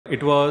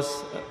It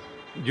was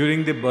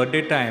during the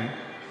birthday time.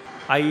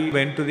 I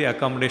went to the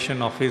accommodation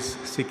office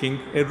seeking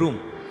a room.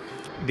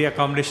 The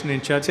accommodation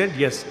in charge said,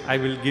 yes, I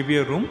will give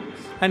you a room.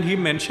 And he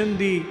mentioned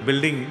the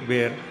building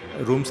where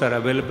rooms are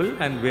available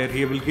and where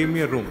he will give me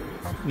a room.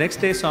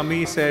 Next day,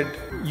 Swami said,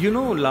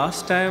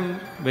 last time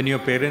when your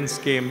parents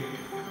came,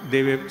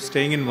 they were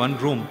staying in one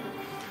room.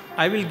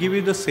 I will give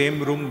you the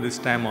same room this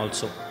time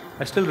also.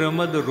 I still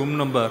remember the room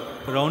number,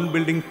 around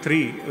building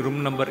 3,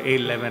 room number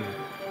A11.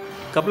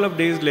 Couple of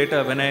days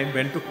later, when I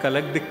went to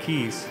collect the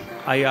keys,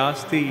 I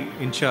asked the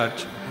in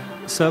charge,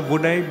 sir,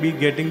 would I be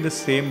getting the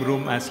same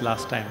room as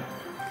last time?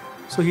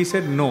 So he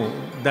said, no,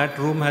 that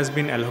room has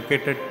been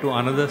allocated to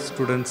another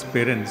student's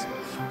parents.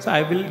 So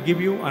I will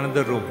give you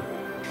another room.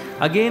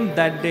 Again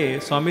that day,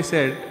 Swami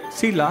said,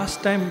 see,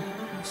 last time,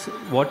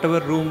 whatever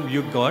room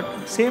you got,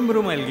 same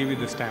room I'll give you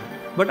this time.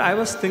 But I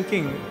was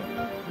thinking,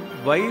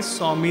 why is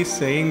Swami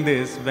saying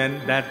this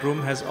when that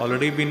room has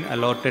already been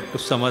allotted to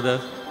some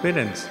other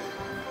parents?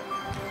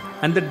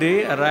 And the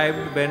day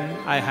arrived when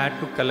I had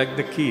to collect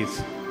the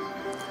keys.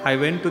 I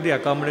went to the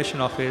accommodation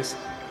office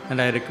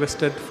and I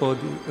requested for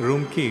the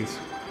room keys.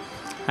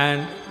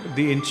 And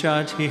the in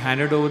charge, he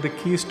handed over the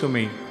keys to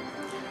me.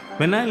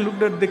 When I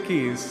looked at the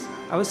keys,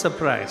 I was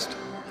surprised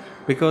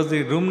because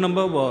the room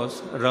number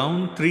was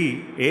round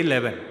 3,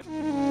 A11.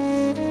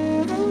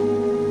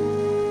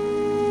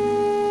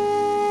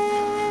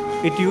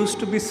 It used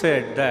to be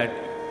said that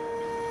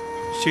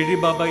Shirdi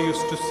Baba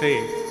used to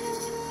say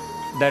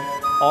that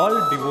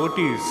all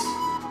devotees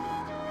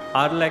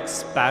are like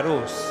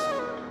sparrows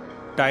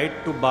tied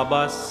to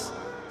Baba's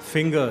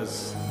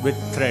fingers with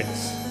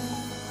threads.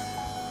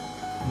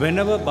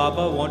 Whenever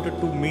Baba wanted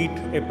to meet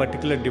a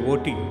particular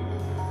devotee,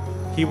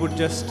 he would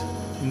just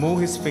move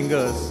his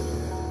fingers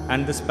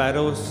and the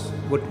sparrows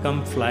would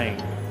come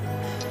flying.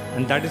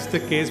 And that is the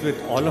case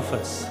with all of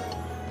us.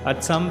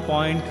 At some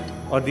point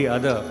or the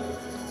other,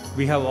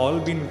 we have all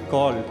been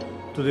called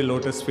to the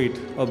lotus feet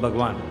of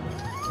Bhagwan.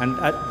 And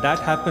that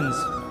happens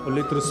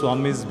only through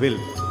Swami's will.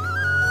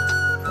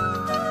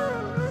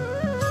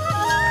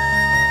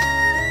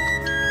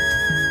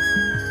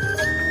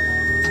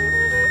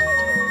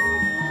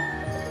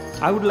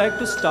 I would like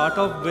to start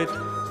off with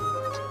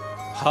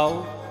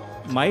how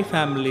my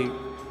family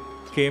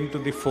came to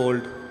the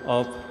fold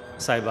of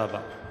Sai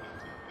Baba.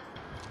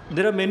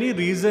 There are many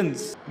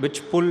reasons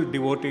which pull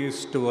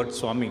devotees towards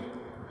Swami.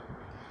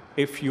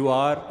 If you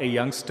are a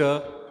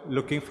youngster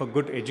looking for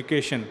good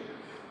education,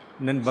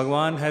 then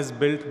Bhagwan has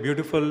built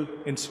beautiful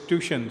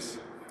institutions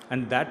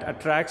and that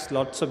attracts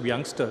lots of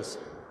youngsters.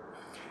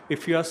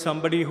 If you are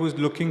somebody who is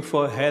looking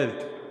for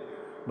health,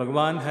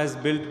 Bhagwan has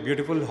built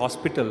beautiful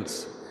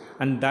hospitals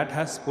and that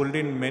has pulled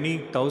in many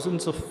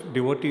thousands of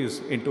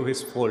devotees into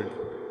his fold.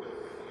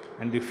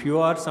 And if you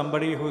are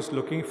somebody who is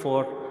looking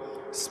for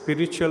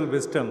spiritual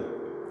wisdom,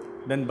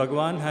 then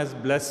Bhagwan has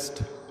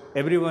blessed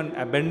everyone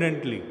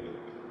abundantly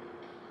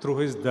through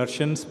his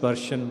Darshan,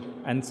 Sparshan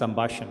and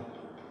Sambhashan.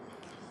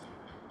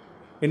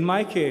 In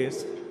my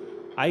case,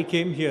 I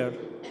came here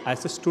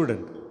as a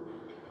student.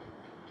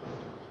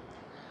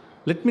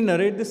 Let me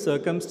narrate the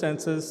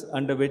circumstances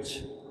under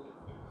which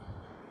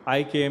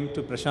I came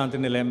to Prashanthi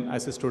Nilayam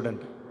as a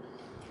student.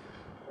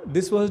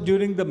 This was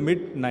during the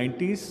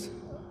mid-90s,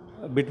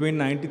 between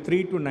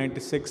 93 to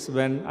 96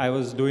 when I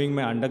was doing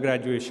my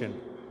undergraduation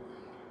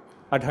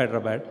at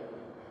Hyderabad.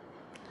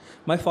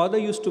 My father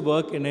used to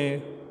work in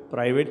a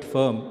private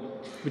firm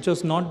which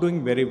was not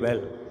doing very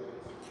well.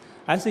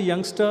 As a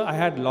youngster, I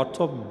had lots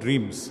of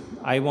dreams.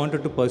 I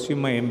wanted to pursue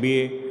my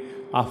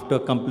MBA after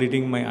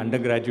completing my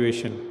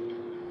undergraduation.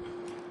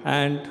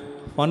 And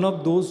one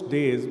of those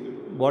days,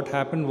 what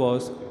happened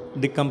was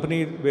the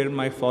company where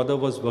my father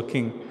was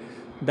working,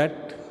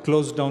 that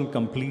closed down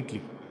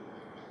completely.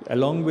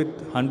 Along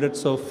with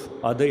hundreds of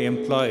other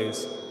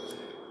employees,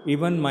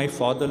 even my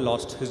father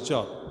lost his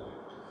job.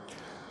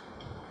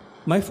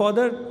 My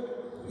father,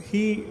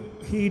 he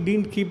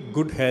didn't keep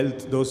good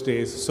health those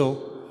days,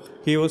 so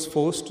he was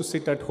forced to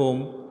sit at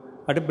home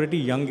at a pretty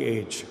young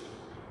age.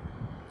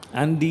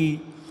 And the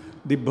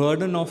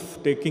burden of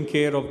taking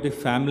care of the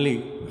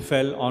family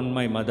fell on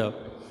my mother.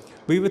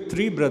 We were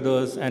 3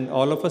 brothers and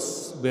all of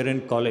us were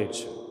in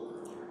college.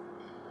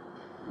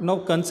 Now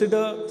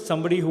consider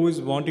somebody who is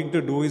wanting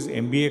to do his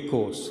MBA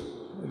course.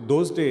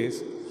 Those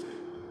days,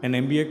 an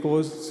MBA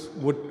course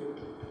would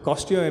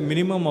cost you a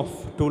minimum of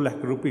 2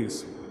 lakh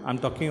rupees. I'm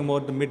talking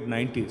about the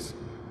mid-90s.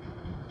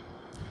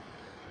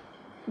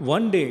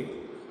 One day,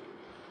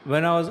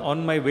 when I was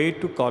on my way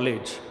to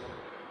college,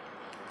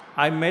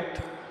 I met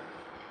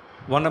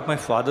one of my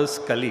father's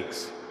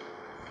colleagues.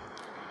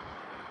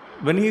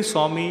 When he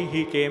saw me,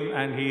 he came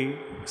and he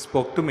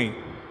spoke to me.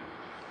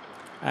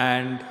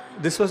 And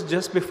this was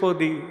just before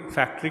the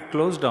factory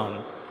closed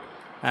down.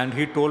 And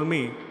he told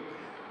me,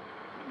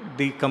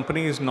 the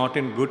company is not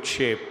in good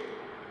shape.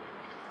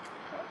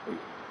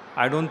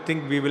 I don't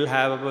think we will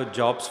have our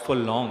jobs for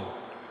long.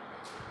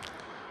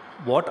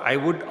 What I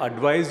would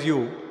advise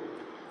you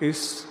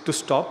is to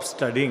stop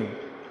studying,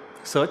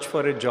 search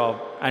for a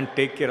job and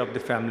take care of the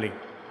family.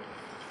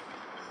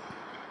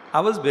 I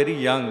was very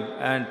young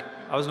and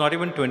I was not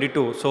even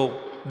 22. So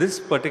this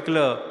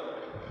particular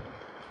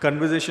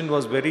conversation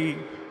was very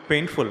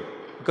painful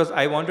because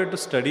I wanted to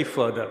study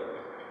further.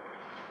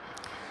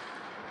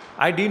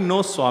 I didn't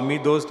know Swami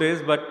those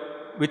days,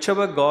 but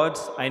whichever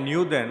gods I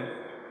knew then,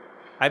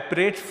 I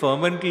prayed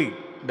fervently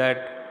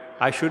that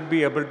I should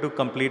be able to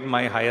complete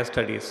my higher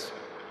studies.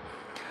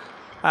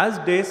 As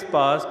days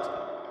passed,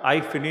 I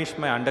finished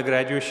my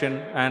undergraduate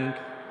and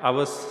I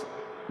was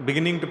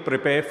beginning to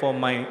prepare for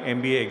my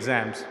MBA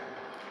exams.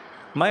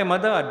 My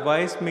mother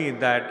advised me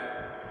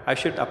that I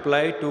should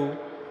apply to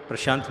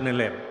Prashant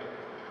Nilayam.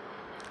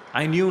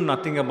 I knew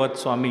nothing about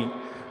Swami,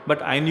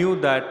 but I knew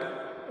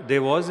that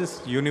there was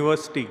this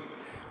university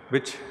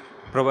which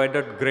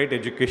provided great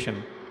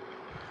education.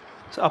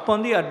 So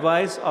upon the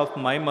advice of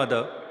my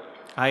mother,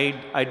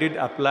 I did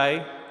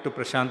apply to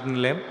Prashant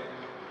Nilayam.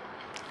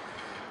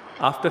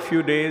 After a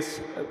few days,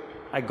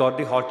 I got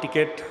the hall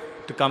ticket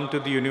to come to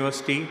the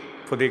university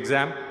for the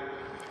exam.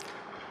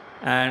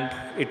 And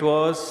it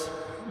was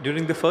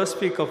during the first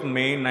week of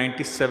May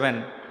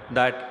 97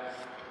 that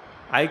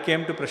I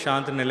came to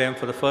Prashant Nilayam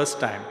for the first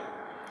time.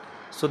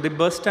 So the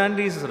bus stand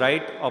is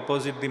right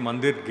opposite the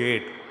Mandir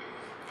gate.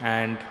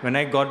 And when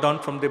I got down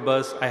from the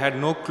bus, I had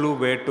no clue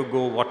where to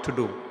go, what to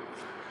do.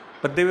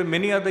 But there were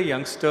many other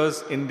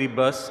youngsters in the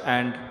bus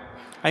and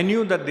I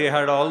knew that they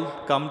had all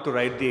come to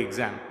write the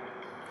exam.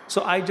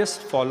 So I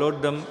just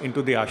followed them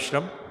into the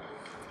ashram.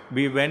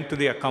 We went to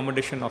the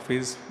accommodation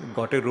office,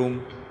 got a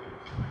room.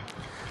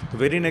 The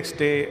very next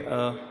day,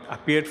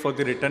 appeared for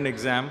the written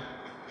exam.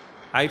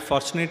 I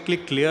fortunately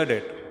cleared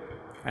it.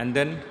 And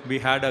then we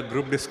had a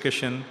group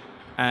discussion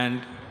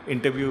and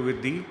interview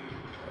with the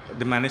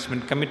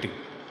management committee.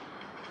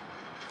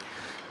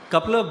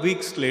 Couple of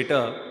weeks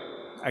later,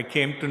 I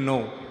came to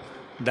know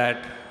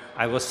that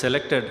I was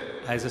selected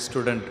as a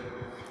student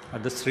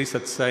at the Sri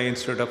Sathya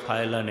Institute of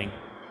Higher Learning.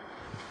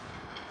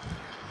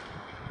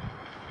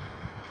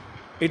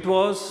 It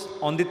was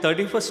on the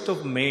 31st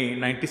of May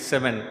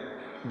 97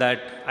 that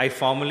I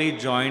formally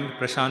joined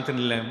Prashant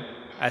Nilayam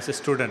as a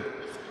student.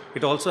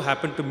 It also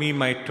happened to me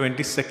my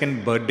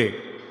 22nd birthday.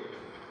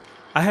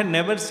 I had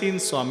never seen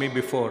Swami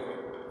before,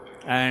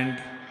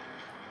 and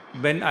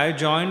when I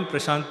joined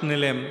Prashant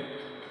Nilayam,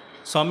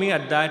 Swami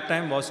at that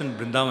time was in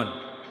Vrindavan.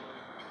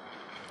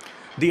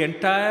 The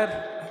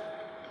entire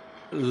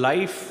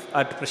life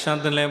at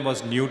Prashant Nilayam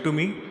was new to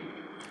me.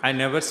 I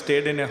never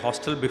stayed in a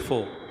hostel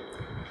before.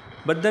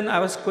 But then I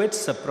was quite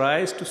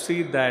surprised to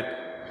see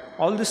that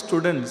all the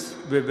students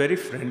were very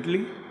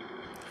friendly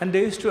and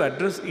they used to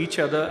address each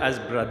other as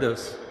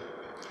brothers.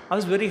 I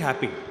was very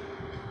happy.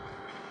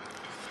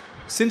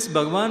 Since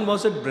Bhagavan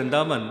was at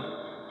Vrindavan,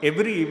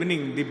 every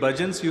evening the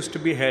bhajans used to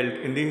be held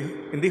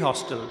in the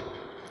hostel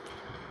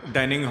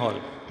dining hall.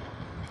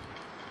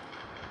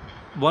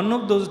 One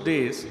of those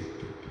days,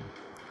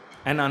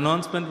 an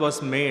announcement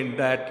was made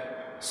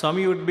that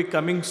Swami would be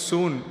coming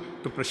soon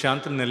to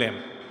Prashant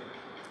Nilayam.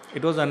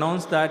 It was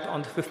announced that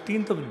on the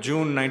 15th of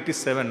June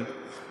 97,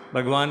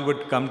 Bhagavan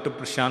would come to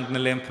Prashant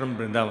Nilayam from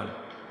Vrindavan.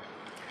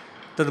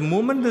 So the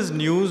moment this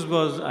news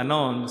was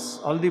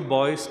announced, all the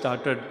boys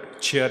started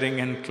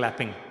cheering and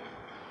clapping.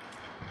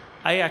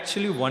 I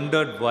actually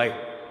wondered why,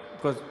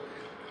 because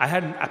I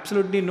had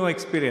absolutely no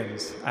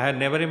experience. I had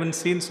never even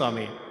seen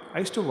Swami. I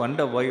used to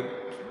wonder why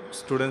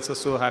students are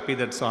so happy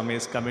that Swami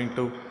is coming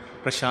to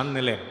Prashant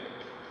Nilayam.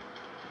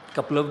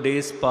 Couple of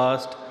days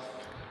passed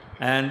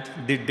and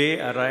the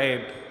day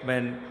arrived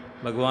when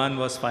Bhagavan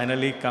was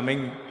finally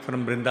coming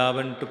from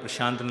Vrindavan to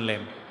Prashant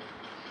Nilayam.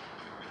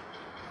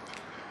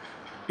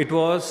 It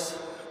was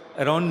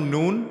around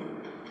noon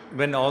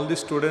when all the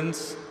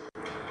students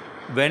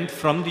went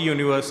from the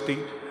university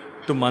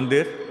to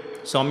Mandir.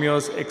 Swami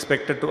was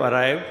expected to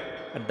arrive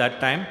at that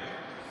time.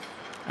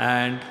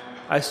 And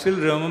I still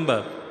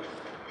remember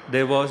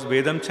there was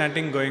Vedam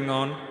chanting going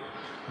on,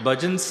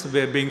 bhajans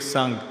were being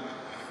sung,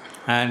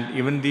 and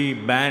even the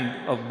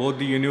band of both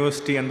the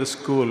university and the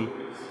school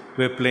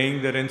were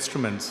playing their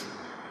instruments.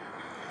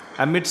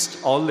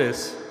 Amidst all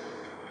this,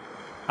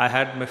 I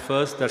had my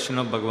first darshan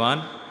of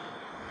Bhagavan.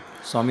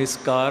 Swami's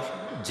car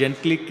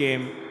gently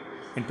came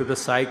into the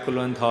Sai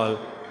Kulwant hall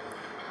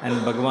and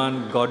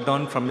Bhagavan got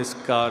down from his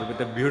car with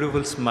a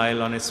beautiful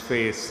smile on his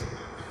face.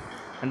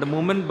 And the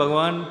moment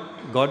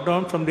Bhagavan got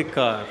down from the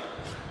car,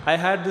 I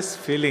had this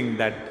feeling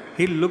that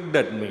he looked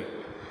at me.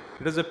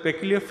 It was a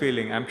peculiar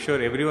feeling. I'm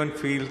sure everyone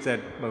feels that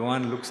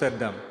Bhagavan looks at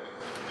them.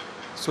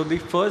 So the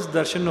first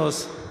darshan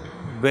was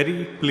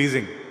very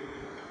pleasing.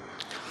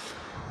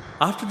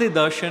 After the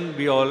darshan,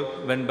 we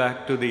all went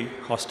back to the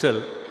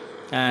hostel.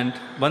 And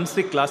once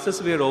the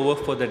classes were over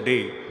for the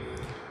day,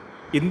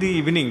 in the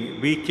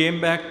evening, we came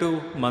back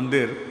to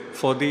Mandir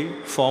for the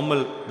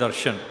formal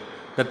darshan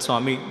that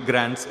Swami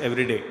grants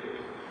every day.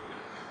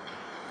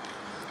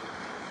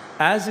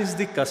 As is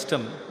the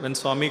custom, when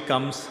Swami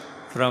comes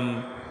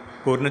from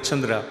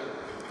Purnachandra,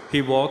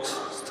 he walks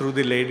through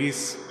the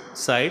ladies'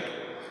 side,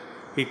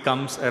 he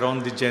comes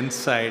around the gents'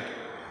 side,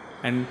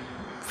 and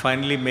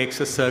finally makes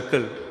a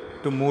circle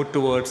to move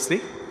towards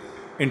the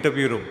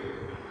interview room.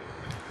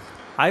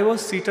 I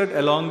was seated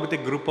along with a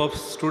group of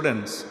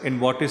students in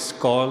what is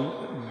called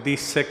the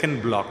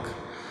second block.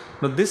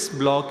 Now, this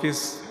block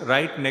is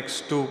right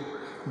next to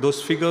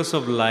those figures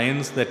of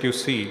lions that you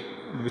see,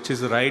 which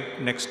is right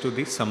next to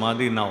the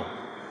Samadhi now.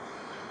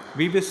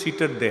 We were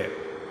seated there.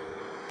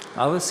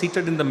 I was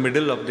seated in the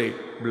middle of the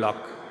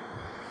block.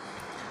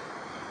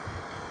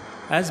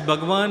 As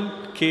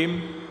Bhagavan came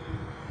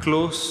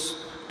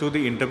close to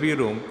the interview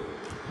room,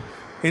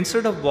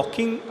 instead of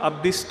walking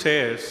up the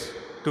stairs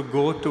to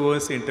go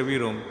towards the interview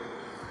room,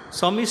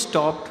 Swami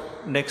stopped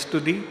next to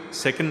the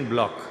second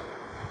block.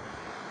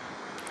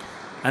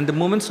 And the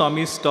moment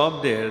Swami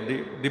stopped there,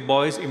 the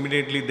boys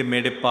immediately they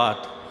made a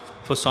path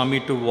for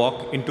Swami to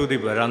walk into the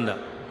veranda.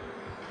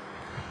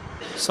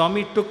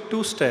 Swami took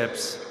 2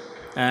 steps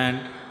and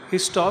he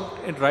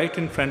stopped right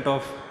in front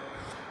of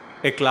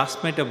a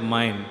classmate of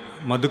mine,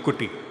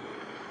 Madhukuti.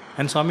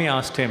 And Swami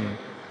asked him,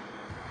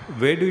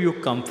 "Where do you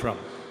come from?"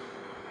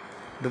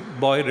 The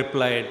boy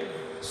replied,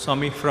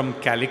 "Swami, from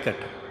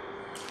Calicut."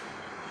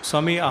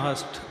 Swami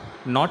asked,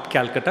 "Not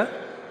Calcutta?"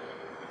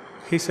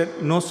 He said,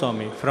 "No,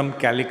 Swami, from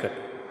Calicut."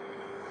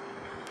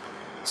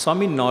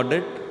 Swami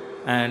nodded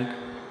and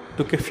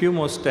took a few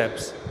more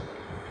steps.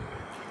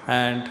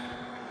 And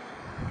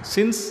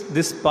since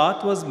this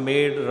path was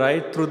made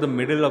right through the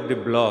middle of the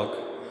block,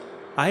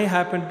 I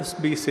happened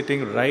to be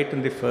sitting right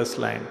in the first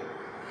line.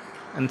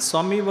 And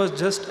Swami was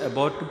just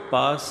about to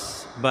pass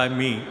by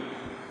me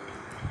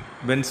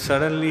when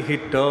suddenly he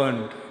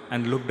turned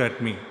and looked at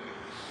me.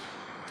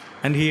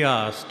 And he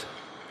asked,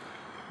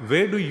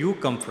 "Where do you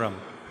come from?"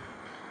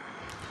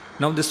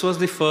 Now, this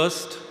was the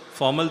first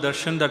formal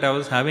darshan that I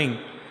was having,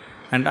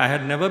 and I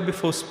had never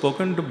before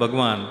spoken to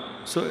Bhagavan.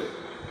 So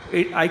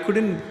I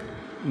couldn't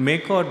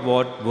make out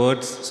what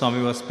words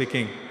Swami was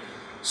speaking.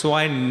 So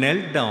I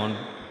knelt down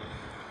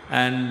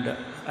and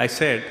I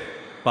said,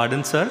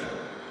 "Pardon, sir?"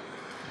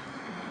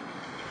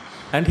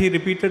 And he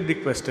repeated the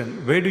question,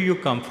 "Where do you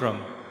come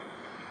from?"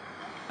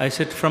 I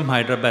said, "From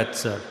Hyderabad,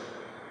 sir."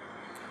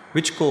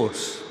 "Which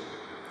course?"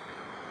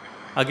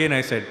 Again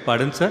I said,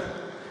 "Pardon, sir?"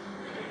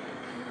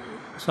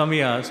 Swami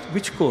asked,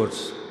 "Which course?"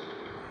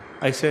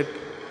 I said,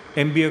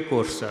 "MBA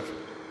course, sir."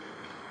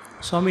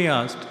 Swami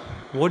asked,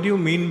 "What do you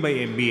mean by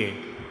MBA?"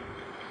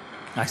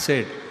 I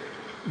said,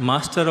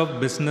 "Master of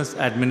Business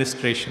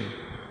Administration."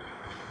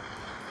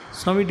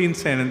 Swami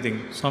didn't say anything.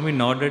 Swami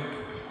nodded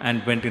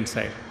and went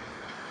inside.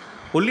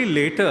 Only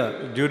later,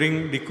 during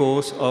the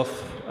course of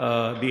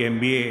the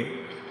MBA,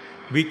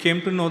 we came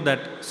to know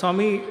that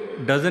Swami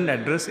doesn't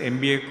address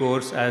MBA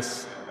course as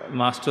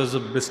Masters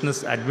of Business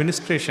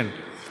Administration.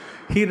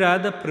 He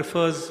rather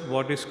prefers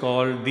what is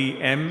called the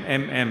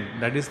MMM,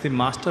 that is the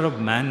Master of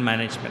Man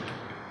Management.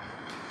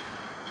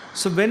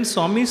 So when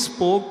Swami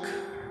spoke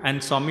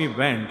and Swami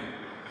went,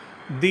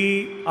 the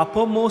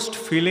uppermost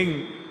feeling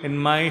in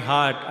my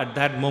heart at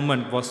that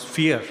moment was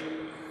fear.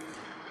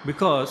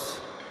 Because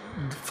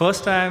the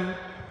first time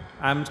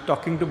I'm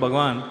talking to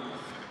Bhagavan,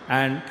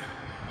 and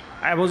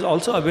I was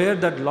also aware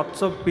that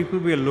lots of people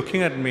were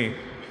looking at me,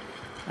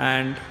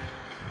 and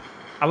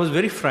I was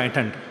very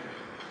frightened.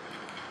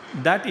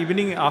 That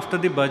evening after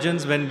the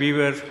bhajans, when we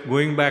were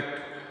going back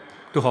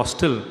to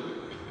hostel,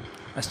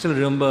 I still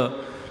remember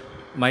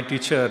my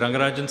teacher,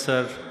 Rangarajan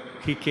sir,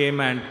 he came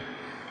and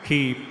he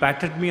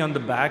patted me on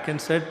the back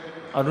and said,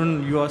 "Arun,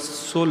 you are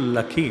so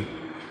lucky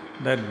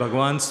that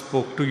Bhagavan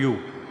spoke to you.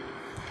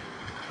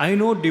 I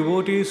know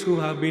devotees who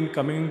have been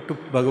coming to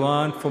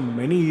Bhagavan for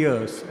many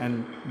years and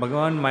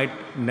Bhagavan might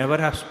never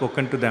have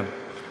spoken to them.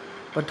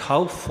 But how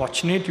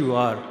fortunate you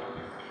are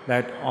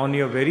that on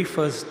your very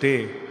first day,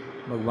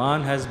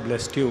 Bhagavan has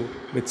blessed you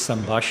with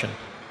Sambhashan."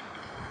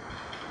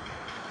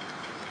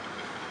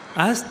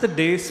 As the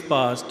days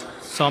passed,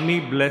 Swami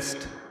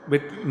blessed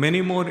with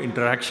many more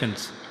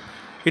interactions.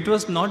 It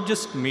was not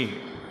just me.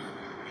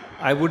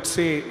 I would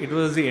say it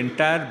was the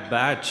entire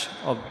batch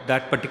of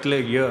that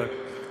particular year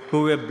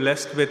who were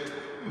blessed with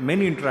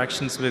many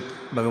interactions with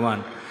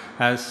Bhagavan.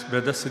 As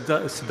Brother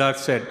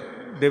Siddharth said,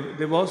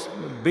 there was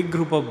a big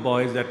group of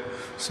boys that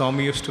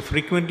Swami used to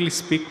frequently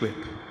speak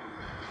with.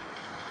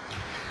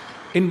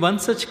 In one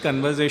such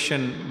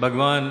conversation,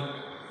 Bhagavan,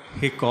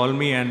 he called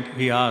me and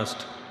he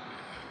asked,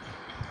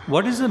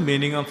 "What is the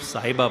meaning of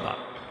Sai Baba?"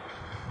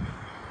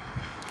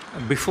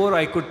 Before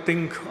I could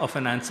think of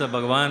an answer,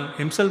 Bhagavan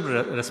himself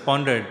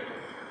responded,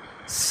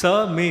 "Sa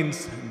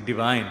means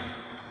divine,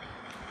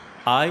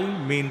 I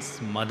means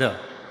mother,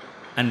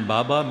 and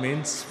Baba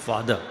means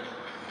father.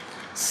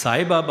 Sai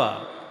Baba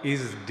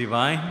is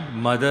divine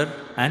mother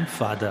and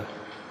father."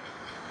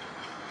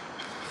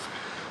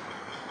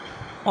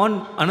 On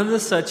another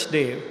such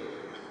day,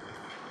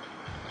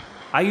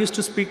 I used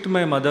to speak to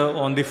my mother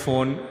on the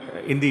phone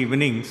in the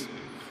evenings,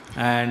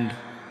 and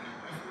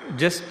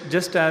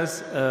just as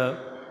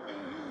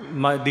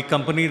the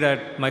company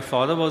that my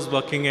father was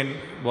working in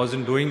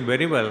wasn't doing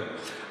very well,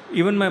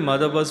 even my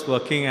mother was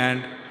working,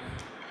 and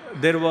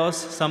there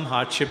was some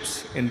hardships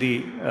in the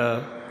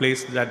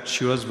place that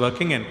she was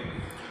working in.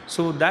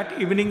 So that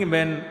evening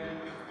when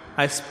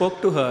I spoke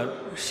to her,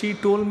 she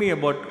told me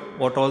about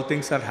what all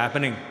things are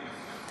happening.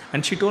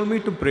 And she told me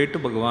to pray to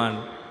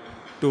Bhagavan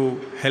to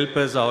help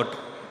us out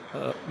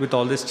with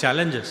all these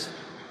challenges.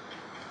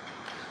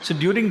 So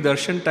during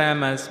darshan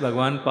time, as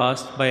Bhagavan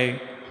passed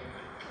by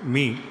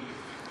me,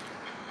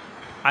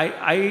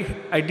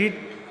 I did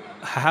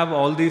have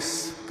all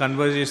this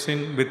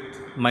conversation with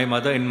my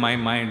mother in my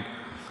mind.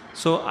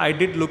 So I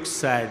did look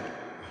sad,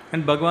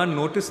 and Bhagavan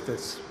noticed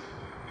this.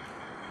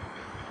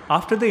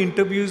 After the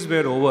interviews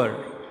were over,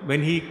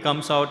 when he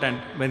comes out and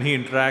when he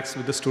interacts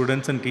with the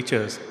students and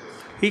teachers,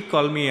 he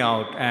called me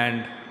out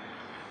and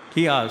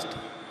he asked,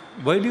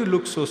 "Why do you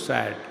look so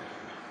sad?"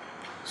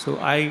 So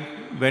I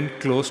went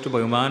close to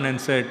Bhagavan and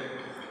said,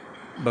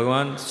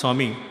 "Bhagavan,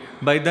 Swami."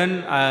 By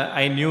then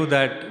I knew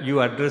that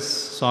you address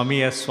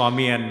Swami as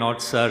Swami and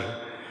not Sir.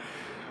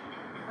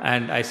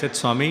 And I said,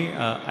 "Swami,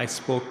 I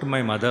spoke to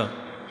my mother.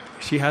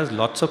 She has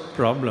lots of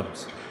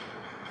problems."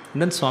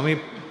 And then Swami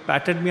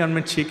patted me on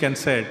my cheek and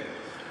said,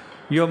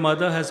 "Your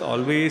mother has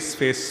always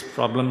faced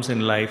problems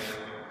in life.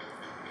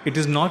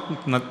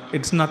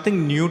 It's nothing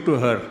new to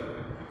her.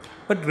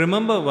 But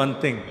remember one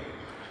thing,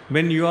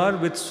 when you are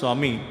with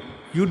Swami,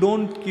 you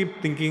don't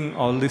keep thinking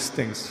all these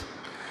things."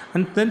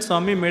 And then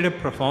Swami made a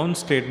profound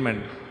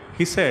statement.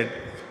 He said,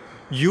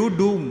 "You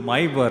do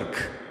my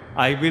work,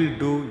 I will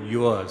do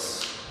yours."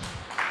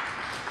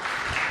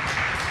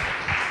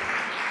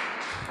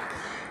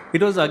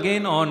 It was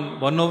again on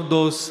one of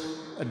those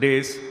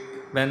days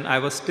when I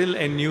was still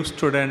a new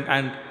student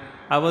and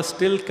I was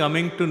still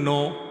coming to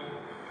know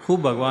who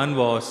Bhagavan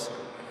was.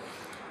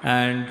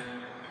 And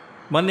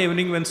one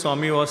evening when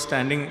Swami was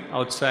standing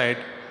outside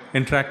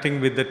interacting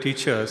with the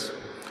teachers,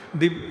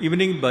 the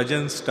evening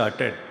bhajan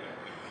started.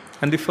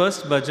 And the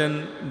first bhajan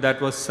that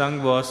was sung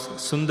was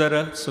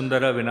Sundara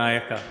Sundara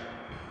Vinayaka.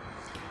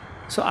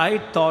 So I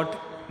thought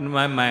in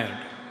my mind,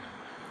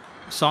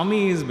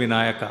 Swami is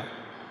Vinayaka.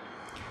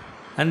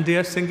 And they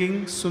are singing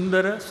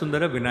Sundara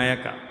Sundara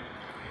Vinayaka.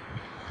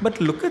 But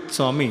look at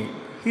Swami,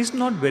 he's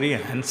not very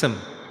handsome.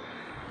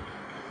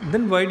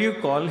 Then why do you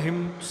call him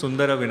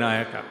Sundara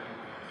Vinayaka?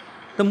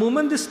 The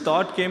moment this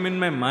thought came in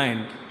my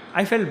mind,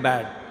 I felt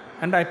bad.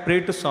 And I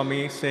prayed to Swami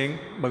saying,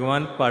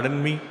 "Bhagavan,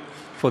 pardon me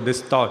for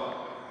this thought."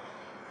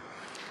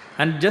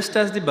 And just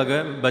as the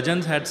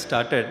bhajans had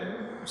started,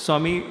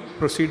 Swami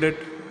proceeded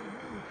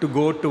to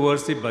go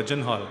towards the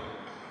bhajan hall.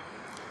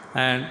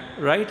 And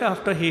right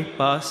after he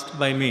passed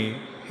by me,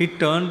 he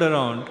turned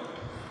around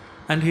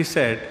and he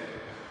said,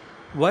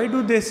 "Why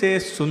do they say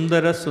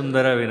Sundara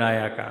Sundara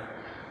Vinayaka?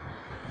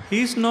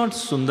 He's not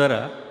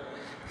Sundara.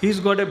 He's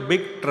got a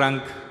big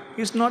trunk.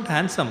 He's not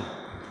handsome."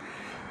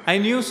 I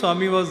knew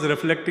Swami was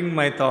reflecting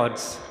my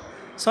thoughts.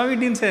 Swami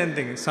didn't say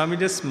anything. Swami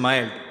just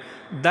smiled.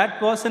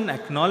 That was an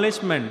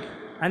acknowledgement,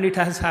 and it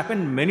has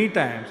happened many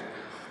times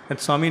that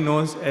Swami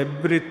knows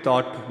every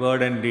thought,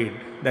 word, and deed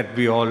that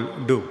we all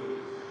do.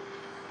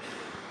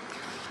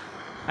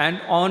 And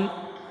on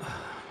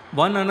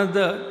one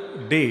another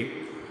day,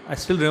 I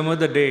still remember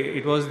the day,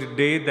 it was the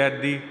day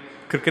that the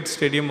cricket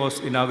stadium was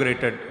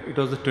inaugurated. It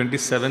was the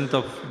 27th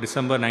of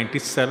December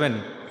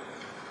 97.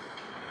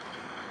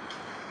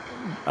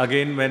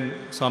 Again, when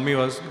Swami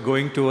was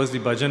going towards the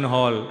bhajan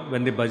hall,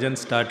 when the bhajan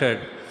started,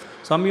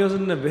 Swami was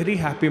in a very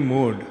happy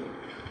mood.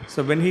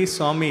 So when he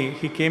saw me,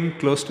 he came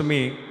close to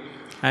me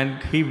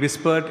and he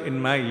whispered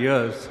in my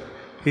ears.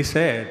 He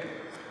said,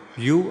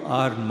 "You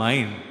are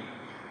mine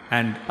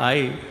and I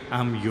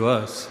am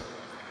yours."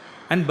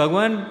 And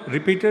Bhagavan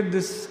repeated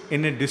this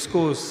in a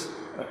discourse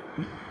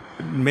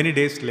many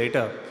days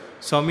later.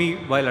 Swami,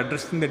 while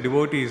addressing the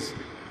devotees,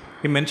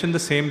 he mentioned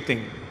the same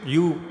thing.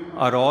 "You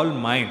are all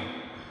mine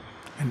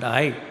and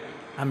I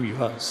am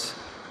yours."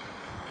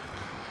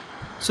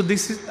 So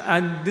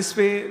this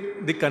way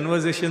the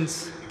conversations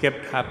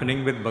kept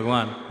happening with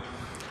Bhagavan.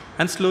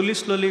 And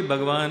slowly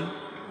Bhagavan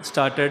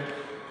started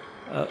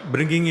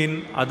bringing in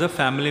other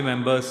family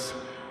members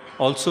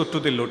also to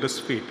the lotus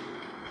feet.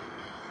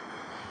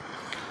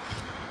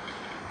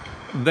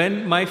 When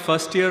my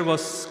first year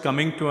was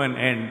coming to an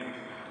end,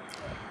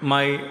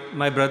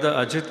 my brother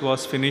Ajit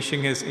was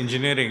finishing his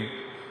engineering,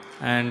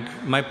 and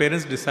my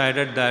parents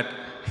decided that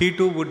he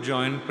too would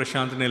join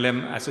Prashant Nilayam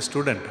as a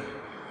student.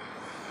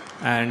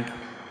 And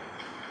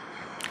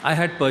I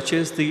had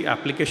purchased the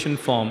application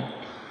form,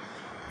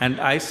 and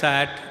I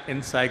sat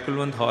in Sai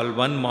Kulwant Hall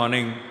one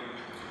morning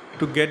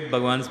to get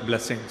Bhagavan's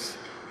blessings.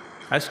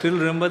 I still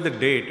remember the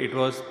date. It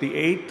was the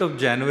 8th of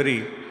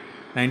January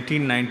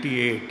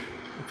 1998.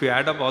 If you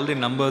add up all the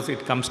numbers,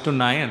 it comes to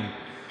 9.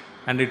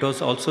 And it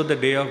was also the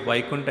day of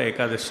Vaikunta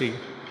Ekadashi.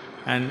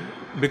 And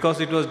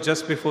because it was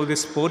just before the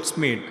sports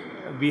meet,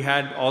 we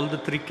had all the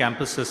 3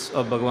 campuses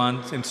of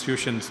Bhagavan's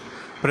institutions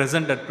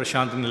present at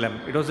Prashant Nilayam.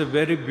 It was a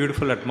very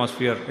beautiful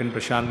atmosphere in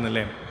Prashant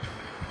Nilayam.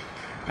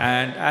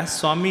 And as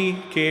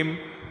Swami came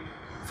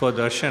for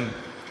darshan,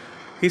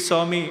 he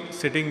saw me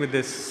sitting with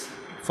this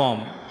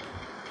form.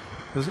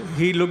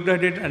 He looked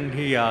at it and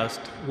he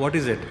asked, "What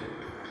is it?"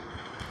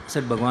 I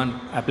said, "Bhagavan,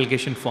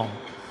 application form."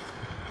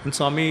 And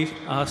Swami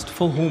asked,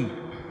 "For whom?"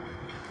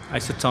 I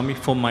said, "Swami,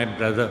 for my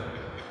brother."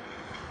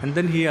 And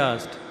then he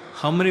asked,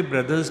 "How many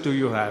brothers do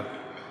you have?"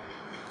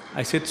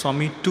 I said,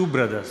 Swami, two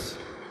brothers.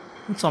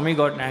 And Swami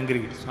got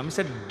angry. Swami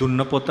said,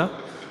 Dunnapota.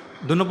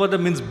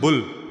 Dunnapota means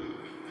bull.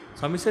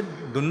 Swami said,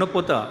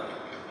 Dunnapota,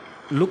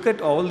 look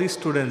at all these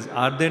students.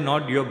 Are they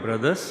not your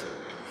brothers?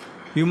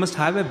 You must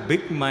have a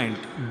big mind.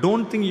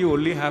 Don't think you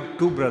only have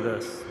two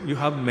brothers. You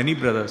have many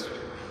brothers.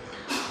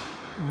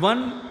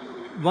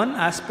 One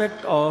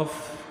aspect of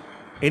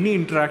any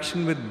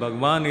interaction with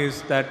Bhagwan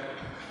is that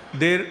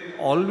there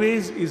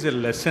always is a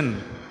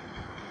lesson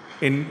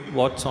in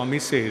what Swami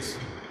says,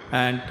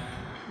 and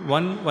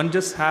one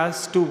just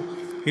has to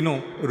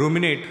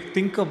ruminate,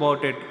 think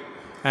about it,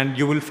 and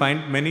you will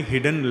find many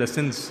hidden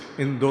lessons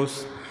in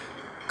those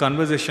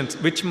conversations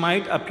which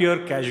might appear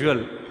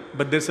casual,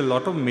 but there's a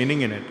lot of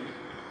meaning in it.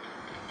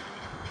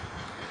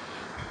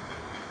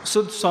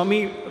 So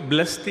Swami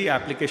blessed the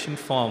application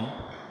form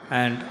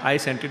and I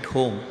sent it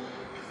home,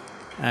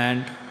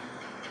 and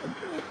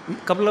a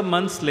couple of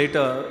months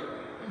later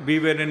we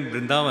were in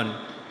Vrindavan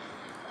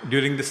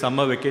during the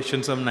summer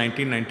vacations of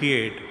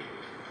 1998,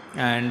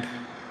 and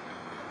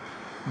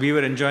we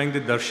were enjoying the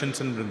Darshans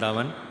in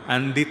Vrindavan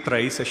and the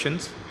Trai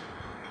sessions.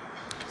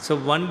 So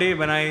one day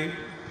when I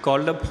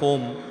called up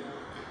home,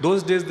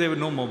 those days there were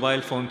no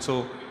mobile phones,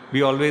 so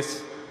we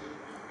always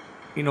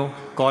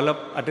call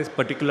up at a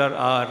particular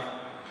hour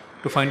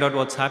to find out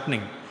what's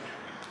happening.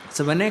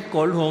 So when I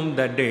called home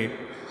that day,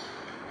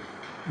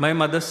 my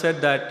mother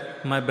said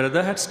that my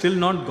brother had still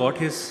not got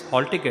his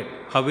hall ticket.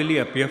 How will he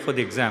appear for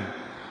the exam?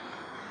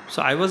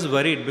 So I was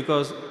worried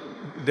because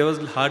there was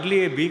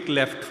hardly a week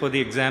left for the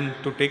exam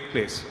to take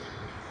place.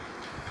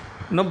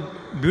 Now,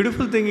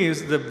 beautiful thing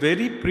is, the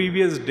very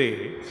previous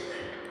day,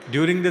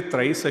 during the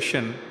Trai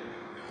session,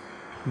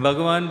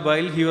 Bhagavan,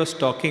 while he was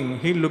talking,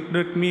 he looked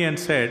at me and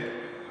said,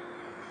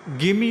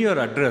 give me your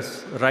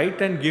address,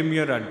 write and give me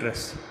your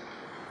address.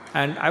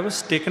 And I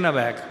was taken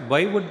aback.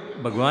 Why would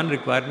Bhagavan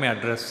require my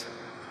address?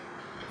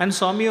 And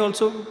Swami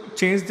also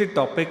changed the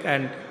topic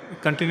and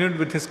continued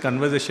with his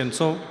conversation.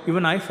 So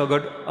even I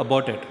forgot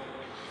about it.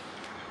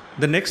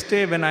 The next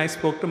day when I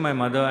spoke to my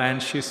mother,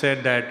 and she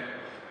said that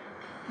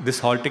this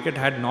hall ticket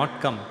had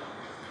not come.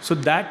 So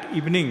that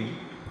evening,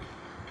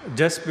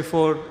 just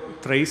before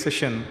Trai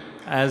session,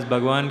 as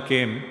Bhagavan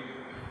came,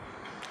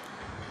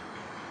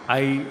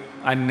 I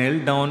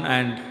knelt down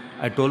and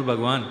I told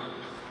Bhagavan,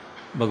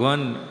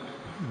 Bhagavan,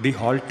 the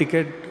hall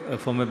ticket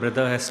for my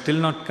brother has still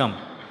not come.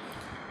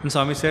 And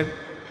Swami said,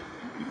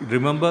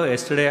 remember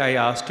yesterday I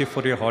asked you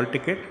for your hall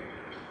ticket?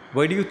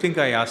 Why do you think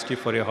I asked you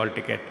for your hall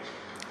ticket?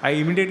 I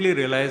immediately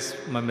realized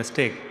my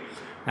mistake,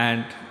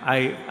 and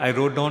I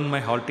wrote down my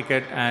hall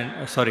ticket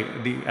and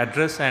the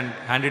address and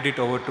handed it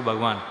over to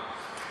Bhagavan.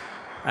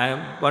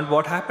 But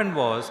what happened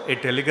was, a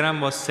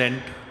telegram was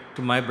sent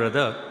to my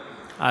brother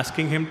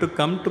asking him to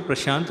come to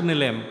Prashant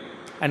Nilayam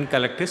and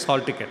collect his hall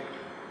ticket.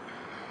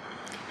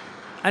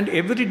 And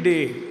every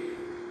day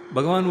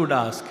Bhagavan would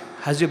ask,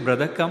 has your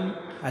brother come?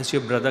 Has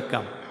your brother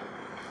come?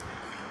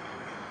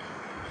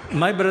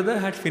 My brother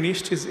had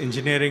finished his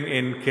engineering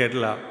in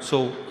Kerala,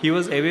 so he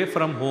was away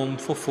from home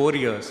for 4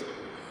 years,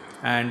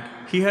 and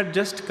he had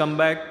just come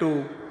back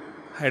to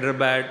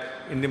Hyderabad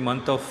in the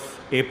month of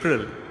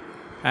April,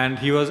 and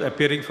he was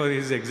appearing for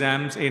his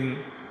exams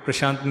in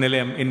Prashant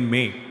Nilayam in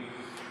May.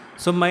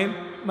 So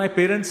my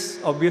parents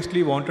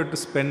obviously wanted to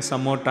spend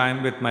some more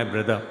time with my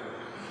brother.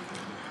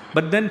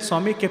 But then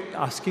Swami kept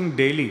asking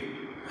daily,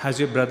 has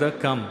your brother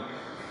come?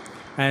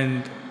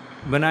 And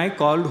when I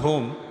called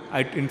home,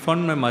 I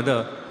informed my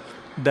mother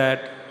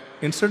that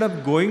instead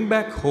of going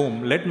back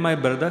home, let my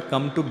brother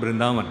come to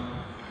Vrindavan.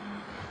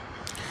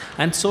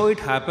 And so it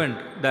happened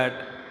that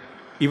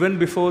even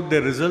before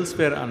the results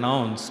were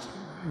announced,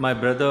 my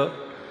brother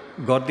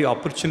got the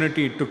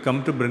opportunity to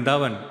come to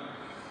Vrindavan.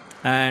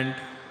 And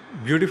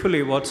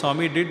beautifully, what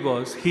Swami did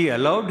was, he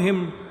allowed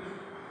him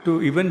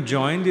to even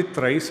join the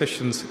Trai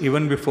sessions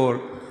even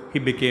before he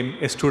became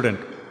a student.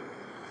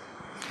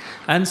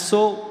 And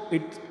so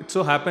it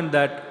so happened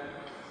that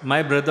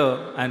my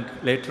brother and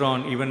later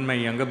on even my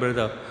younger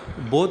brother,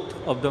 both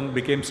of them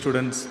became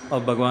students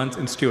of Bhagavan's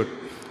Institute.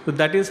 So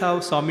that is how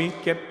Swami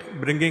kept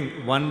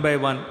bringing one by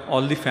one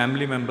all the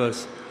family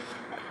members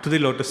to the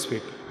lotus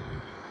feet.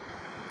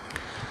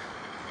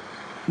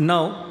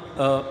 Now,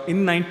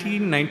 in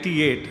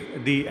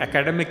 1998, the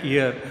academic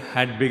year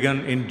had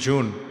begun in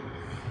June,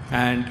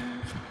 and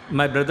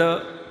my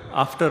brother,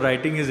 after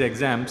writing his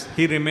exams,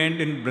 he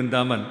remained in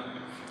Vrindavan,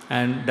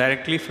 and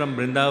directly from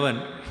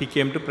Vrindavan, he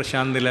came to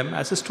Prashant Nilayam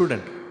as a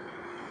student.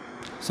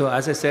 So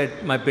as I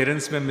said, my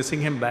parents were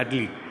missing him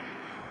badly,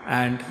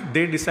 and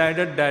they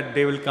decided that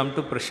they will come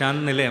to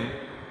Prashant Nilayam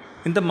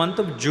in the month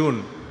of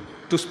June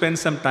to spend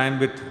some time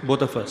with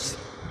both of us.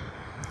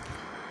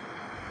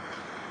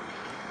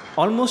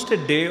 Almost a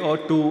day or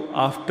two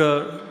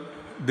after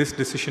this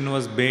decision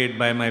was made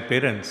by my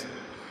parents,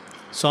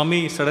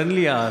 Swami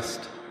suddenly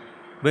asked,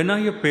 when are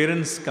your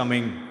parents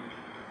coming?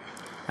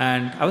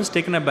 And I was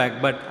taken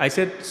aback, but I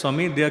said,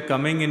 Swami, they are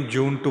coming in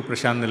June to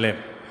Prashant Nilayam.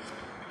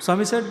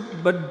 Swami said,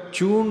 but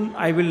June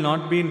I will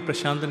not be in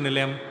Prashant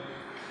Nilayam.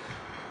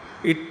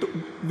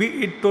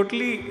 It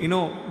totally,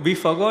 we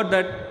forgot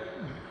that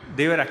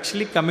they were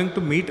actually coming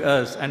to meet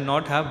us and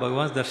not have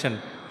Bhagavan's darshan.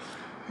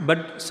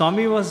 But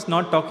Swami was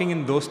not talking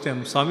in those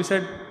terms. Swami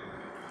said,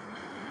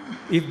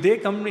 if they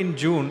come in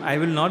June, I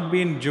will not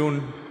be in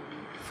June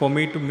for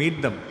me to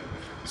meet them.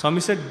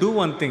 Swami said, do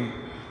one thing,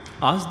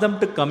 ask them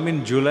to come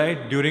in July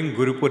during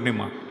Guru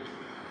Purnima.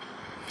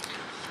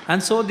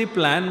 And so the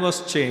plan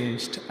was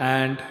changed,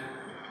 and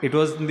it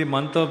was in the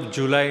month of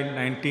July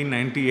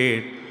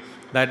 1998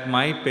 that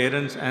my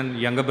parents and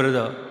younger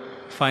brother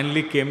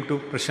finally came to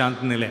Prashant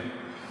Nilayam.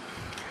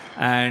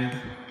 And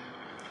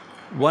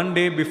one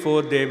day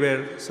before they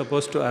were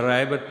supposed to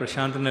arrive at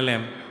Prashant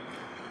Nilayam,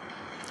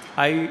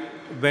 I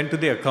went to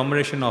the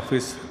accommodation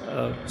office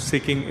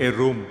seeking a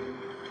room.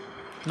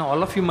 Now,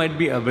 all of you might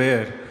be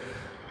aware,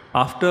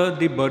 after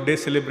the birthday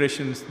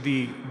celebrations,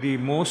 the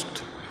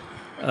most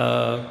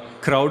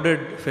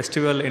crowded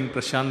festival in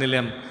Prashant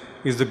Nilayam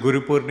is the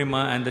Guru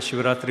Purnima and the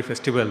Shivaratri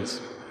festivals.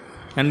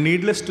 And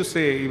needless to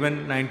say,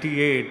 even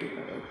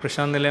 98,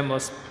 Prashant Nilayam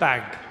was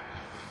packed.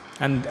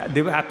 And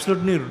there were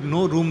absolutely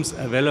no rooms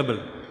available.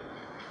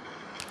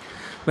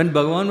 When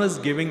Bhagavan was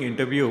giving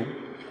interview,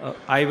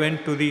 I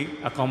went to the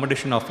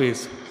accommodation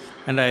office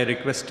and I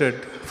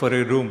requested for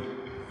a room.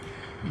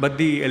 But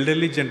the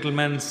elderly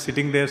gentleman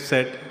sitting there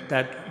said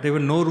that there were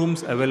no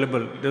rooms available.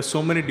 There were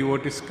so many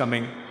devotees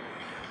coming.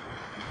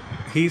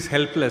 He's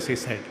helpless, he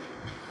said.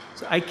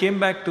 So I came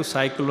back to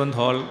Sai Kulwant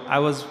Hall. I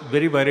was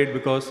very worried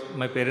because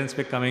my parents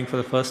were coming for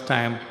the first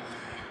time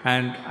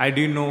and I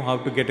didn't know how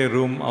to get a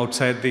room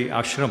outside the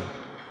ashram.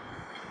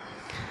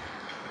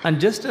 And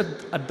just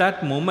at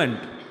that moment,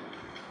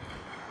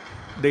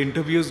 the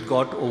interviews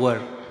got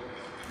over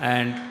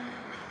and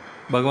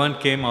Bhagavan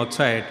came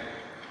outside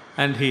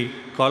and he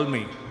called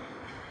me.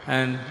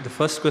 And the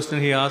first question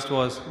he asked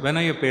was, when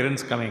are your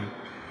parents coming?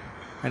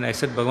 And I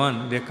said,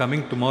 Bhagavan, they are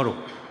coming tomorrow.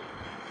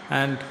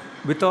 And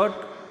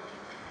without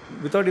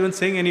even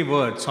saying any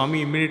word,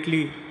 Swami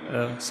immediately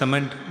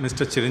summoned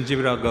Mr.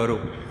 Chiranjeevi Rao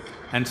Gaurav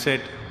and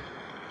said,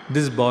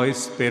 this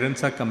boy's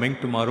parents are coming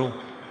tomorrow.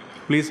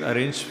 Please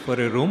arrange for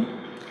a room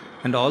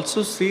and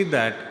also see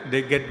that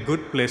they get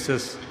good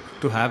places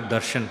to have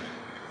darshan.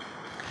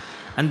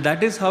 And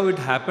that is how it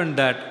happened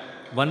that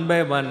one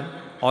by one,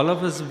 all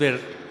of us were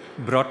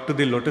brought to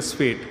the lotus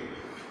feet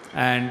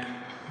and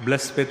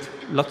blessed with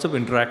lots of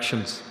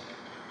interactions.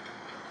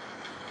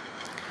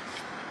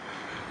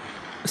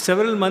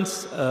 Several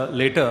months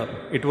later,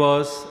 it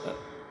was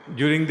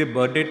during the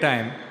birthday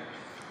time,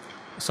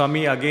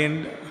 Swami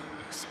again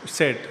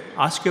said,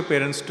 ask your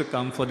parents to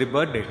come for the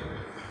birthday.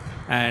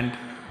 And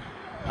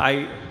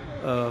I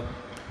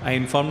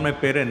informed my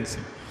parents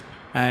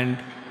and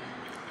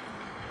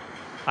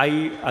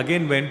I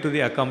again went to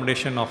the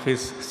accommodation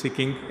office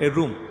seeking a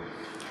room.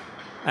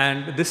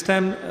 And this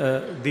time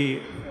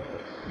the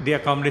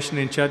accommodation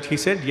in charge, he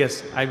said,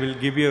 yes, I will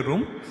give you a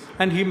room.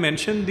 And he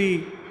mentioned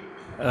the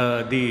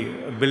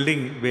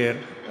building where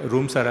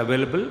rooms are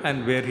available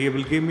and where he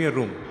will give me a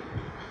room.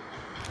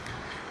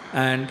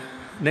 And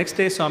next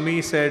day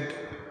Swami said,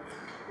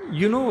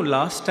 you know,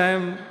 last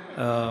time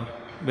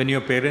when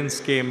your parents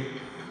came,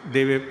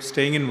 they were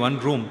staying in one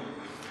room.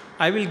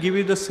 I will give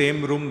you the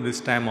same room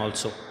this time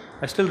also.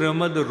 I still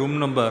remember the room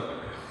number.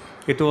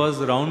 It was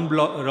round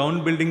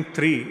building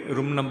 3,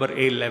 room number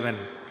A11.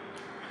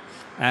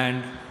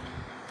 And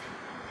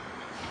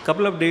a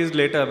couple of days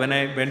later, when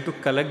I went to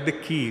collect the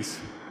keys,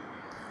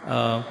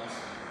 I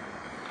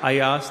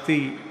asked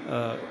the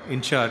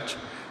in charge,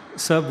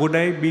 sir, would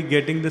I be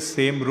getting the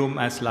same room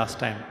as last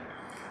time?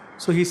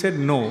 So he said,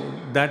 no,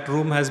 that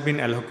room has been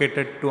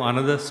allocated to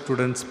another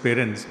student's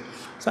parents.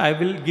 So I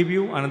will give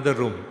you another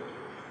room.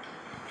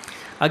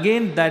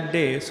 Again that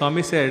day,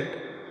 Swami said,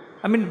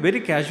 very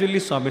casually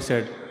Swami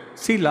said,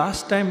 see,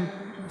 last time,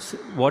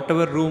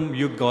 whatever room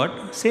you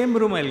got, same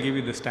room I'll give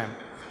you this time.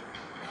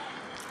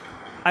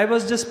 I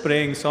was just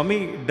praying,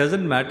 Swami, it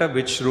doesn't matter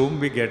which room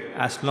we get,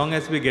 as long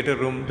as we get a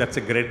room, that's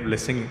a great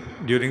blessing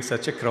during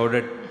such a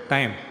crowded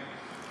time.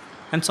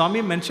 And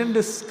Swami mentioned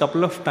this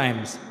couple of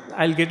times,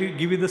 I'll give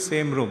you the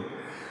same room.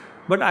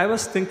 But I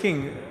was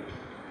thinking,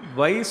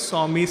 why is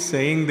Swami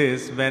saying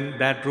this when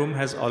that room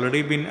has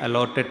already been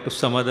allotted to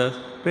some other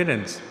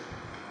parents?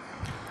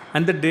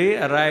 And the day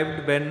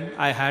arrived when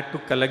I had to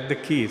collect the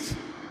keys.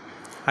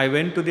 I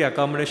went to the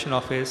accommodation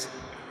office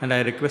and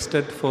I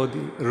requested for the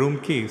room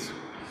keys.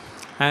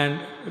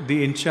 And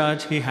the in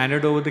charge, he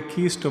handed over the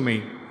keys to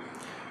me.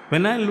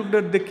 When I looked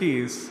at the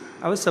keys,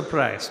 I was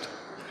surprised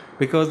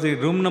because the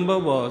room number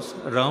was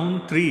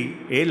round 3,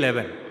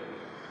 A11.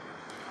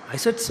 I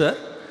said, sir,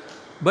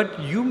 but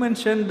you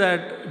mentioned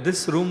that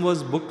this room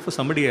was booked for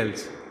somebody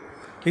else.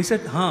 He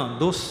said,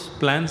 those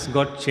plans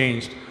got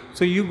changed.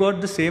 So you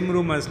got the same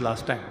room as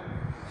last time.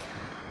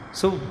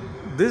 So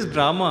this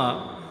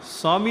drama,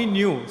 Swami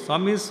knew,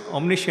 Swami is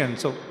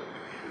omniscient. So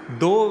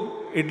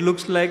though it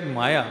looks like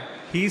Maya,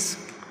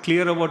 he's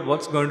clear about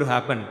what's going to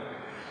happen.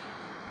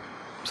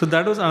 So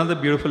that was another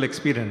beautiful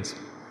experience.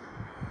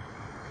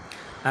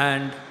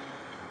 And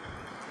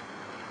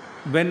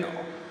when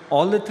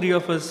all the 3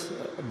 of us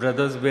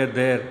brothers were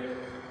there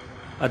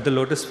at the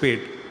lotus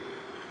feet,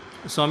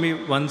 Swami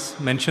once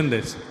mentioned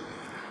this.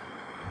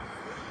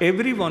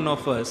 Every one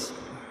of us,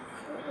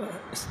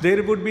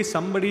 there would be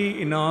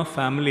somebody in our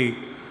family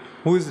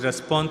who is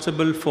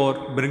responsible for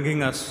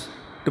bringing us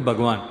to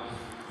Bhagavan.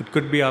 It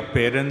could be our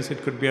parents,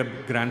 it could be our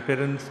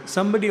grandparents,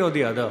 somebody or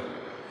the other.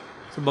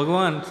 So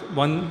Bhagavan,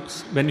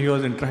 once when he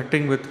was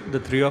interacting with the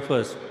three of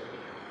us,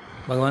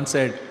 Bhagavan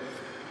said,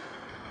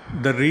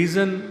 the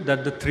reason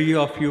that the three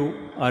of you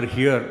are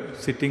here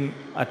sitting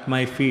at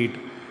my feet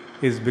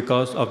is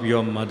because of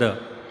your mother.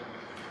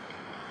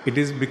 It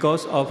is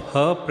because of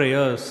her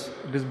prayers,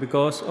 it is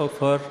because of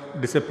her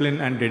discipline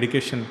and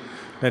dedication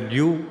that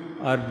you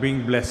are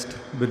being blessed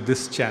with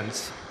this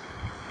chance.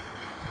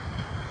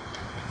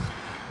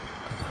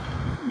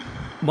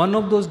 One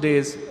of those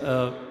days,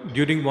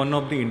 during one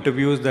of the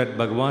interviews that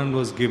Bhagavan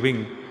was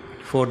giving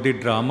for the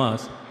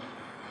dramas,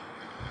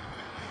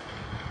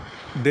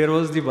 there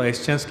was the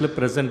Vice Chancellor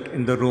present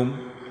in the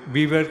room.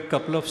 We were a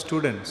couple of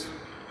students.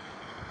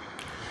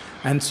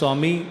 And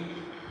Swami,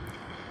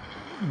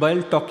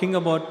 while talking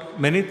about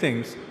many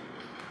things,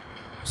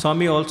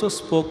 Swami also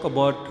spoke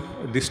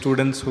about the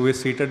students who were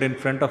seated in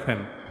front of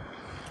him.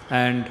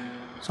 And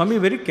Swami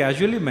very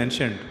casually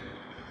mentioned,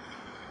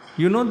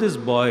 you know this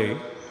boy,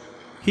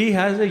 he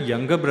has a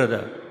younger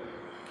brother.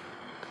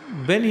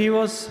 When he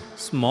was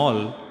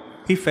small,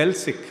 he fell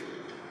sick.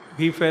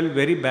 He fell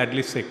very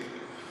badly sick.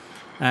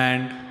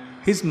 And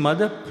his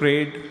mother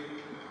prayed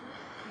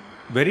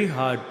very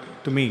hard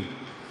to me.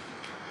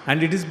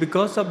 And it is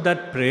because of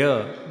that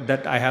prayer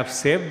that I have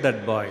saved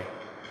that boy.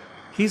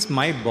 He's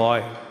my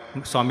boy,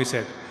 Swami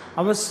said.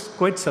 I was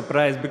quite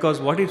surprised because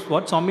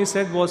what Swami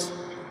said was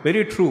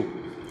very true.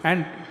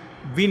 And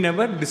we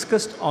never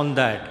discussed on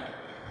that.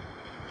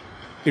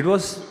 It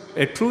was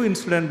a true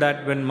incident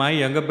that when my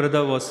younger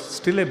brother was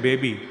still a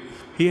baby,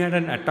 he had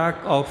an attack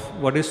of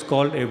what is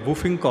called a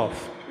whooping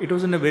cough. It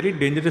was in a very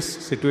dangerous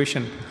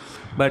situation.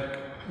 But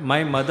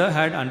my mother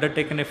had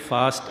undertaken a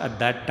fast at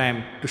that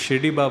time to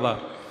Shirdi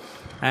Baba.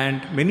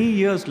 And many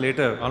years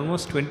later,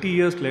 almost 20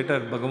 years later,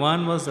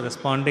 Bhagavan was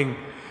responding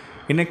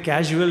in a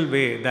casual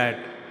way that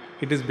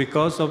it is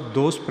because of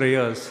those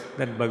prayers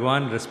that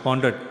Bhagavan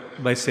responded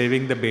by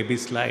saving the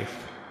baby's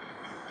life.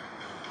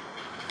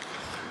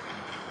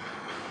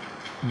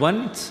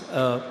 Once,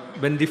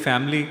 when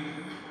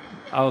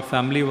our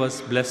family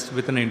was blessed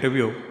with an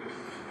interview,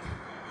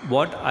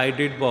 what I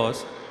did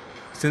was,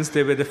 since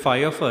there were the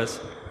 5 of us,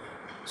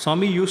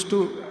 Swami used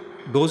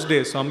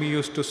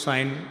to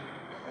sign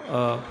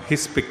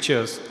his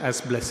pictures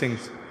as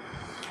blessings.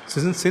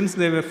 So since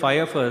there were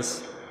 5 of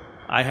us,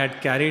 I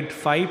had carried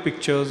 5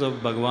 pictures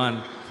of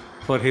Bhagavan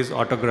for his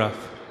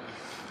autograph.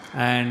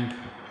 And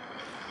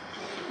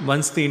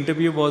once the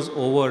interview was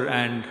over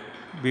and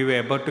we were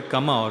about to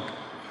come out,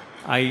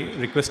 I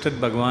requested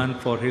Bhagavan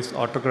for his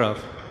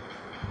autograph.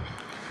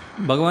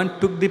 Bhagavan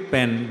took the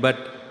pen, but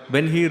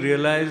when he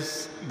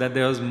realized that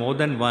there was more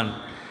than one,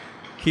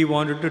 he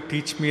wanted to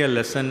teach me a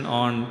lesson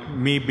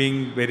on me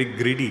being very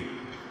greedy.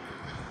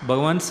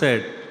 Bhagavan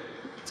said,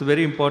 it's a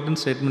very important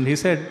statement, he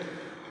said,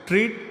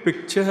 treat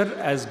picture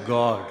as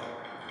God,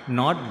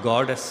 not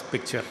God as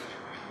picture.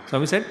 So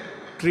he said,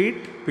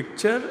 treat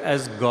picture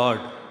as God,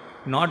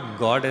 not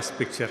God as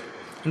picture.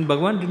 And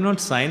Bhagavan did not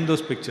sign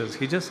those pictures,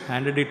 he just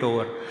handed it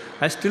over.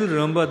 I still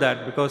remember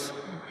that because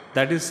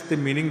that is the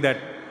meaning that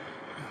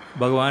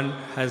Bhagavan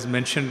has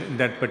mentioned in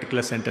that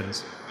particular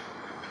sentence.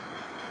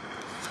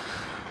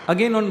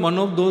 Again, on one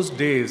of those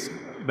days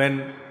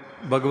when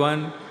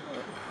Bhagavan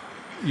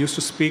used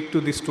to speak to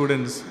the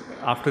students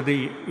after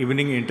the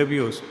evening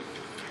interviews,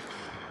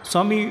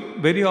 Swami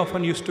very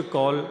often used to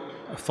call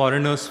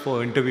foreigners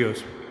for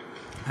interviews.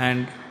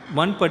 And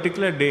one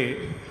particular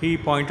day, he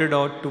pointed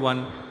out to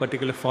one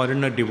particular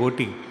foreigner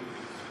devotee.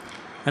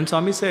 And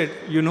Swami said,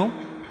 you know,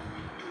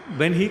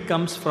 when he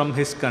comes from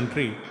his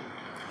country,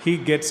 he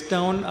gets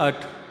down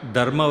at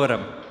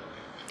Dharmavaram.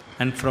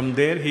 And from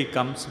there he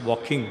comes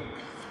walking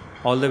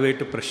all the way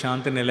to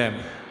Prashanti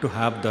Nilayam to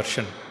have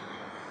darshan.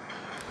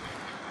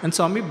 And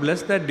Swami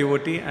blessed that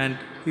devotee and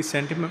he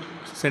sent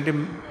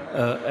him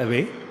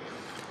away.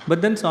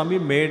 But then Swami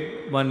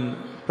made one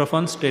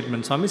profound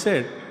statement. Swami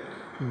said,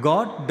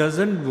 God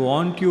doesn't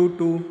want you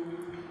to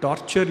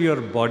torture your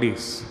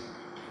bodies.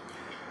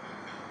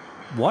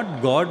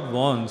 What God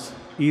wants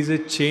is a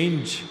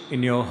change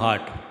in your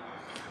heart.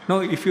 Now,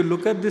 if you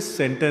look at this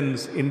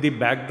sentence in the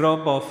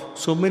backdrop of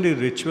so many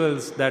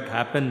rituals that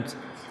happens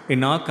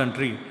in our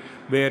country,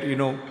 where,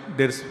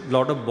 there's a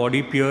lot of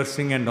body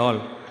piercing and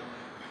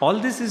all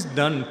this is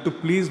done to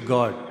please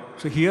God.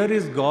 So here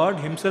is God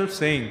himself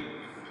saying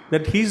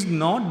that he's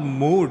not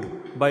moved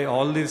by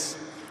all this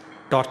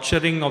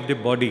torturing of the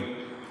body.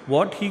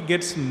 What he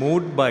gets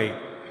moved by,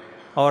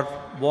 or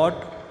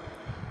what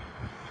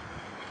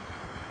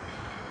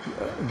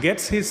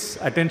gets his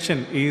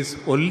attention, is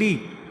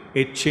only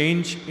a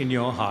change in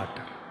your heart.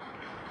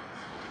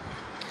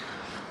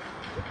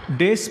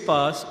 Days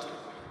passed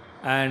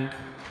and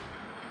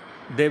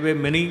there were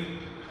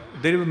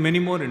many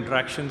more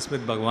interactions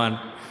with Bhagavan,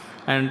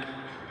 and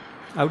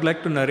I would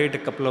like to narrate a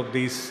couple of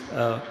these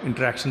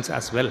interactions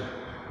as well.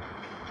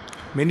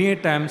 Many a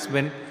times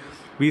when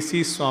we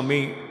see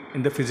Swami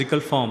in the physical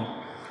form,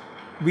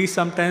 we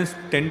sometimes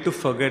tend to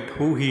forget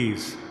who he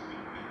is.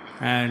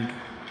 And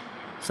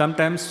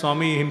sometimes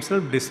Swami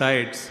himself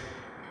decides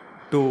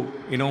to,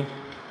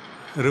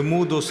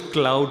 remove those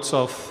clouds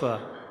of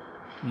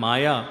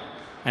Maya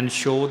and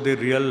show the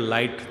real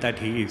light that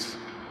he is.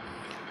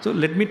 So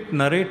let me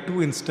narrate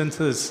two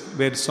instances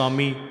where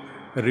Swami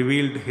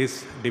revealed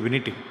his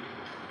divinity.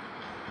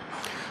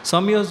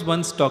 Swami was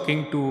once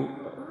talking to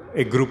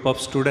a group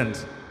of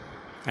students,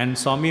 and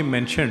Swami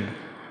mentioned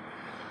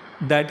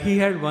that he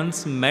had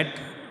once met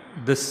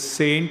the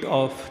saint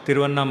of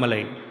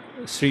Tiruvannamalai,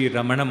 Sri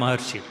Ramana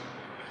Maharshi.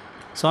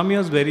 Swami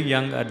was very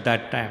young at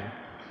that time,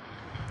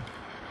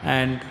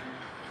 and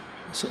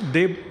so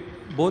they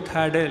both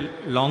had a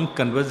long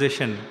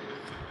conversation,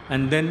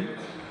 and then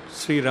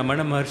Sri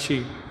Ramana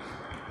Maharshi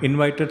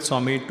invited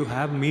Swami to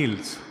have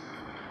meals.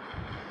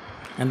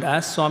 And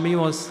as Swami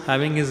was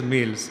having his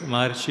meals,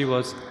 Maharshi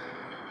was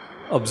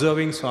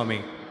observing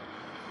Swami.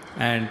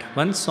 And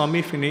once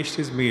Swami finished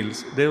his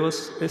meals, there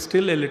was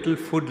still a little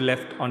food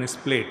left on his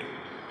plate.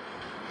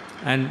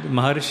 And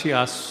Maharshi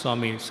asked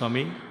Swami,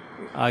 Swami,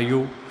 are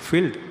you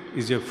filled?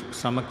 Is your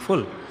stomach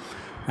full?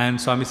 And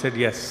Swami said,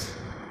 yes.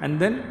 And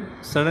then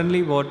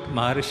suddenly what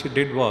Maharshi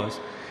did was,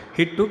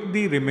 he took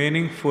the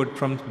remaining food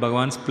from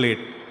Bhagavan's plate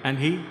and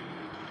he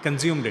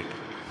consumed it.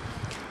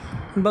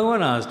 And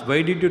Bhagavan asked,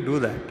 why did you do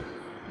that?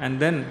 And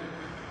then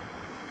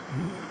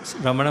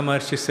Ramana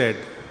Maharshi said,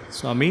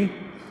 Swami,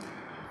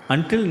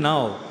 until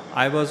now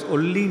I was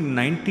only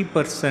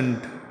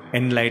 90%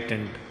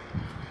 enlightened.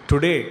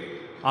 Today,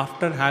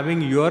 after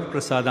having your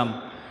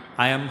prasadam,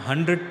 I am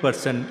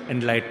 100%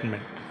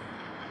 enlightenment.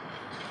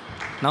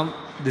 Now,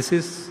 this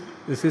is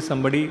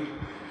somebody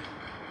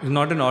who is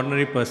not an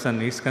ordinary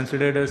person. He is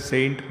considered a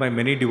saint by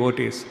many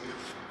devotees.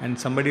 And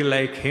somebody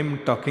like him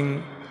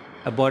talking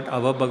about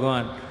our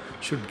Bhagavan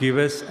should give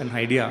us an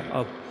idea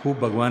of who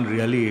Bhagavan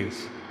really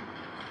is.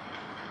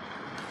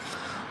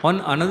 On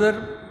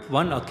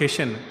one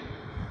occasion,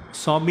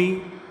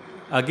 Swami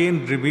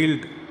again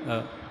revealed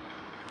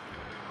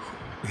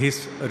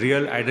his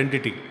real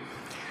identity.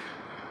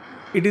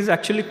 It is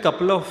actually a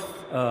couple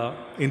of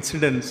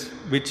incidents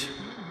which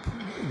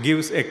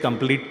gives a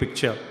complete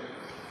picture.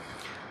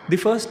 The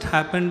first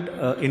happened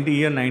in the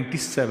year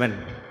 97.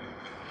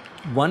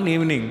 One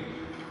evening,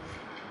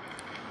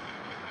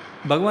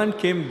 Bhagavan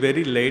came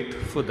very late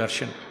for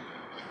Darshan.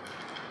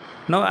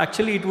 Now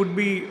actually it would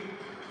be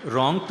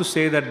wrong to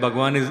say that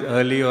Bhagavan is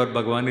early or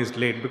Bhagavan is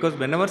late, because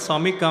whenever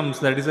Swami comes,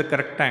 that is the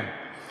correct time.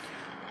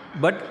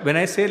 But when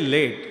I say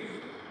late,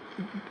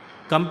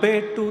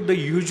 compared to the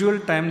usual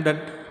time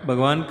that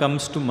Bhagavan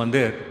comes to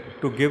Mandir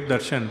to give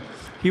darshan,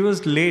 he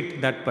was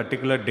late that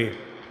particular day.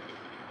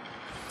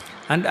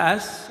 And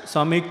as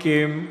Swami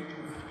came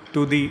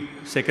to the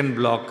second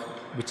block,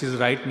 which is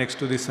right next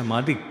to the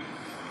Samadhi,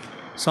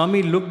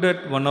 Swami looked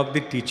at one of the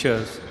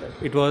teachers.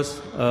 It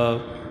was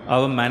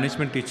our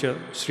management teacher,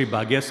 Sri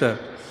Bhagya sir.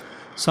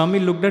 Swami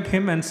looked at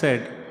him and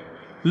said,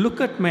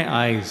 look at my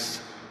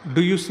eyes.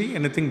 Do you see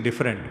anything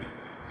different?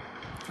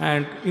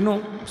 And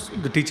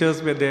the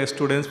teachers were there,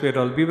 students were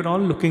all, we were all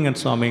looking at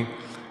Swami,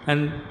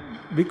 and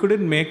we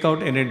couldn't make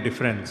out any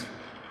difference.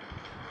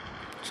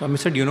 Swami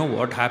said, you know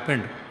what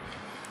happened?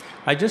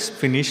 I just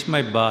finished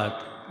my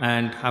bath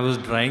and I was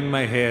drying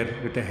my hair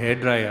with a hair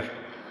dryer.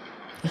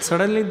 And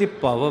suddenly the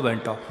power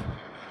went off.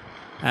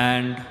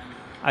 And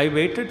I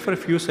waited for a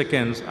few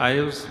seconds. I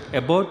was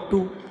about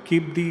to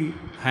keep the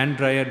hand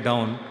dryer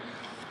down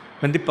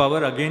when the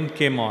power again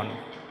came on.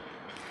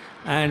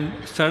 And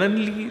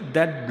suddenly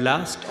that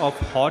blast of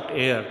hot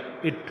air,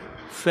 it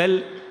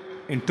fell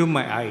into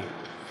my eye.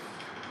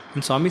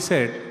 And Swami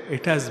said,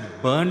 it has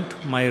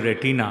burnt my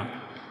retina.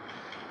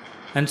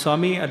 And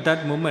Swami at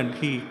that moment,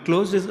 he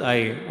closed his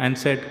eye and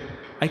said,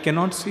 I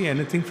cannot see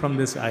anything from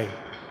this eye.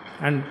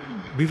 And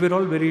we were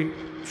all very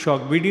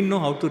shocked. We didn't know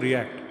how to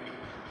react.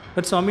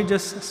 But Swami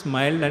just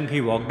smiled and he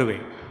walked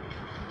away.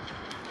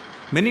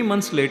 Many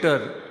months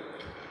later,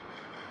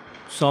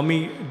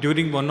 Swami,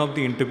 during one of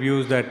the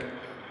interviews that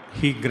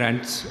he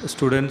grants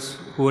students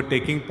who are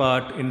taking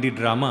part in the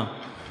drama,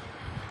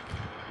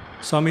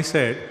 Swami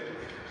said,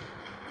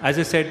 as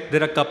I said,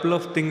 there are a couple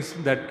of things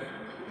that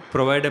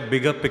provide a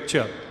bigger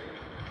picture.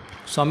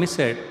 Swami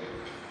said,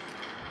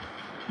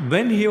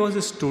 when he was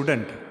a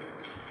student,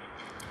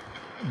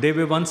 they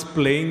were once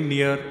playing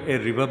near a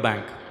river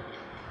bank.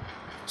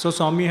 So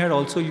Swami had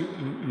also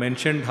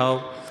mentioned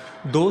how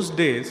those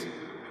days,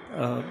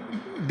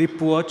 the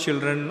poor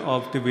children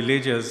of the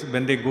villages,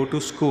 when they go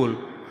to school,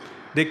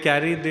 they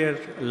carry their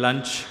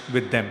lunch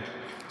with them.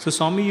 So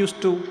Swami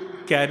used to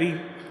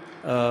carry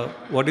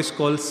what is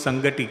called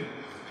sangati,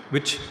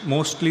 which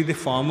mostly the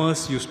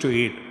farmers used to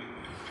eat.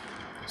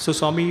 So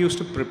Swami used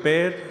to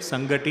prepare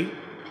sangati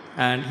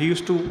and he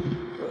used to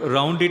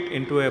round it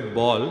into a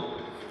ball,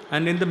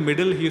 and in the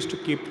middle he used to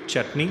keep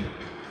chutney.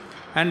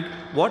 And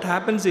what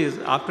happens is,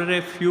 after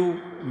a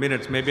few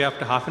minutes, maybe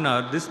after half an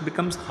hour, this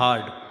becomes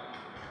hard.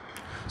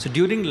 So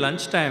during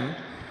lunchtime,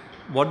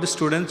 what the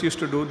students used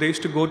to do, they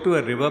used to go to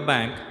a river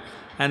bank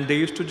and they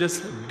used to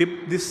just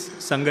dip this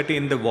sangati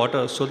in the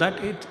water so that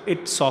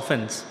it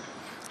softens.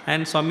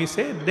 And Swami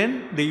said,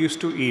 then they used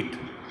to eat.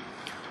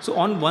 So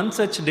on one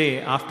such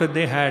day, after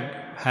they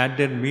had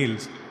their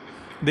meals,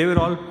 they were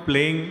all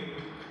playing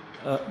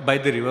by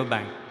the river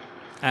bank.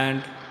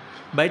 And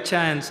by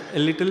chance, a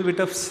little bit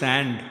of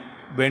sand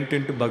went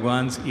into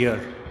Bhagwan's ear.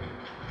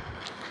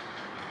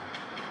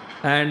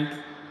 And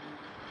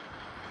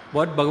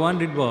what Bhagwan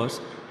did was,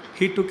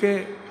 he took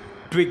a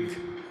twig,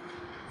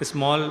 a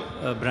small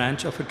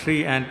branch of a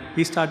tree, and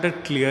he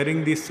started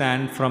clearing the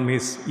sand from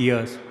his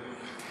ears.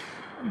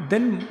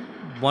 Then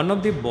one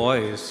of the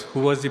boys,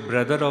 who was the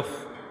brother of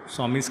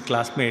Swami's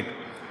classmate,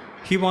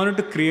 he wanted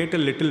to create a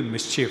little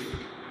mischief.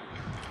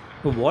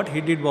 So what he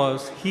did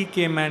was, he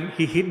came and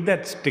he hit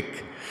that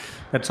stick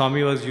that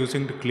Swami was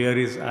using to clear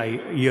his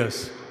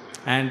ears,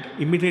 and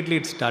immediately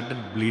it started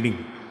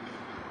bleeding.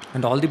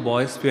 And all the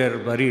boys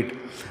were worried.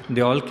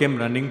 They all came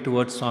running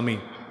towards Swami.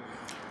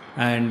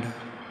 And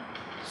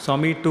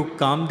Swami, to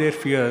calm their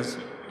fears,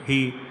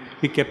 he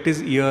kept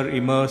his ear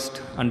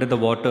immersed under the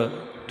water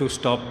to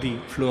stop the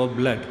flow of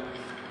blood.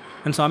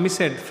 And Swami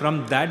said,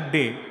 from that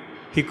day,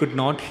 he could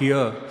not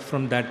hear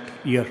from that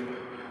ear.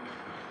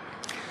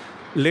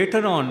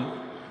 Later on,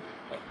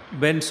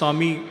 when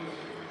Swami,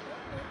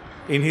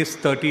 in his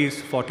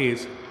 30s,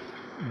 40s,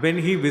 when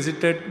he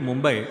visited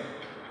Mumbai,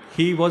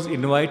 he was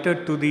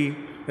invited to the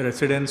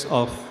residence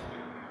of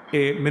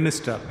a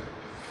minister.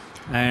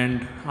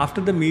 And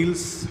after the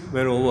meals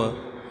were over,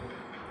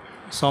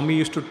 Swami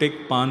used to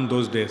take pan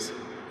those days.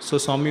 So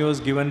Swami was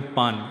given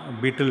pan, a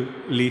betel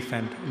leaf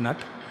and nut.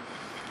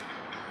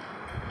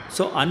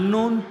 So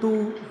unknown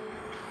to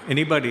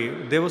anybody,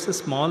 there was a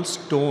small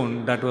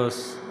stone that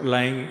was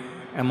lying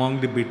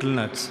among the betel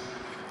nuts.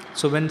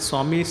 So when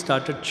Swami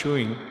started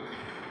chewing,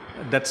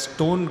 that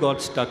stone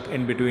got stuck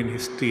in between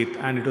his teeth,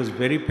 and it was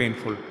very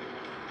painful.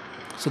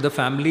 So the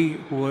family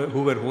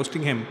who were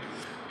hosting him,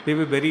 they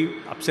were very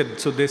upset.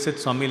 So they said,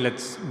 Swami,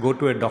 let's go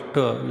to a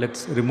doctor,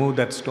 let's remove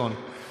that stone.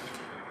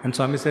 And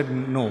Swami said,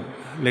 no,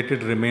 let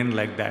it remain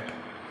like that.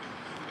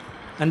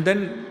 And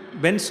then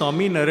when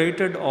Swami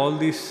narrated all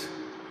these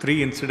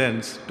 3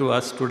 incidents to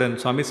us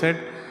students, Swami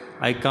said,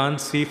 I can't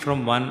see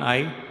from one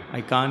eye,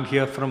 I can't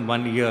hear from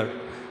one ear,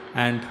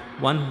 and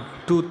one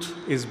tooth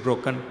is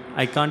broken.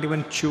 I can't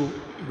even chew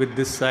with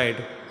this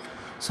side.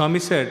 Swami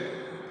said,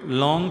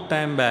 long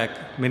time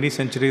back, many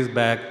centuries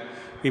back,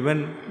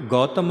 even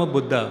Gautama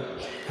Buddha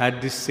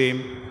had these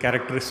same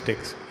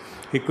characteristics.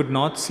 He could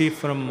not see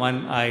from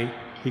one eye,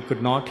 he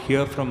could not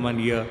hear from one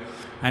ear,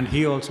 and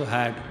he also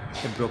had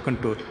a broken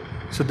tooth.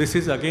 So this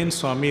is again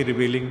Swami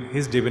revealing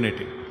his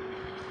divinity.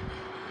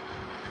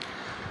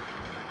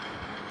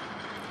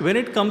 When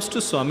it comes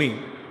to Swami,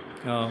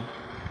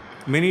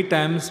 many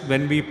times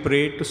when we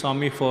pray to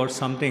Swami for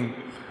something,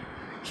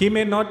 he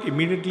may not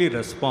immediately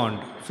respond.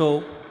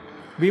 So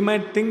we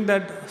might think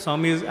that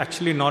Swami is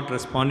actually not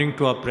responding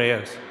to our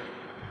prayers.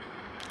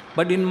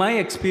 But in my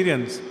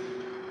experience,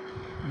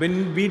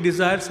 when we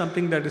desire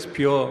something that is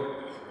pure,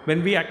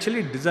 when we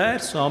actually desire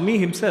Swami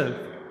himself,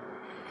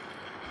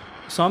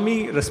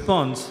 Swami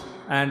responds.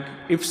 And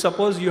if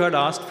suppose you had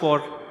asked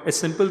for a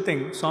simple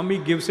thing, Swami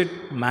gives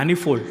it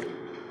manifold.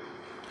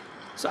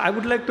 So I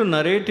would like to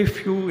narrate a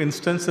few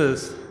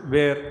instances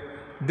where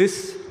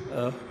this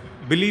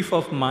belief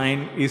of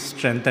mine is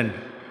strengthened.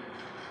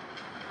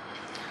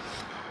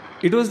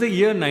 It was the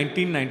year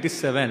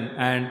 1997,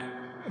 and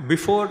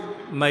before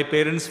my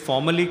parents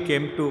formally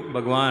came to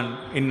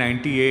Bhagwan in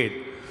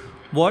 98,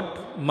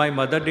 what my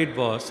mother did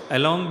was,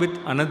 along with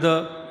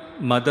another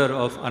mother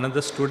of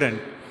another student,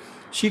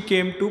 she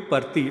came to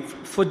Parthi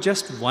for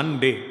just one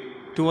day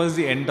towards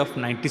the end of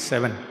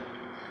 97.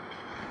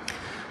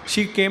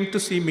 She came to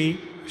see me.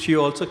 She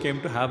also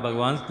came to have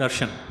Bhagwan's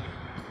Darshan.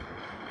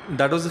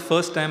 That was the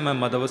first time my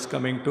mother was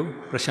coming to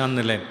Prashant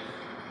Nilayam.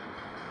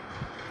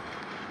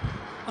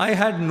 I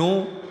had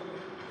no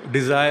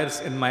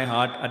desires in my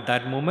heart at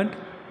that moment,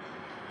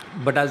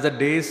 but as the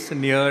days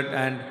neared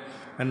and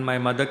when my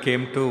mother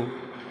came to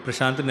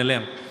Prashant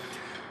Nilayam,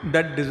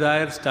 that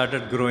desire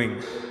started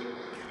growing.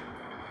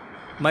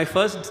 My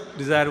first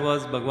desire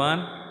was,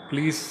 Bhagwan,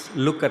 please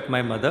look at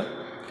my mother.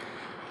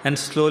 And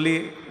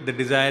slowly the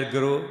desire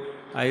grew.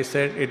 I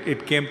said,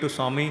 it came to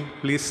Swami,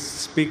 please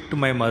speak to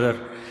my mother.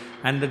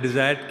 And the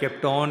desire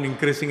kept on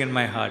increasing in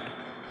my heart.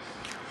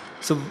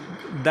 So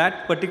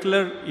that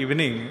particular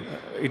evening,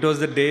 it was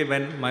the day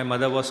when my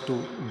mother was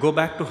to go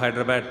back to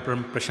Hyderabad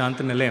from Prashant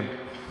Nilayam.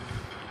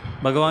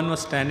 Bhagavan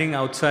was standing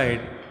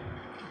outside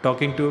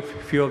talking to a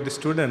few of the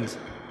students,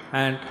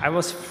 and I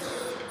was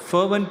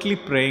fervently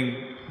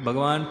praying,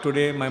 Bhagavan,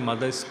 today my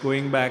mother is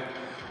going back,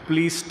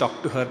 please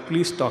talk to her,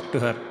 please talk to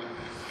her.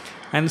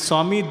 And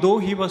Swami, though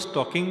he was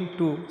talking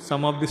to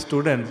some of the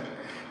students,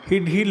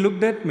 he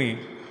looked at me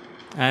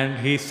and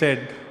he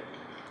said,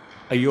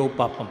 Ayyo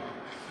Papam,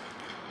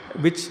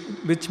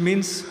 which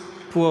means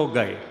poor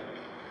guy.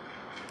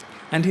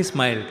 And he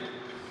smiled.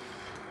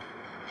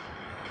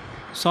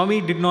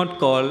 Swami did not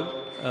call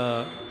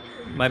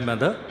my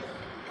mother.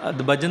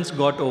 The bhajans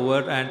got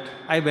over and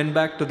I went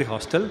back to the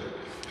hostel.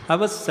 I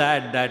was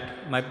sad that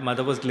my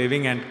mother was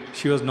leaving and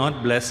she was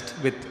not blessed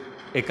with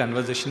a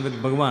conversation with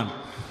Bhagwan.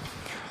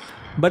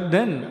 But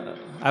then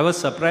I was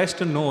surprised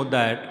to know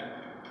that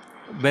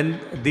when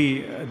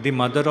the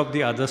mother of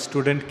the other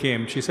student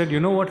came, she said,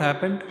 "You know what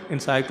happened in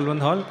Sai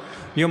Kulwant Hall?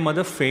 Your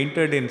mother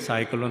fainted in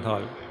Sai Kulwant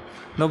Hall."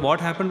 Now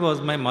what happened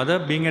was, my mother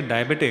being a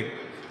diabetic,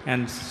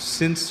 and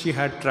since she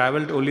had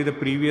traveled only the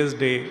previous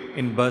day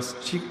in bus,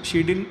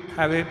 she didn't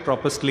have a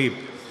proper sleep.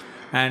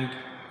 And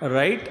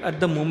right at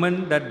the moment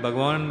that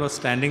Bhagwan was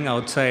standing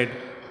outside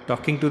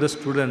talking to the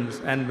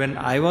students, and when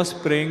I was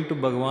praying to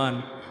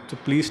Bhagwan to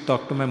please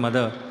talk to my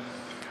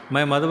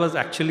mother was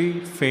actually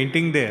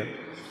fainting there,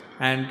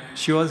 and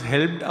she was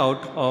helped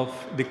out of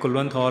the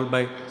Kulwant Hall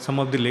by some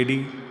of the lady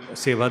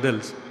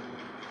Sevadals.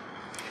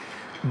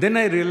 Then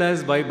I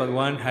realized why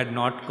Bhagwan had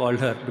not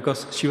called her,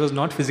 because she was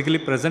not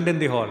physically present in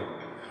the hall.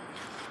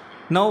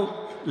 Now,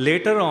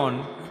 later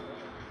on,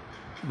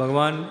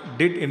 Bhagwan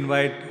did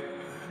invite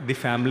the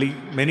family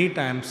many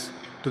times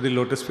to the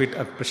lotus feet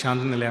at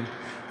Prashant Nilayam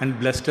and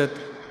blessed it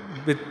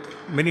with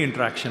many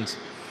interactions.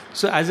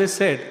 So as I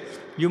said,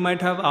 you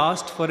might have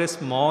asked for a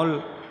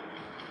small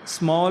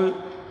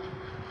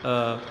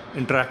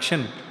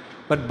interaction,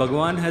 but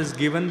Bhagwan has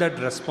given that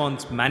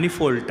response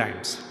manifold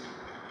times.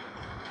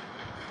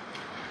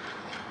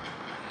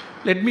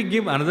 Let me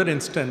give another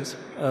instance.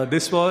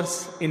 This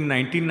was in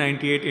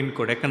 1998 in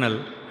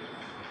Kodaikanal,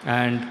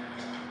 and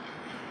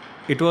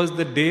it was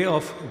the day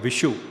of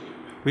Vishu.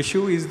 Vishu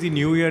is the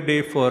New Year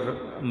day for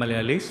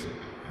Malayalis,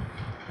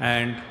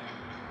 and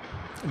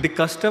the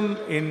custom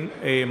in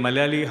a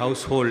Malayali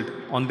household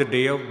on the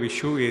day of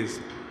Vishu is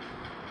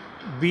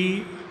we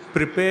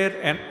prepare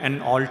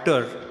an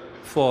altar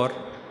for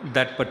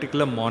that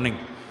particular morning.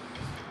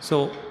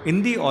 So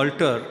in the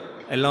altar,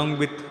 along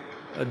with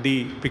the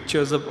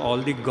pictures of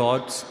all the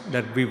gods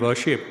that we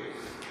worship,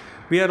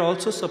 we are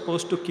also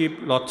supposed to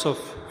keep lots of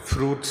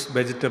fruits,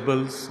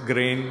 vegetables,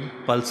 grain,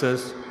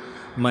 pulses,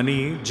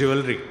 money,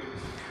 jewelry.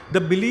 The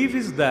belief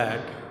is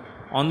that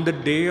on the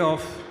day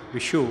of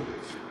Vishu,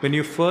 when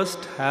you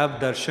first have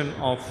darshan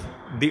of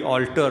the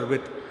altar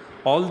with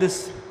all this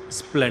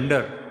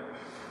splendor,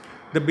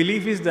 the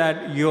belief is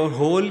that your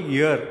whole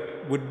year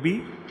would be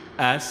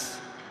as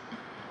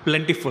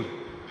plentiful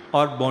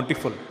or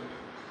bountiful.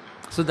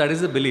 So that is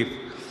the belief.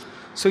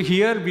 So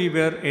here we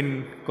were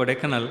in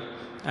Kodaikanal,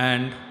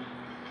 and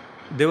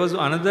there was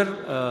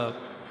another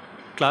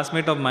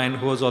classmate of mine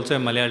who was also a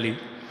Malayali.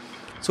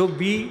 So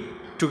we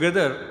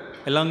together,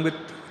 along with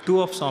two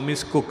of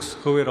Swami's cooks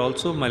who were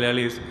also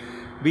Malayalis,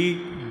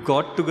 we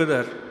got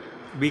together,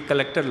 we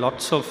collected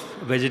lots of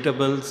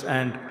vegetables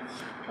and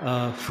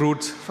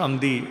fruits from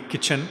the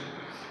kitchen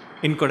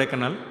in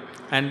Kodaikanal,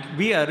 and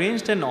we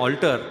arranged an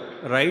altar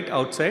right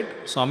outside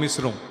Swami's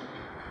room.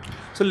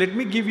 So let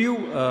me give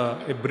you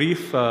a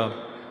brief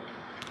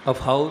of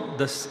how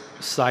the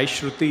Sai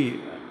Shruti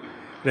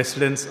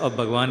residence of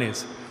Bhagwan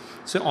is.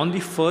 So on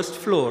the first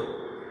floor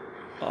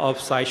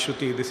of Sai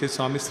Shruti, this is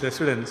Swami's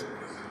residence,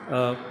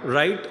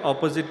 right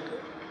opposite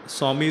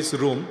Swami's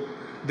room,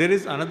 there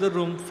is another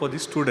room for the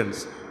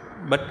students,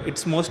 but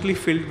it's mostly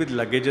filled with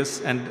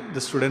luggages and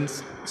the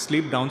students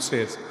sleep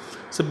downstairs.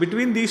 So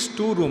between these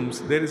two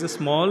rooms, there is a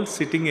small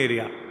sitting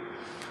area.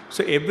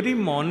 So every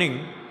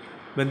morning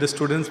when the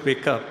students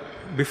wake up,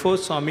 before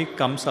Swami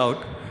comes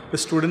out, the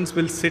students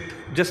will sit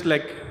just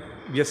like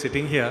we are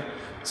sitting here.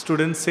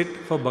 Students sit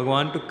for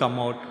Bhagwan to come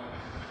out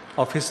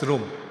of his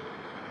room.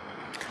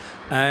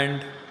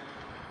 And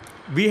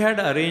we had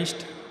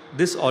arranged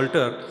this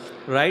altar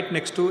right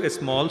next to a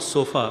small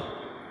sofa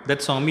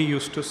that Swami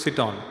used to sit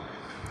on.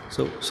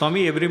 So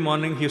Swami, every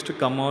morning he used to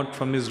come out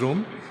from his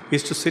room, he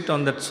used to sit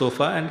on that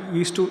sofa, and he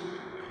used to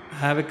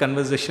have a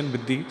conversation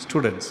with the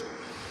students.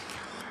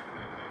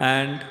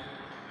 And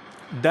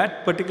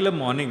that particular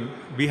morning,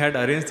 we had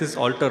arranged this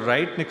altar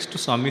right next to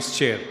Swami's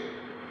chair.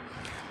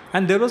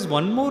 And there was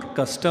one more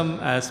custom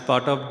as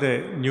part of the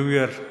New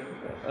Year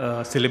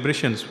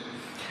celebrations.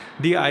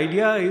 The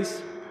idea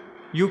is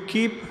you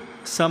keep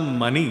some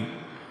money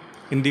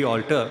in the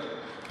altar,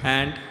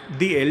 and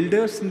the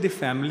elders in the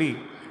family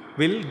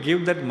will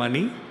give that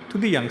money to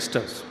the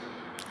youngsters.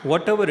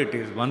 Whatever it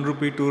is, 1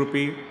 rupee, 2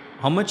 rupee,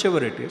 how much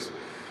ever it is.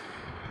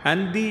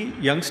 And the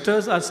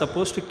youngsters are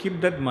supposed to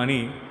keep that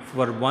money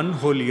for one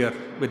whole year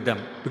with them,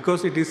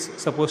 because it is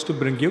supposed to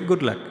bring you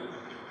good luck.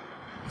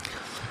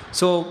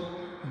 So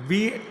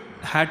we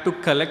had to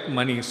collect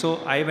money. So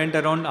I went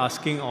around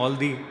asking all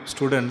the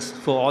students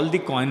for all the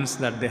coins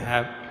that they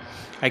have.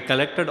 I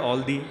collected all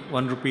the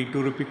 1 rupee,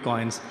 2 rupee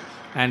coins,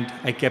 and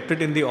I kept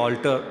it in the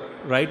altar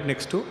right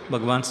next to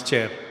Bhagwan's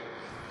chair.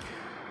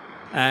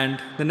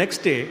 And the next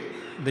day,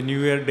 the New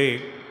Year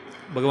day,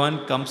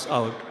 Bhagwan comes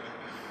out.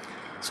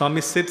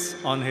 Swami sits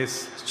on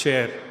his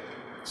chair.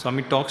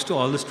 Swami talks to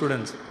all the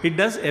students. He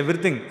does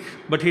everything,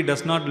 but he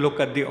does not look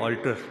at the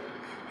altar.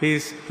 He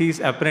is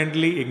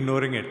apparently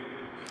ignoring it.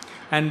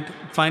 And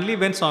finally,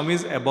 when Swami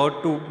is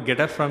about to get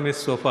up from his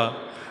sofa,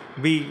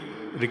 we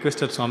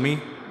requested Swami,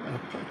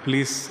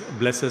 please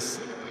bless us.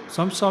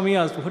 Swami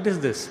asked, what is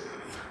this?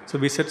 So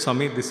we said,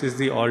 Swami, this is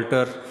the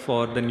altar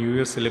for the New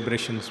Year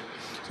celebrations.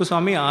 So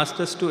Swami asked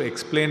us to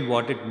explain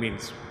what it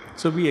means.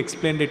 So we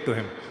explained it to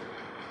him.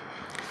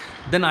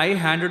 Then I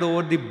handed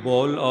over the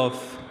bowl of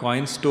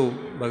coins to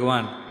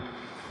Bhagavan,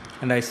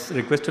 and I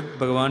requested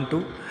Bhagavan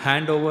to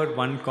hand over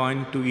one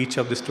coin to each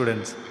of the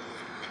students.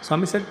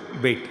 Swami said,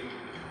 wait,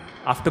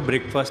 after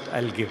breakfast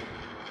I'll give.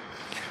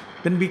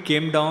 Then we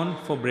came down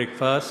for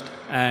breakfast,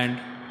 and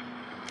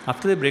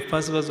after the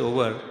breakfast was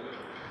over,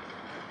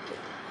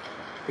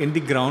 in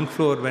the ground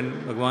floor when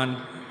Bhagavan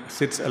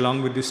sits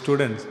along with the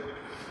students,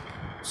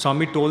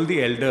 Swami told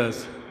the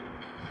elders,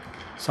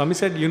 Swami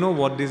said, you know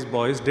what these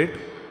boys did?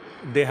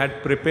 They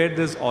had prepared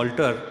this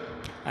altar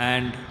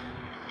and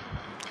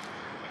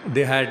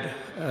they had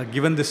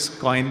given these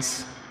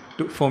coins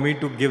for me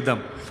to give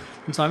them.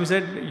 And Swami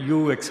said,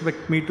 you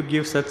expect me to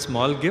give such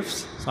small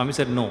gifts? Swami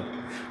said, no.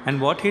 And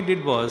what he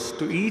did was,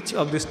 to each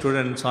of the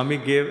students, Swami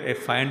gave a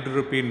 500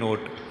 rupee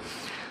note.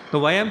 Now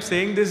why I am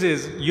saying this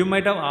is, you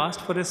might have asked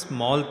for a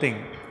small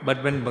thing,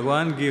 but when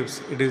Bhagavan gives,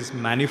 it is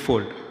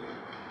manifold.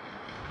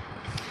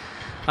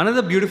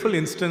 Another beautiful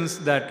instance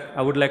that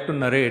I would like to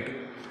narrate,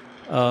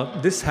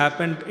 this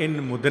happened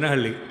in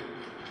Mudanahalli.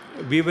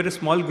 We were a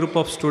small group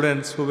of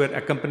students who were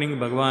accompanying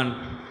Bhagavan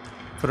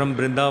from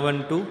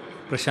Vrindavan to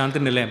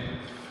Prashanti Nilayam.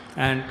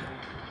 And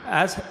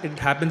as it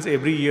happens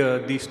every year,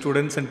 the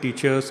students and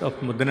teachers of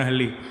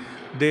Mudanahalli,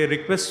 they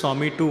request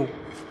Swami to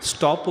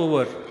stop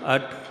over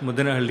at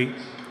Mudanahalli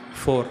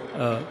for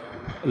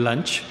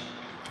lunch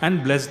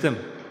and bless them.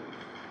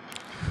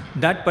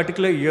 That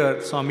particular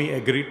year, Swami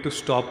agreed to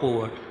stop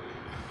over.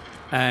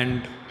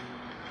 And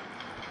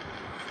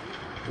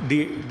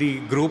the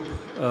group,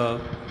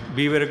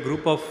 we were a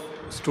group of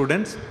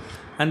students,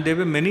 and there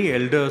were many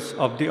elders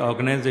of the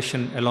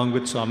organization along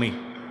with Swami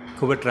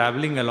who were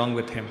traveling along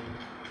with him.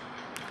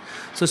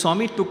 So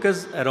Swami took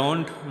us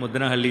around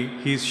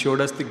Mudanahalli. He showed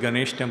us the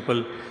Ganesh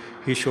temple,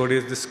 he showed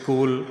us the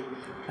school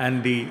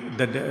and the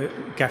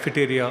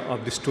cafeteria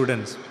of the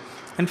students.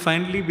 And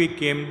finally we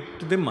came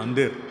to the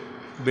mandir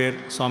where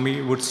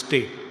Swami would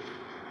stay.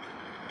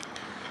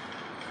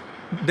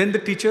 Then the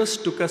teachers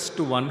took us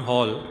to one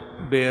hall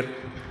where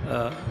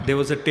there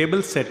was a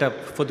table set up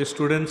for the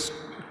students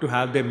to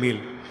have their meal.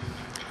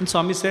 And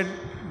Swami said,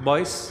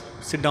 boys,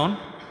 sit down.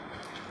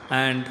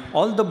 And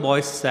all the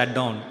boys sat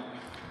down.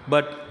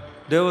 But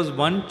there was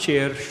one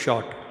chair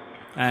short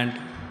and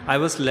I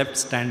was left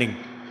standing.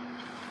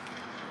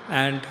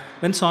 And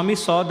when Swami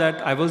saw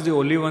that I was the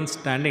only one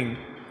standing,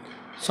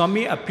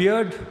 Swami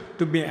appeared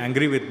to be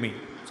angry with me.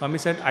 Swami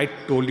said, I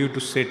told you to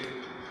sit.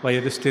 Why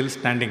are you still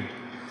standing?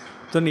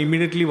 Then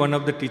immediately one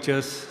of the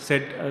teachers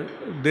said,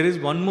 there is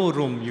one more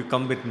room, you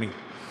come with me.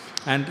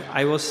 And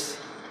I was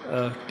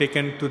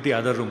taken to the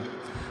other room.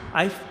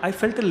 I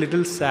felt a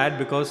little sad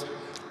because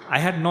I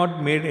had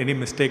not made any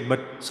mistake, but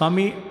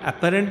Swami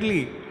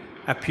apparently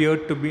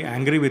appeared to be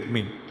angry with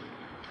me.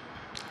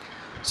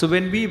 So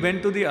when we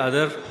went to the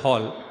other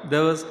hall,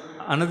 there was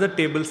another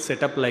table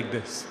set up like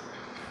this.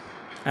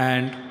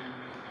 And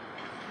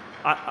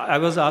I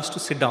was asked to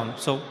sit down.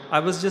 So I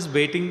was just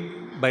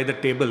waiting by the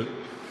table.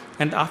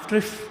 And after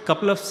a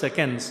couple of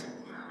seconds,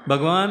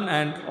 Bhagavan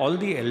and all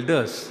the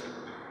elders,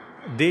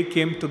 they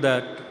came to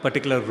that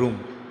particular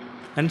room.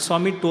 And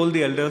Swami told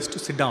the elders to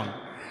sit down.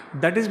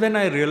 That is when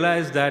I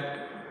realized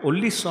that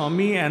only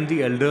Swami and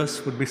the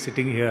elders would be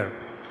sitting here.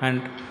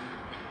 And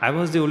I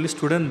was the only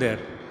student there.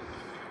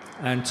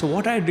 And so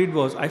what I did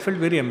was, I felt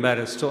very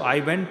embarrassed. So I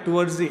went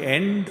towards the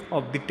end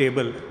of the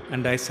table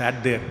and I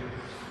sat there.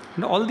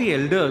 And all the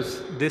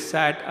elders, they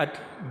sat at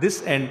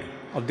this end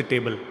of the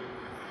table.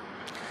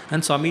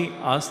 And Swami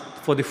asked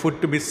for the food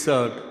to be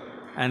served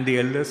and the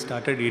elders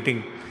started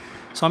eating.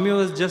 Swami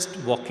was just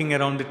walking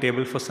around the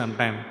table for some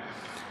time.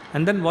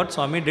 And then what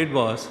Swami did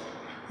was,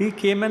 he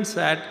came and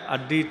sat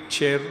at the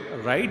chair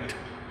right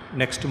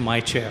next to my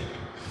chair.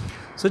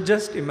 So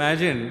just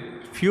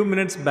imagine, few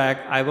minutes back,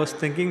 I was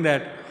thinking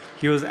that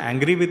he was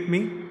angry with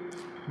me.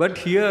 But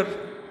here,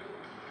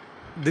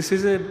 this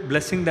is a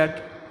blessing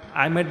that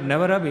I might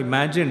never have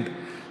imagined,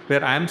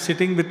 where I am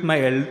sitting with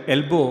my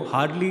elbow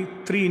hardly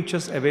 3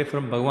 inches away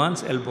from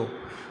Bhagavan's elbow.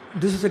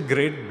 This is a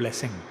great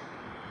blessing.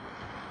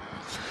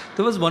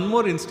 There was one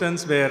more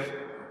instance where,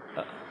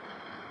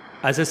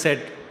 as I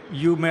said,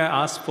 you may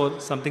ask for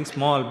something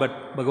small,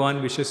 but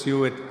Bhagavan wishes you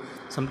with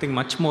something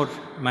much more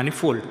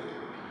manifold.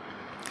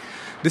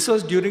 This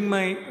was during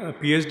my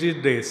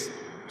PhD days.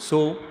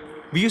 So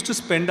we used to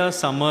spend our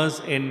summers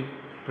in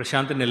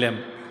Prashanti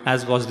Nilayam,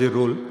 as was the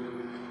rule.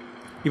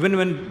 Even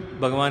when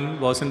Bhagavan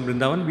was in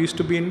Vrindavan, we used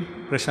to be in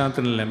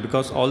Prashanti Nilayam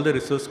because all the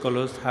research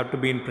scholars have to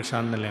be in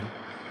Prashanti Nilayam.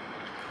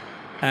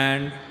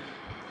 And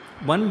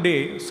one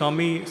day,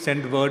 Swami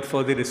sent word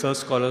for the research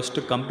scholars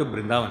to come to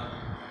Vrindavan.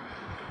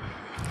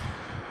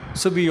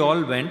 So we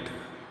all went,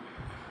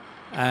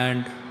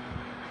 and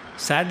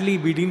sadly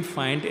we didn't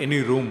find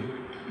any room.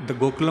 The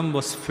Gokulam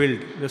was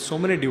filled. There were so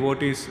many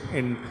devotees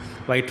in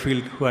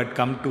Whitefield who had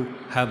come to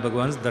have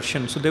Bhagavan's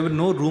darshan. So there were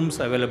no rooms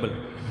available.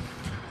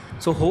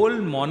 So whole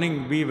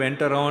morning we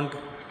went around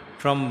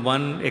from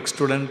one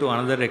ex-student to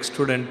another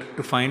ex-student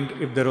to find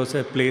if there was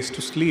a place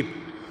to sleep.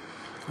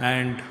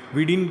 And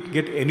we didn't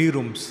get any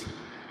rooms.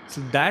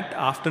 So that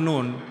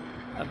afternoon,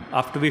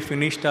 after we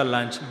finished our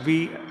lunch,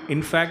 we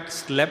in fact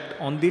slept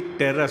on the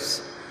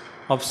terrace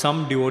of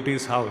some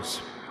devotee's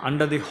house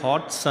under the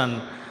hot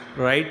sun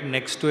right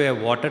next to a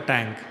water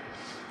tank.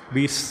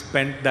 We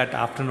spent that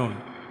afternoon.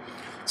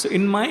 So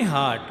in my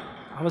heart,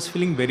 I was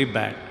feeling very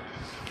bad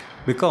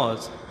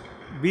because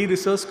we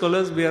research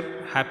scholars were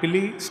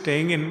happily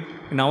staying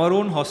in our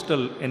own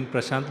hostel in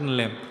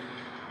Prashantanalayam.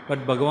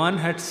 But Bhagavan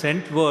had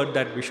sent word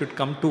that we should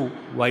come to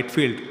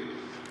Whitefield.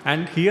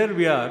 And here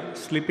we are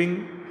sleeping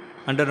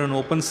under an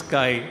open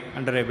sky,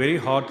 under a very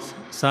hot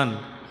sun.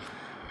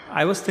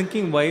 I was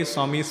thinking why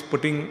Swami is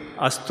putting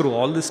us through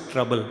all this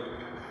trouble.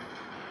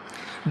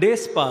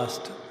 Days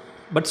passed,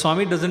 but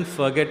Swami doesn't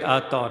forget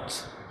our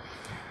thoughts.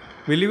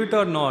 Believe it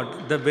or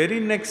not, the very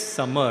next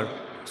summer,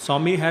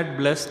 Swami had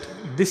blessed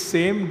this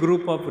same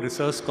group of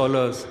research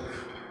scholars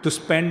to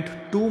spend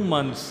 2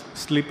 months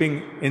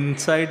sleeping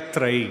inside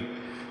Trai.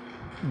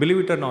 Believe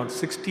it or not,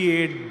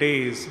 68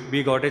 days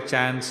we got a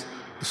chance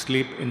to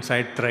sleep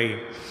inside Trai.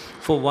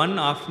 For one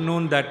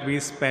afternoon that we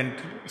spent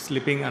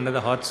sleeping under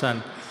the hot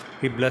sun,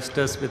 he blessed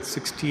us with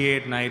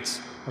 68 nights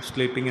of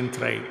sleeping in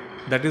Trai.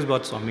 That is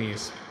what Swami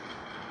is.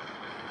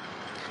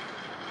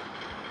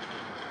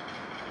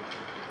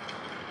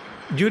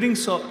 During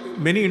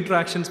many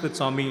interactions with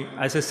Swami,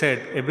 as I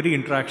said, every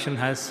interaction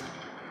has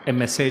a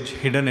message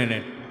hidden in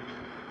it.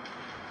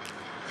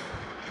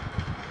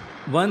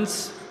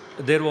 Once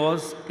there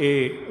was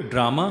a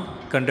drama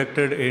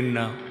conducted in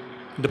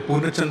the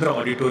Purnachandra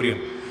Auditorium.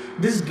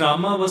 This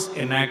drama was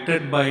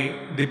enacted by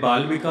the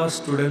Balvika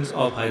students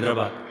of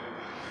Hyderabad.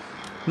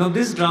 Now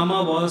this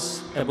drama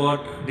was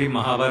about the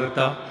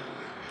Mahabharata,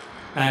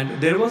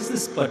 and there was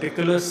this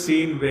particular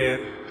scene where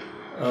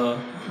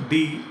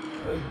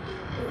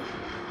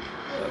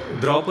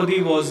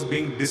Draupadi was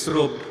being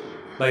disrobed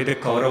by the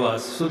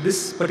Kauravas. So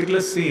this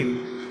particular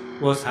scene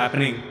was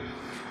happening,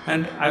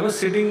 and I was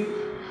sitting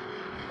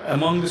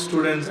among the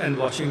students and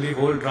watching the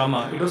whole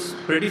drama. It was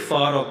pretty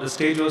far off. The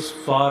stage was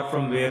far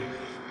from where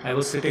I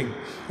was sitting.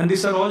 And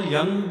these are all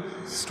young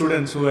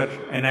students who were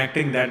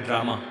enacting that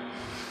drama.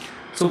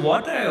 So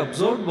what I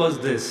observed was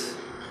this.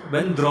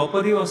 When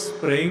Draupadi was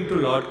praying to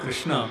Lord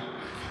Krishna,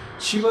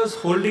 she was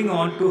holding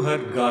on to her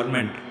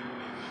garment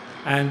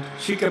and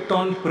she kept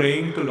on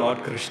praying to Lord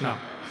Krishna.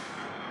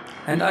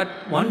 And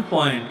at one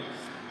point,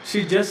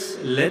 she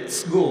just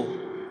lets go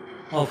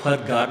of her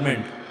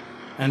garment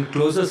and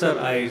closes her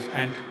eyes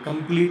and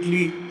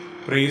completely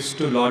prays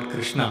to Lord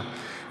Krishna.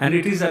 And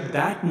it is at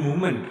that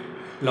moment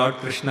Lord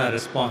Krishna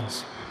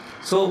responds.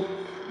 So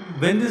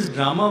when this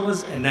drama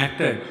was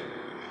enacted,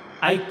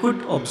 I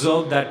could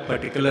observe that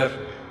particular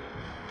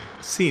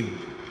scene.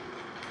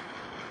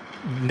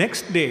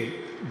 Next day,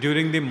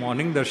 during the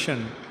morning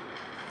darshan,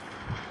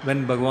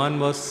 when Bhagavan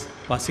was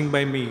passing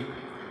by me,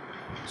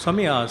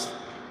 Swami asked,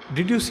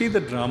 "Did you see the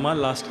drama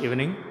last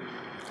evening?"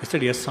 I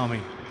said, "Yes,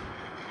 Swami."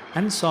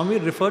 And Swami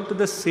referred to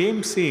the same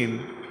scene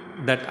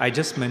that I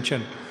just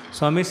mentioned.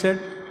 Swami said,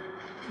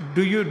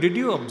 did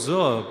you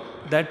observe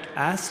that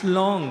as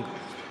long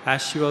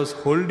as she was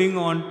holding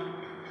on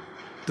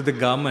to the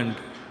garment,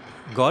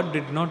 God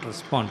did not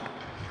respond.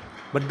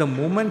 But the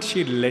moment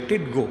she let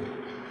it go,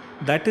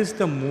 that is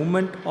the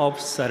moment of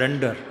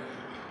surrender.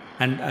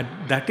 And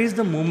that is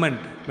the moment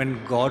when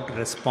God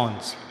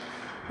responds.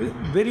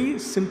 Very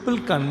simple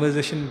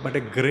conversation, but a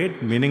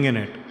great meaning in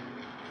it.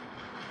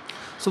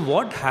 So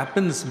what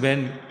happens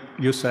when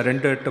you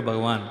surrender to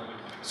Bhagavan?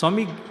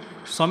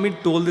 Swami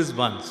told this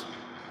once.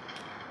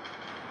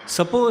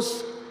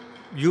 Suppose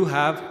you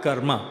have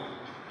karma.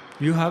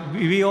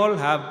 We all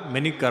have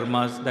many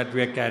karmas that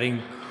we are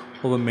carrying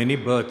over many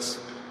births.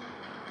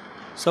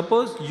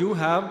 Suppose you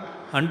have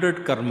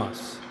 100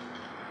 karmas,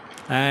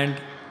 and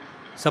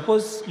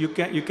suppose you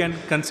can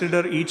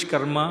consider each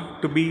karma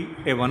to be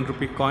a 1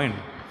 rupee coin.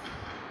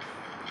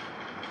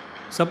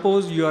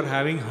 Suppose you are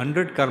having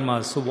 100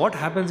 karmas. So what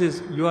happens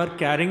is you are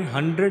carrying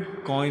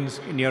 100 coins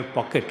in your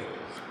pocket.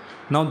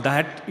 Now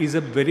that is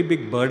a very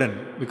big burden,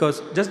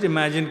 because just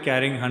imagine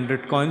carrying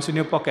 100 coins in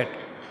your pocket.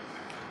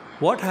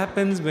 What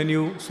happens when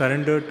you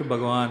surrender to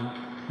Bhagavan,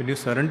 when you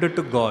surrender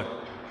to God?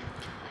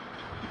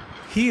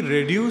 He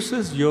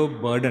reduces your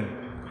burden.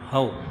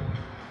 How?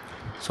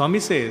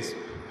 Swami says,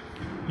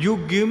 "You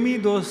give me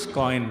those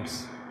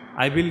coins,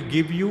 I will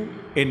give you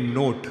a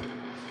note."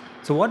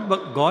 So what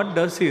God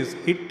does is,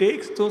 He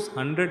takes those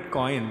 100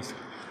 coins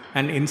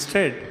and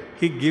instead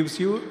He gives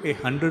you a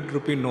 100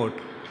 rupee note.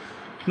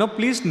 Now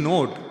please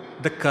note,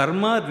 the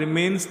karma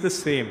remains the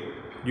same.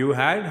 You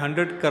had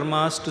 100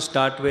 karmas to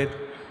start with.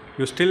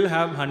 You still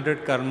have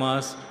 100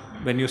 karmas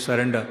when you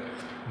surrender.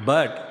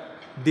 But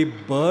the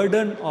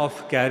burden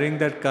of carrying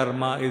that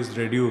karma is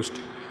reduced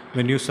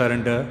when you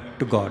surrender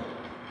to God.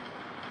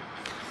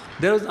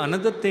 There was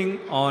another thing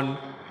on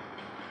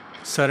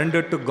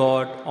surrender to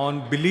God, on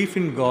belief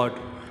in God,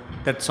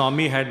 that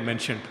Swami had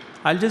mentioned.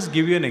 I'll just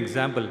give you an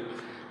example.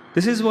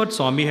 This is what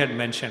Swami had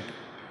mentioned.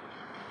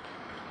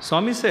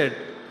 Swami said,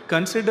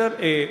 consider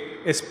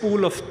a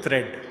spool of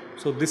thread.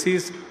 So this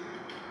is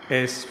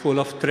a spool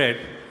of thread,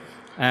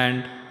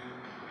 and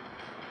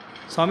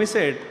Swami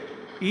said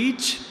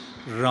each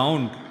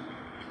round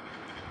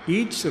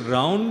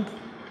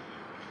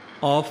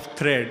of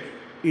thread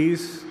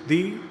is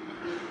the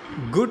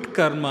good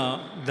karma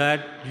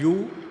that you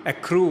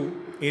accrue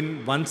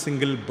in one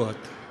single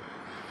birth.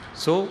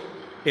 So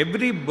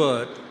every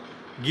birth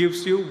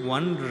gives you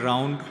one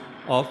round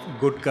of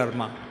good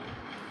karma.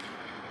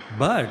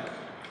 But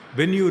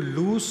when you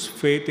lose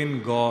faith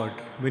in God,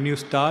 when you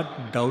start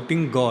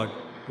doubting God,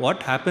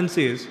 what happens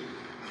is,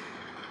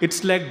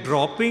 it's like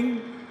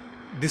dropping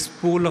this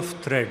spool of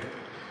thread.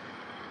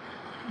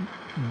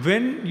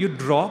 When you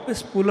drop a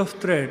spool of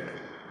thread,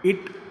 it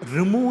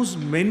removes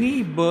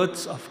many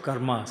births of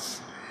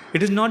karmas.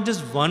 It is not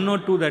just one or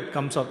two that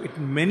comes up, it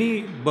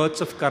many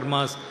births of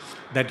karmas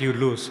that you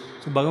lose.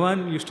 So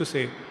Bhagavan used to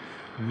say,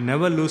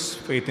 never lose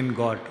faith in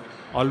God.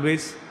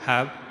 Always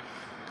have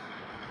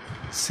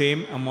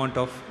same amount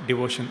of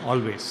devotion,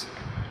 always.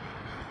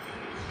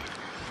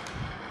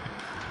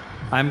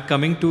 I am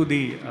coming to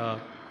the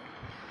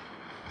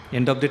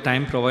end of the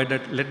time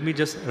provided. Let me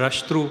just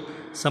rush through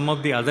some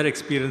of the other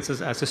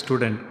experiences as a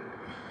student.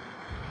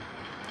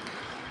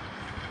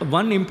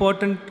 One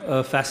important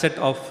facet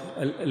of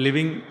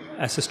living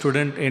as a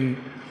student in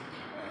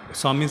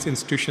Swami's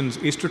institutions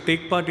is to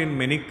take part in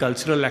many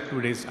cultural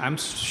activities. I'm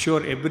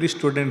sure every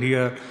student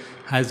here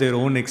has their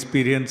own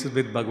experiences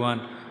with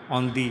Bhagavan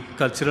on the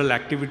cultural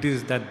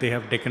activities that they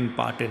have taken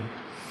part in.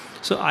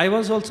 So I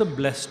was also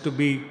blessed to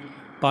be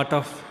part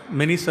of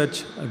many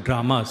such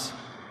dramas.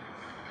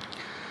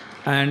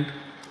 And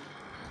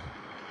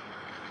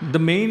the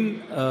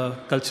main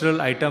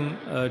cultural item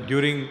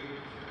during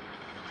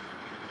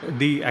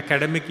the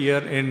academic year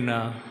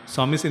in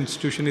Swami's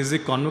institution is the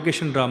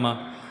convocation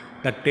drama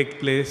that takes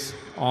place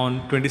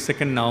on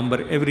 22nd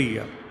November every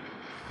year.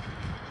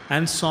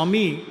 And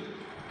Swami,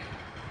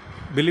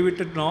 believe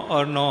it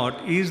or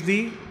not, is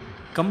the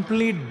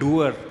complete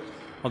doer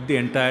of the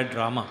entire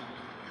drama.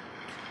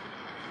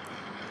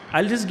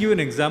 I'll just give an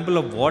example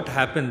of what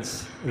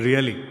happens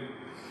really.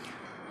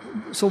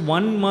 So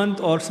 1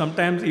 month or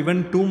sometimes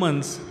even 2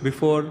 months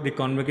before the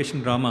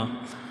convocation drama,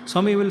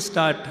 Swami will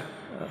start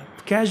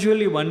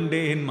casually one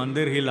day in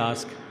Mandir. He'll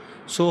ask,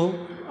 so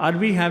are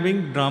we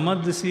having drama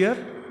this year?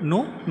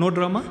 No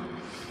drama.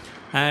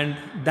 And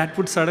that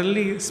would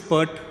suddenly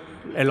spurt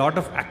a lot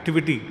of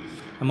activity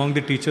among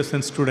the teachers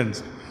and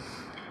students.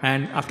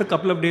 And after a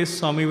couple of days,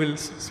 Swami will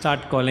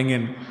start calling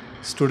in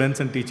students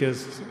and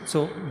teachers.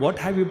 So what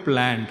have you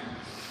planned?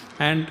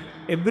 And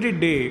every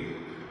day,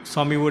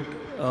 Swami would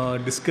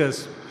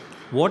discuss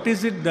what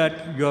is it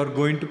that you are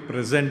going to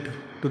present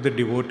to the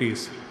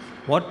devotees.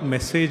 What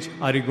message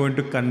are you going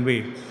to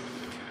convey?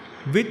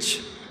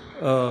 Which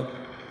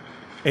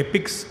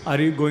epics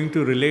are you going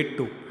to relate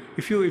to?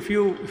 If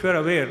you are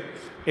aware,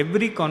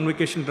 every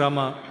convocation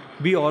drama,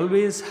 we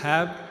always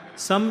have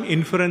some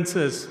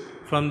inferences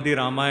from the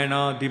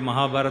Ramayana, the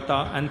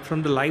Mahabharata, and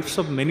from the lives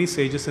of many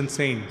sages and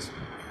saints.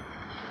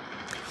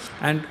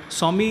 And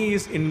Swami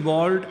is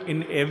involved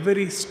in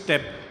every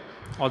step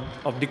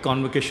of the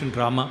convocation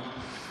drama.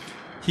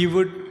 He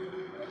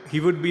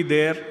would be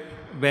there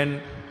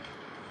when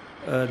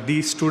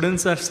the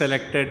students are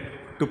selected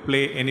to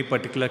play any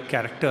particular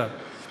character.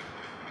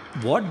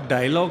 What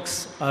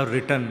dialogues are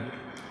written?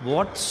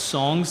 What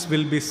songs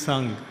will be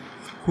sung?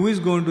 Who is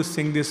going to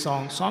sing this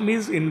song? Swami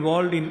is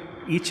involved in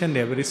each and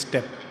every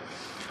step.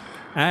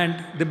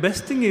 And the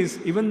best thing is,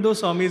 even though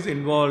Swami is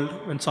involved,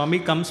 when Swami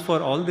comes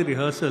for all the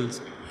rehearsals,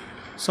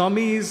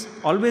 Swami is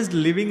always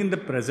living in the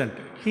present.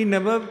 He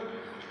never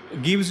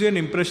gives you an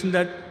impression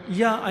that,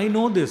 yeah, I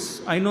know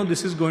this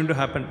is going to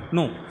happen.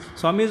 No,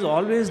 Swami is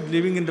always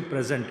living in the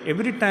present.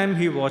 Every time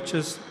he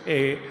watches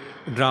a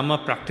drama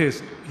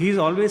practice, he is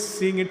always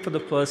seeing it for the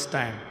first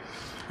time.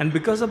 And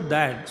because of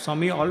that,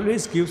 Swami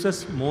always gives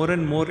us more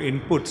and more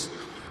inputs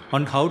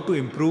on how to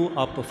improve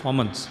our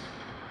performance.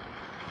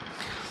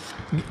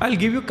 I'll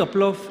give you a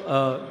couple of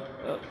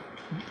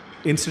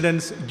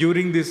incidents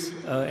during this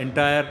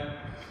entire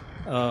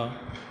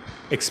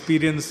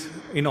experience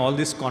in all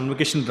these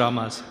convocation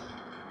dramas.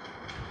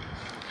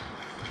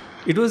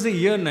 It was the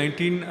year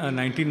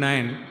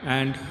 1999,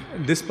 and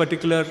this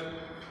particular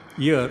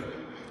year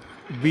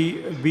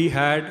we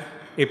had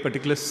a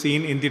particular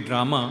scene in the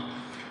drama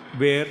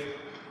where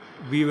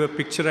we were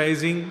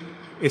picturizing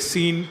a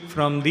scene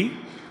from the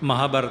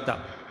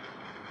Mahabharata.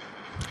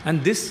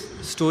 And this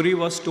story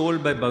was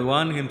told by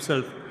Bhagavan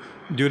himself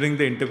during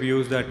the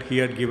interviews that he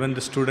had given the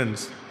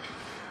students.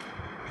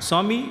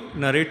 Swami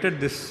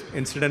narrated this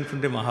incident from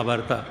the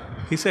Mahabharata.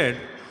 He said,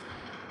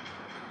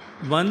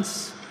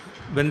 once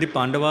when the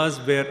Pandavas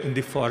were in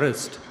the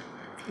forest,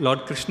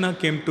 Lord Krishna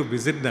came to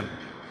visit them.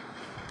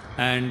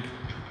 And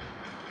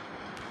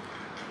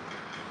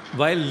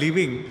while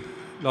leaving,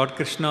 Lord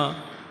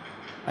Krishna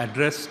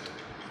addressed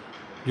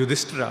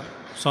Yudhishthira.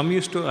 Swami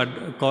used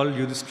to call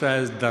Yudhishthira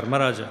as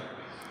Dharmaraja.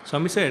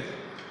 Swami said,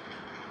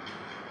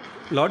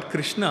 Lord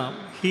Krishna,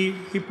 he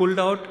pulled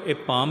out a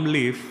palm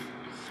leaf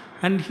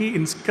and he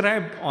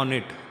inscribed on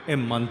it a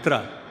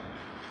mantra.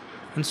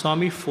 And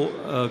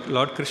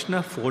Lord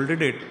Krishna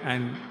folded it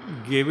and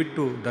gave it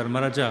to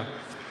Dharmaraja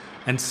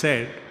and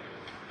said,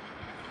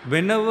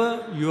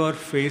 whenever you are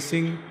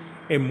facing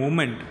a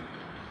moment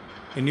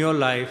in your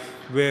life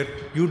where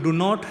you do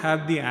not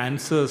have the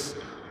answers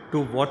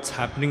to what's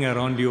happening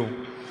around you,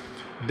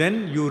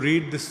 then you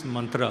read this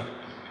mantra.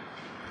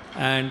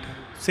 And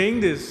saying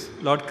this,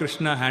 Lord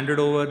Krishna handed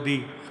over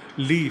the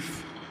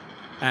leaf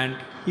and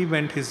he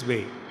went his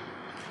way.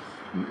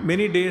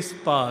 Many days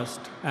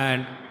passed,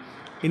 and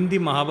in the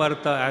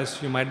Mahabharata,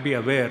 as you might be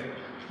aware,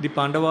 the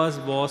Pandavas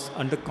was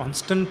under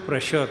constant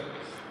pressure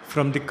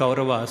from the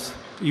Kauravas.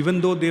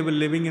 Even though they were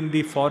living in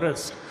the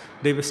forest,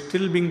 they were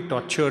still being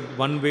tortured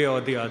one way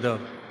or the other.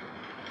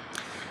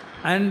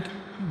 And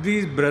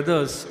these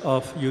brothers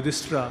of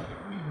Yudhishthira,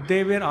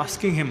 they were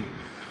asking him,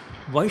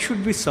 why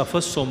should we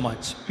suffer so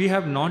much? We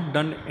have not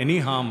done any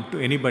harm to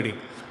anybody.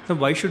 So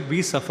why should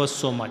we suffer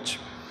so much?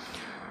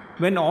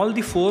 When all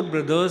the four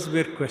brothers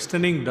were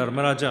questioning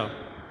Dharmaraja,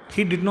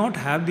 he did not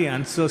have the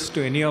answers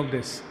to any of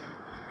this.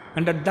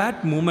 And at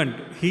that moment,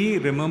 he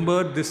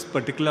remembered this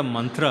particular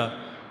mantra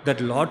that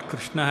Lord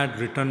Krishna had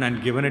written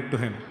and given it to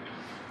him.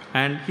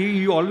 And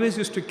he always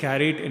used to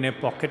carry it in a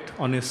pocket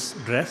on his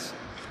dress.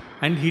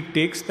 And he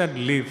takes that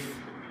leaf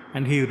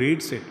and he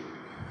reads it.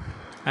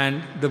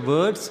 And the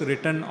words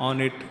written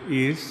on it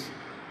is,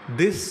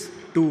 "This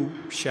too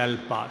shall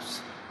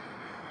pass."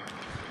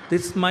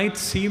 This might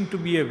seem to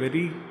be a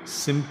very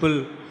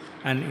simple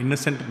and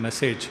innocent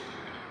message.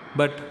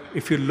 But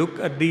if you look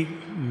at the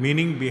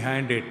meaning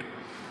behind it,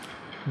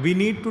 we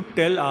need to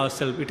tell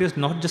ourselves, it is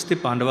not just the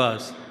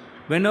Pandavas.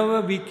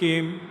 Whenever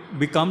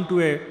we come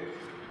to a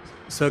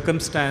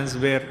circumstance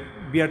where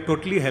we are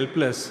totally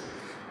helpless,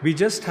 we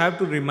just have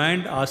to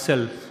remind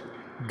ourselves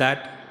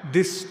that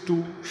this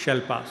too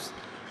shall pass.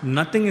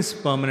 Nothing is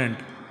permanent.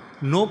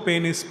 No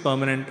pain is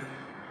permanent.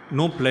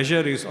 No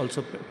pleasure is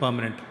also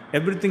permanent.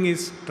 Everything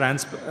is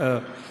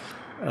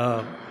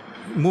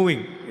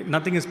moving.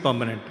 Nothing is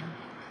permanent.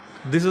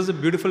 This is a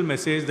beautiful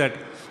message that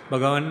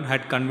Bhagavan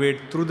had conveyed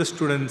through the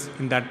students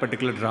in that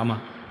particular drama.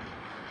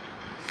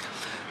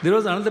 There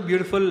was another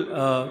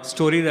beautiful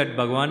story that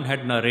Bhagavan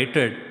had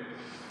narrated,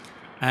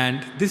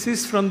 and this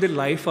is from the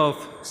life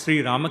of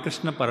Sri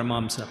Ramakrishna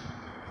Paramahamsa.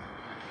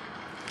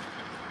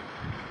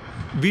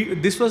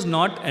 This was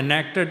not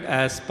enacted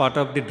as part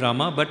of the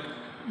drama, but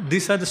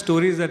these are the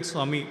stories that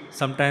Swami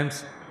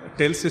sometimes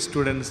tells his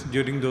students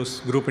during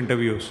those group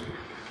interviews.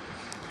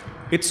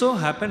 It so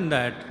happened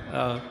that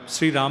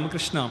Sri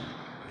Ramakrishna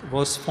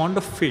was fond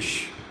of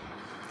fish,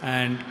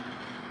 and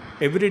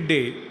every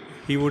day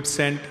he would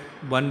send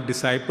one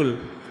disciple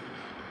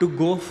to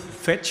go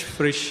fetch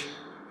fish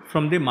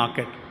from the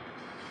market.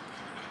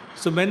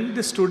 So when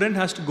the student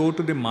has to go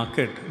to the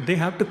market, they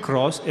have to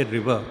cross a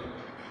river.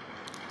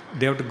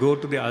 They have to go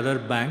to the other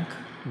bank,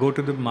 go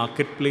to the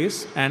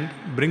marketplace and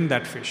bring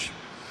that fish.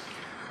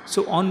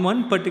 So on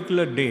one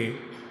particular day,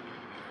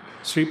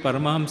 Sri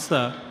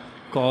Paramahamsa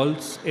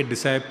calls a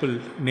disciple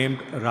named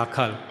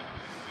Rakhal.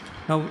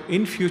 Now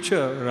in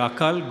future,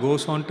 Rakhal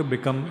goes on to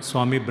become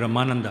Swami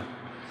Brahmananda.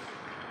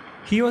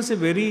 He was a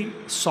very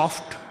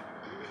soft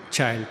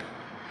child,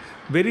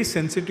 very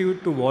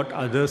sensitive to what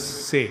others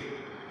say.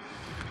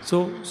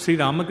 So Sri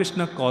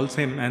Ramakrishna calls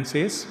him and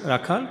says,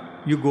 Rakhal,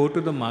 you go to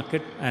the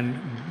market and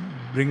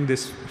bring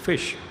this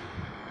fish.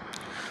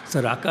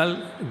 So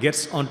Rakhal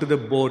gets onto the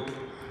boat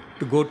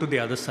to go to the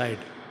other side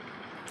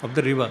of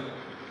the river.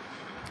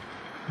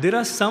 There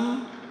are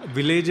some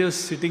villagers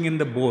sitting in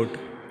the boat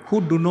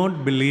who do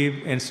not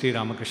believe in Sri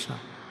Ramakrishna.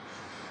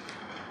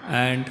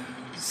 And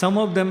some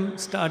of them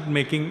start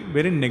making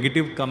very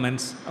negative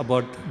comments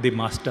about the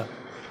master.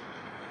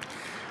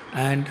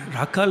 And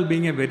Rakhal,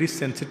 being a very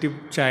sensitive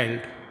child,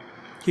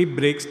 he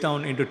breaks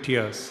down into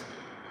tears.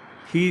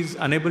 He is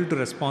unable to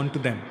respond to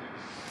them.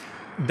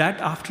 That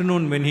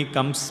afternoon, when he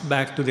comes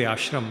back to the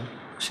ashram,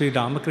 Sri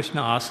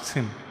Ramakrishna asks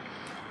him,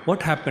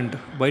 what happened?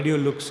 Why do you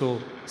look so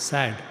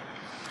sad?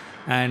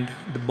 And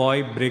the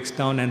boy breaks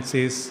down and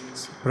says,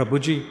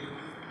 Prabhuji.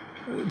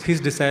 His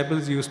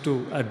disciples used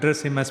to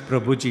address him as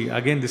Prabhuji.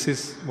 Again, this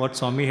is what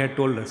Swami had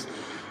told us.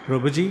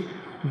 Prabhuji,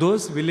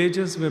 those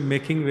villagers were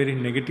making very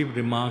negative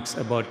remarks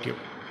about you.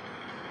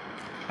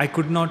 I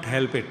could not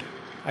help it.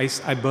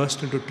 I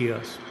burst into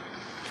tears.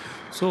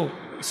 So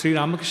Sri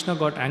Ramakrishna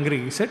got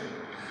angry. He said,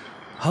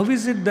 how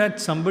is it that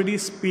somebody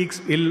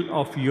speaks ill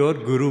of your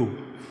guru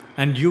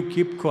and you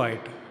keep quiet?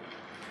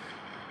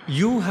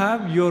 You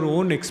have your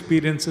own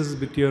experiences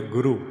with your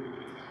guru.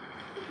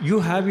 You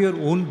have your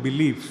own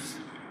beliefs.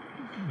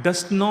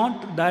 Does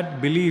not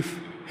that belief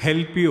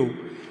help you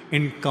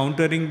in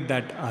countering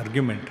that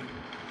argument?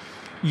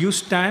 You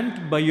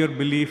stand by your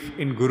belief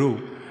in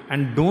Guru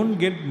and don't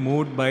get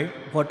moved by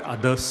what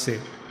others say.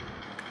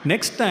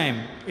 Next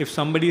time, if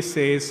somebody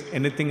says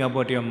anything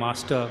about your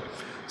master,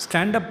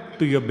 stand up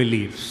to your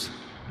beliefs.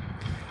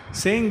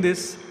 Saying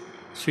this,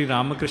 Sri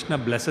Ramakrishna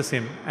blesses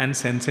him and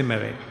sends him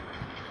away.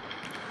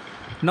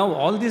 Now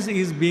all this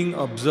is being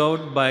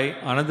observed by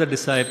another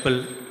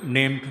disciple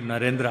named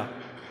Narendra.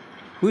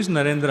 Who is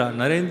Narendra?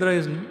 Narendra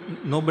is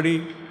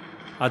nobody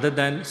other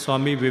than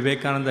Swami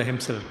Vivekananda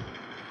himself.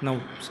 Now,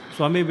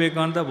 Swami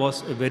Vivekananda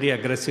was a very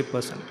aggressive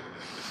person.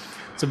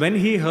 So when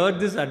he heard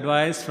this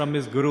advice from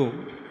his guru,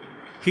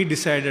 he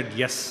decided,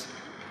 yes,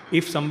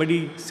 if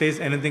somebody says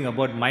anything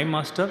about my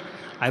master,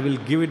 I will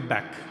give it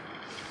back.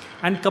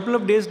 And a couple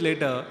of days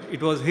later,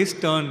 it was his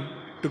turn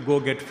to go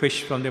get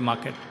fish from the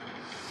market.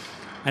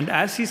 And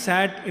as he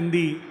sat in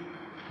the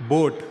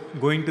boat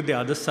going to the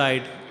other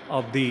side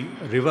of the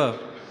river,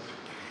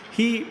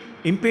 he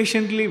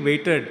impatiently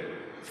waited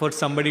for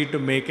somebody to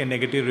make a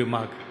negative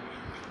remark.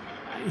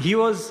 He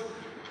was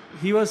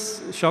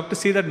shocked to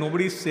see that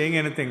nobody is saying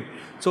anything.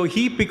 So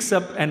he picks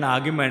up an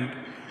argument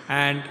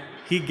and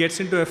he gets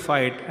into a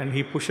fight and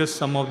he pushes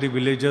some of the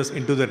villagers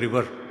into the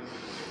river.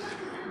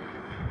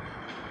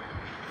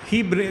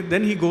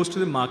 Then he goes to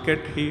the market,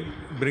 he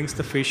brings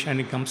the fish and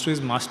he comes to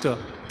his master.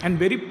 And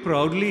very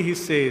proudly he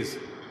says,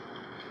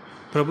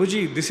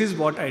 Prabhuji, this is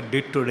what I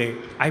did today.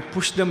 I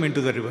pushed them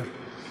into the river.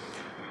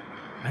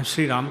 And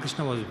Sri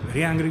Ramakrishna was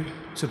very angry.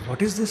 He said,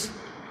 what is this?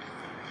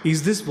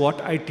 Is this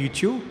what I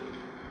teach you?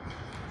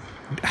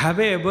 Have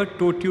I ever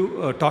taught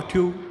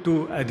you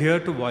to adhere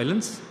to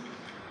violence?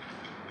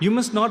 You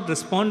must not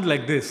respond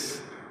like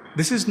this.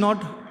 This is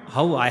not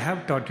how I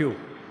have taught you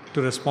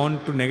to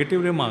respond to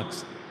negative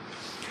remarks.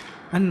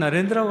 And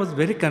Narendra was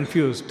very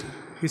confused.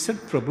 He said,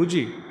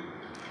 Prabhuji,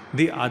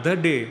 the other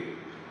day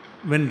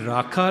when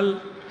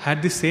Rakhal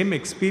had the same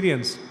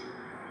experience,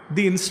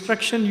 the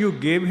instruction you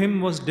gave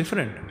him was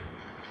different.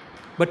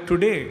 But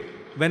today,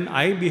 when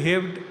I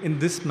behaved in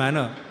this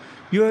manner,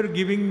 you are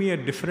giving me a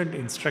different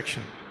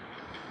instruction.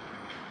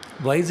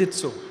 Why is it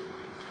so?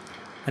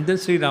 And then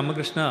Sri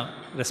Ramakrishna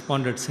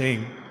responded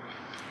saying,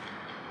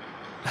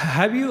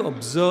 have you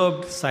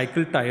observed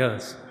cycle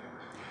tires?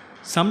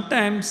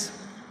 Sometimes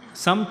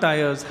some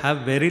tires have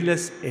very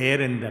less air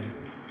in them.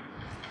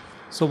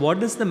 So what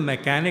does the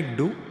mechanic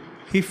do?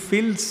 He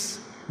fills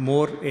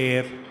more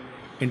air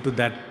into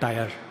that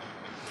tire.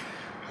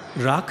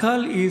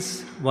 Rakhal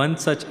is one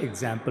such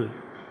example.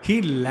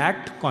 He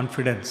lacked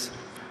confidence.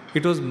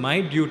 It was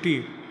my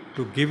duty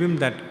to give him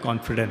that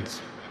confidence.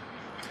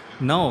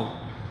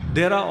 Now,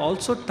 there are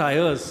also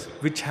tires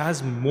which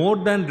has more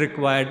than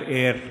required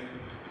air.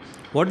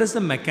 What does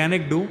the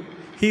mechanic do?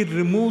 He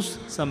removes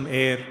some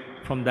air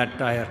from that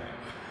tire.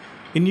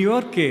 In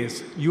your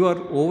case, you are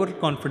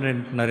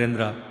overconfident,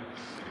 Narendra.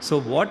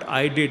 So what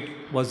I did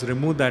was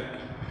remove that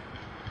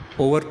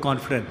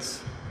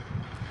overconfidence.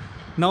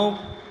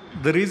 Now,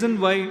 the reason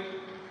why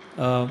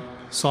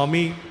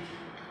Swami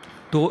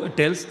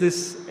tells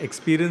this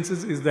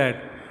experiences is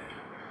that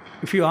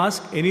if you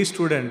ask any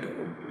student,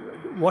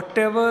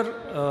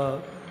 whatever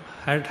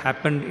had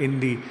happened in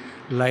the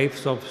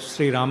lives of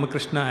Sri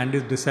Ramakrishna and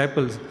his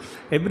disciples,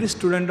 every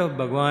student of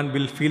Bhagavan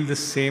will feel the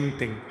same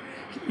thing.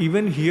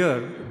 Even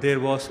here, there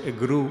was a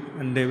guru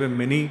and there were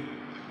many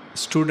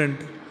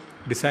student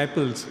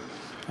disciples,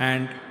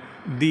 and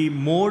the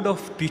mode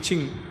of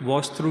teaching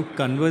was through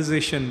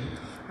conversation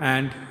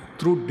and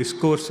through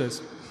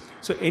discourses.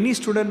 So any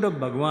student of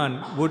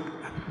Bhagavan would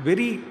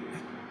very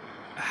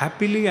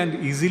happily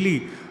and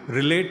easily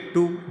relate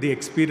to the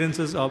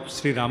experiences of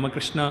Sri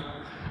Ramakrishna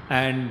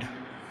and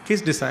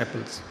his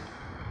disciples.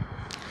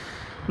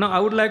 Now I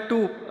would like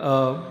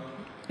to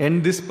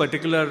end this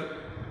particular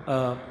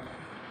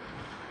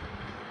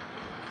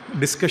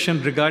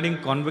discussion regarding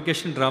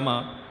convocation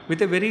drama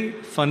with a very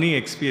funny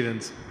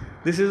experience.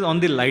 This is on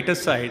the lighter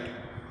side.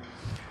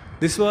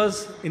 This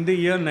was in the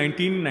year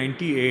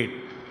 1998,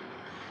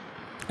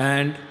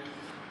 and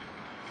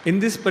in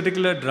this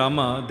particular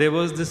drama there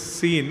was this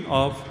scene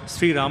of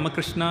Sri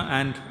Ramakrishna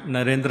and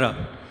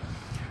Narendra.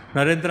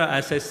 Narendra,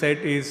 as I said,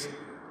 is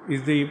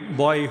the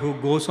boy who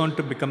goes on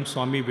to become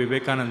Swami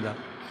Vivekananda,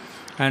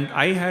 and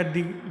I had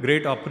the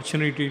great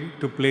opportunity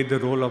to play the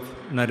role of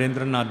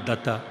Narendranath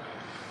Datta.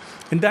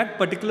 In that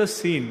particular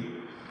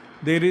scene,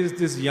 there is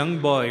this young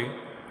boy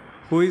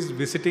who is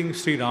visiting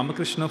Sri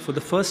Ramakrishna for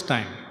the first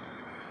time.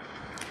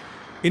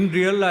 In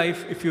real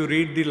life, if you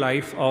read the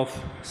life of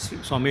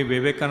Swami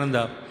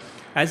Vivekananda,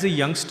 as a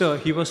youngster,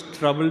 he was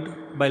troubled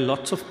by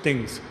lots of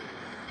things,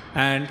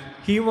 and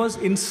he was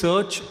in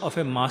search of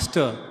a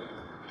master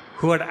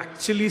who had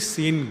actually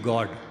seen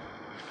God.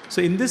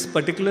 So in this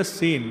particular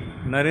scene,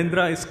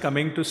 Narendra is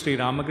coming to Sri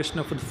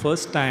Ramakrishna for the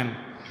first time,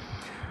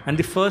 and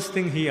the first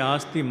thing he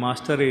asked the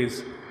master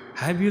is,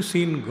 have you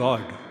seen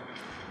God?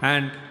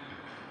 And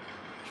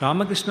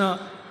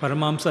Ramakrishna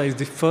Paramahamsa is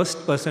the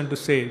first person to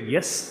say,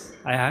 yes,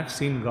 I have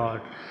seen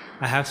God.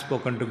 I have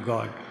spoken to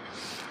God.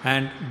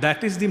 And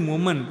that is the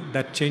moment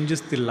that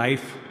changes the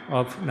life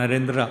of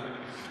Narendra,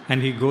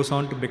 and he goes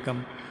on to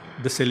become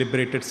the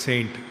celebrated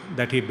saint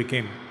that he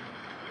became.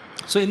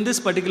 So in this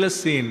particular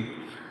scene,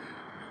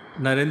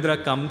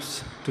 Narendra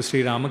comes to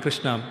Sri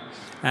Ramakrishna,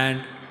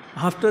 and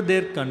after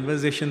their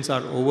conversations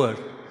are over,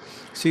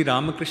 Sri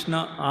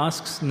Ramakrishna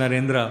asks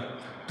Narendra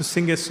to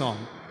sing a song.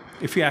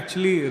 If you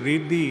actually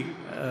read the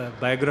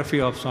biography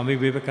of Swami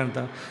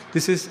Vivekananda,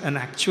 this is an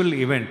actual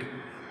event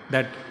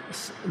that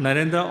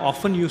Narendra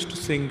often used to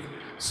sing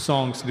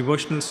songs,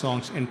 devotional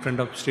songs in front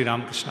of Sri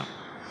Ramakrishna.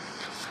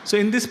 So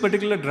in this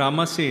particular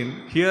drama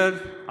scene, here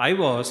I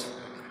was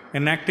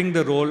enacting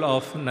the role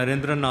of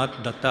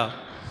Narendranath Datta,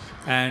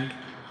 and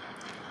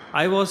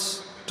I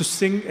was to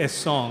sing a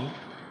song.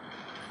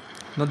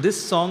 Now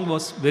this song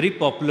was very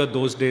popular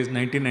those days,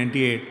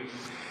 1998.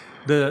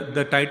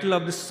 The title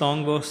of this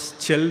song was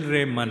Chel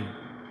Re Man,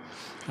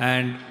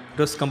 and it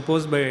was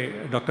composed by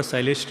Dr.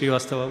 Sailesh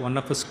Srivastava, one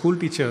of our school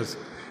teachers,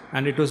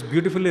 and it was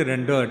beautifully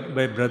rendered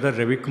by brother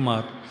Ravi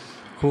Kumar,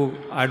 who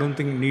I don't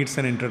think needs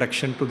an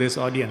introduction to this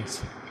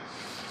audience.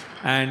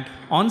 And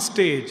on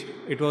stage,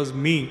 it was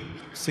me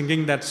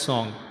singing that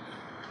song.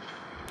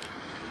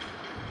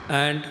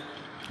 And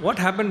what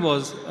happened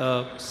was,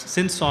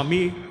 since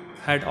Swami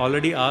had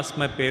already asked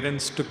my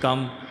parents to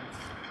come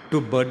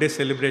to birthday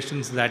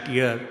celebrations that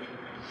year,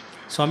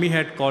 Swami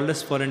had called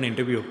us for an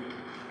interview.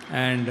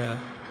 And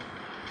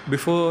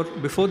before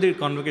the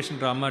convocation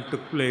drama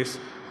took place,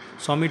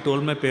 Swami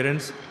told my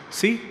parents,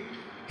 see,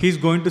 he's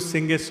going to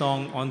sing a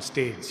song on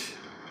stage.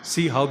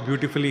 See how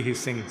beautifully he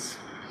sings.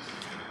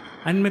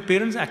 And my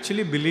parents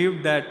actually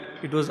believed that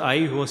it was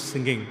I who was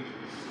singing.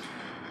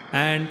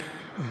 And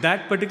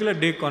that particular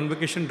day,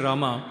 convocation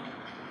drama,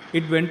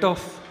 it went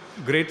off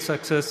great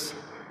success,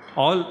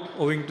 all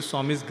owing to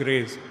Swami's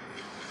grace.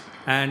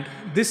 And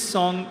this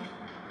song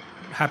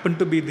happened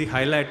to be the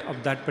highlight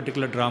of that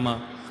particular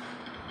drama,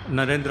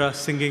 Narendra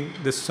singing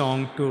this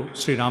song to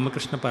Sri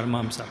Ramakrishna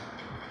Paramahamsa.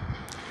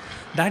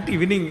 That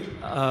evening,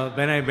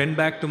 when I went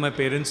back to my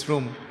parents'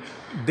 room,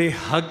 they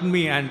hugged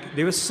me and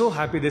they were so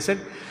happy. They said,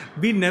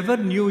 we never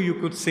knew you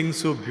could sing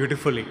so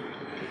beautifully.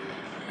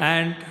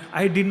 And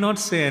I did not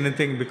say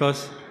anything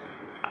because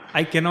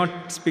I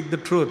cannot speak the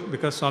truth,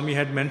 because Swami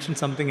had mentioned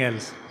something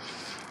else.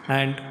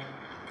 And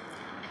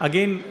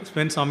again,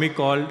 when Swami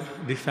called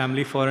the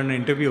family for an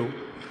interview,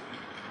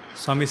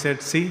 Swami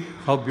said, see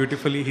how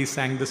beautifully he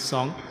sang this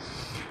song.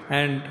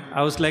 And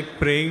I was like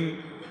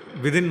praying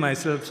within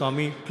myself,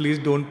 Swami, please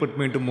don't put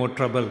me into more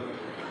trouble.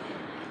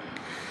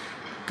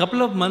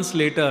 Couple of months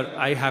later,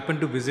 I happened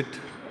to visit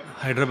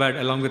Hyderabad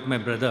along with my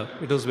brother.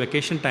 It was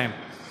vacation time.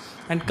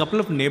 And couple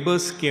of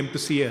neighbors came to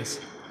see us.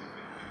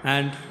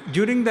 And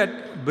during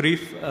that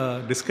brief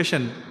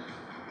discussion,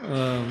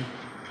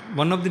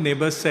 one of the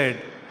neighbors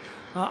said,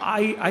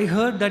 I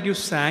heard that you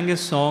sang a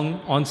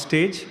song on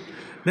stage.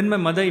 Then my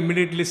mother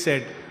immediately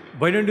said,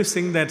 why don't you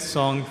sing that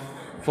song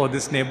for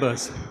these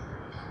neighbors?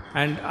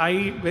 And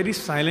I very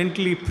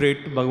silently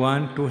prayed to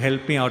Bhagavan to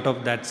help me out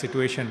of that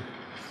situation.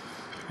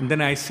 And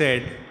then I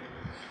said,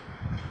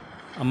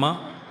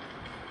 Amma,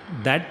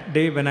 that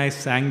day when I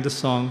sang the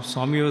song,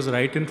 Swami was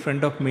right in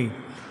front of me.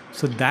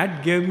 So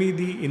that gave me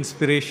the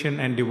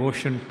inspiration and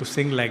devotion to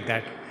sing like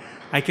that.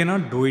 I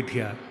cannot do it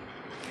here.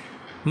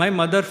 My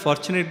mother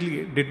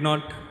fortunately did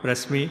not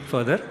press me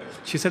further.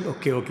 She said,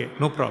 okay,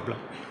 no problem.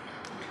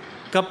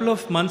 Couple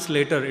of months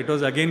later, it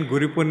was again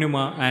Guru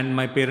Purnima and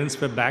my parents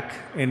were back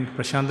in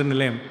Prashanta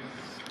Nilayam.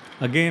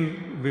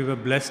 Again, we were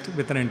blessed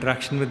with an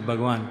interaction with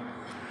Bhagavan.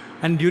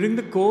 And during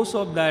the course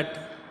of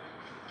that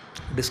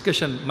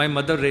discussion, my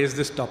mother raised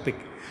this topic.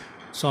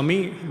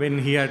 Swami, when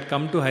he had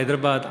come to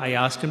Hyderabad, I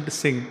asked him to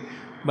sing,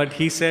 but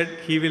he said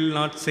he will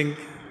not sing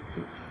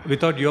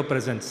without your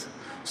presence.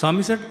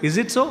 Swami said, is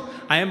it so?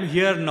 I am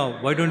here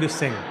now, why don't you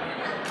sing?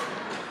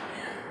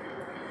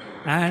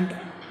 And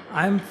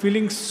I am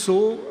feeling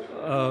so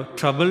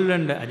troubled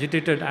and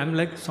agitated. I'm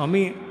like,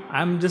 Swami,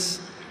 I'm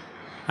just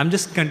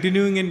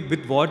continuing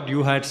with what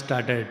you had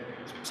started.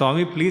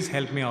 Swami, please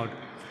help me out.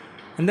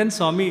 And then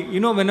Swami,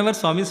 whenever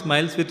Swami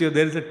smiles with you,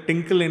 there is a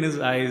tinkle in his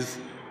eyes.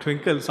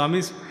 Twinkle.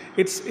 Swami's,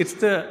 it's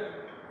the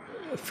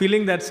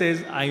feeling that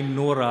says, I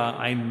know Ra,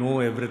 I know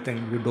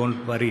everything. You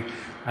don't worry.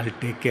 I'll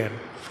take care.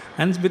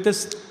 And with a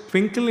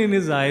twinkle in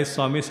his eyes,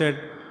 Swami said,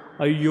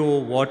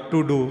 Ayyo, what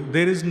to do?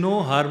 There is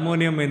no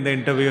harmonium in the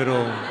interview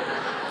room.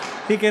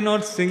 He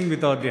cannot sing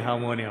without the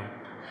harmonium.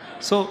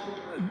 So,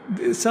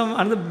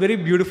 another very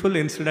beautiful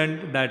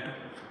incident that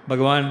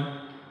Bhagavan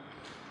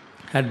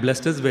had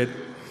blessed us with.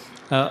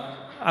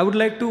 I would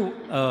like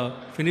to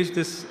finish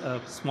this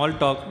small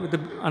talk with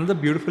another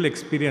beautiful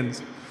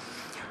experience.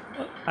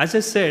 As I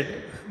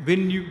said,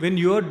 when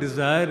your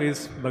desire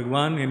is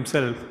Bhagavan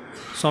himself,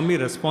 Swami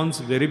responds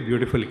very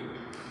beautifully.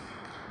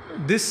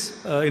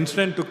 This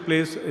incident took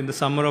place in the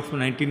summer of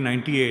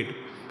 1998.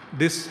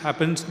 This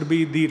happens to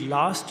be the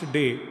last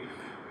day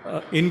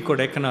in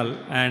Kodaikanal,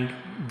 and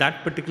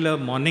that particular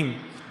morning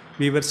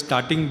we were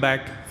starting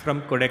back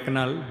from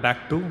Kodaikanal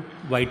back to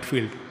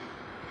Whitefield.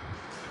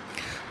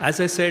 As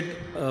I said,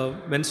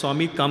 when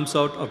Swami comes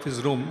out of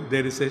his room,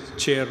 there is a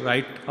chair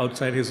right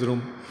outside his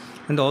room,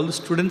 and all the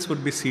students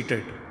would be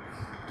seated.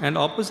 And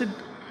opposite,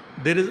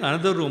 there is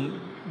another room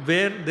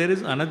where there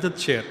is another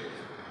chair.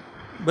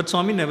 But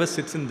Swami never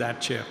sits in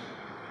that chair.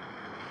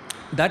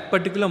 That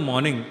particular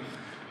morning,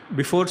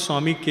 before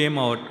Swami came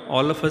out,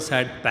 all of us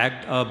had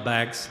packed our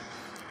bags,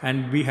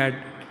 and we had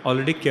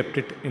already kept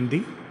it in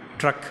the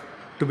truck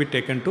to be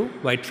taken to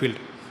Whitefield.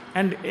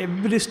 And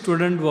every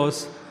student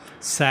was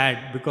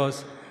sad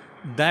because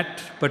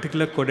that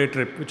particular Koday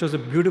trip, which was a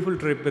beautiful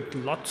trip with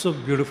lots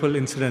of beautiful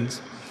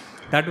incidents,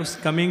 that was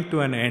coming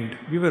to an end.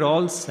 We were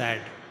all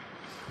sad.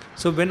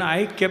 So when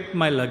I kept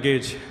my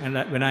luggage and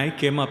when I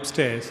came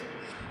upstairs,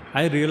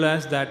 I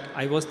realized that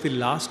I was the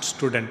last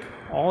student.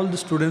 All the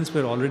students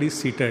were already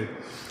seated,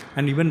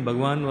 and even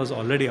Bhagwan was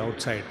already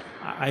outside.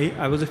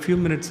 I was a few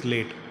minutes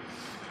late.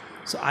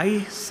 So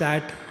I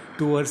sat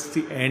towards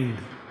the end.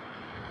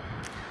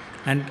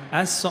 And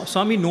as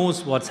Swami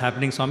knows what's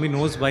happening, Swami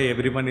knows why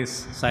everyone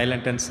is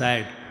silent and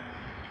sad.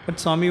 But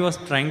Swami was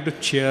trying to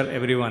cheer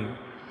everyone.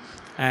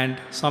 And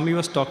Swami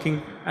was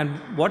talking. And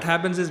what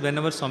happens is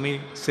whenever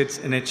Swami sits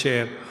in a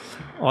chair,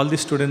 all the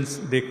students,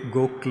 they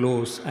go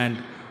close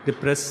and they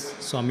press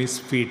Swami's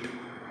feet,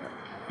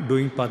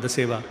 doing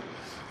Padaseva.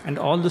 And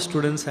all the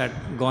students had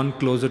gone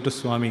closer to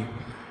Swami.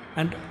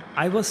 And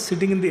I was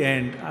sitting in the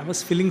end, I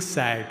was feeling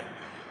sad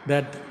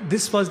that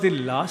this was the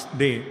last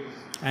day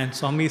and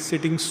Swami is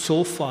sitting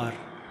so far.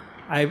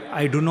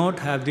 I do not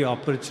have the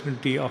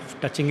opportunity of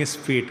touching his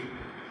feet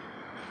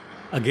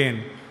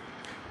again.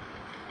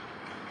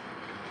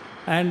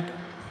 And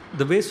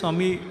the way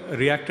Swami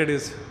reacted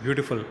is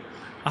beautiful.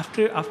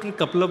 After a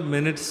couple of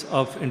minutes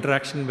of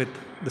interaction with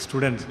the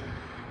students,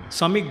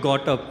 Swami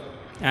got up,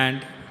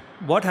 and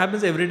what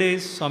happens every day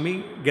is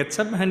Swami gets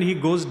up and he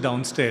goes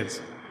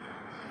downstairs.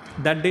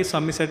 That day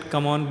Swami said,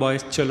 "Come on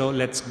boys, chalo,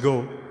 let's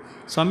go."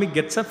 Swami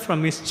gets up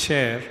from his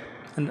chair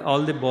and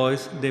all the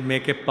boys, they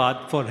make a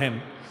path for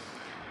him.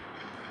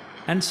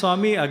 And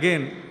Swami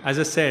again, as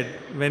I said,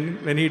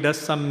 when he does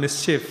some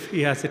mischief,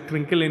 he has a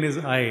twinkle in his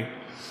eye.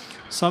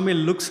 Swami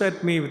looks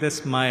at me with a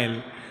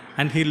smile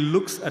and he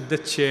looks at the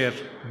chair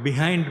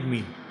behind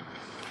me.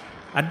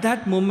 At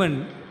that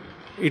moment,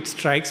 it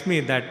strikes me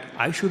that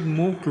I should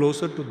move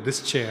closer to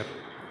this chair.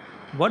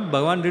 What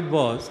Bhagavan did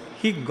was,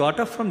 he got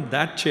up from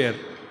that chair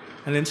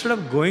and instead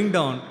of going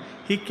down,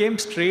 he came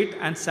straight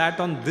and sat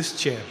on this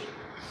chair.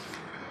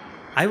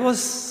 I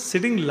was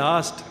sitting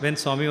last when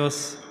Swami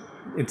was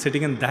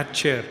sitting in that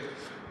chair.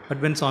 But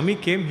when Swami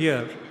came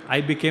here,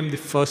 I became the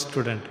first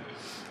student.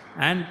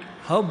 And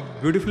how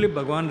beautifully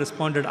Bhagavan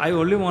responded. I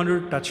only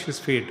wanted to touch his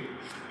feet.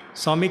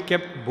 Swami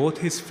kept both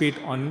his feet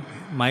on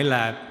my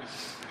lap.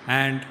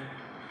 And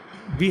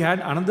we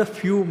had another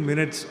few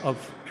minutes of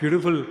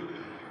beautiful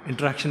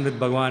interaction with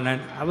Bhagavan.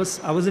 And I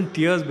was in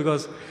tears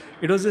because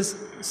it was this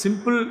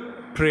simple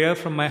prayer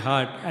from my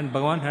heart and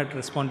Bhagavan had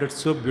responded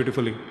so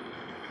beautifully.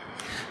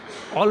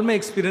 All my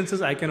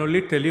experiences, I can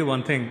only tell you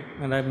one thing,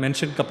 and I've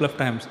mentioned a couple of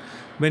times.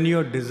 When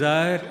your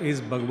desire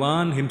is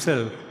Bhagavan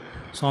himself,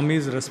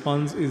 Swami's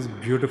response is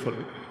beautiful.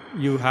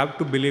 You have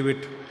to believe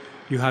it.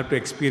 You have to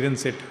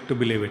experience it to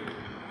believe it.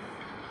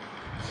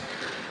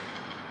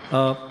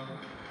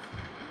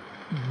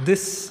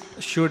 This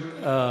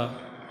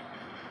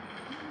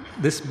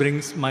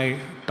brings my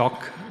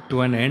talk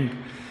to an end.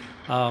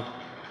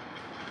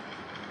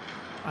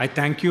 I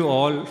thank you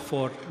all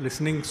for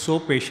listening so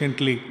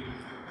patiently.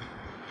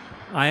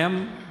 I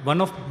am one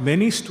of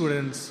many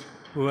students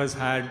who has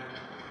had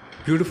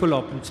beautiful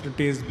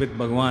opportunities with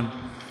Bhagavan.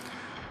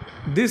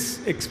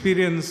 This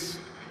experience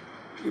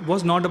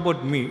was not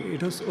about me,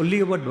 it was only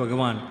about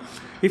Bhagavan.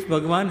 If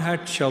Bhagavan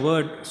had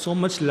showered so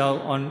much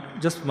love on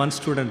just one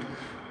student,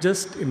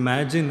 just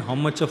imagine how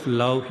much of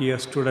love he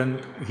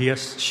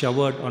has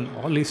showered on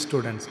all his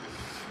students.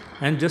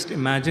 And just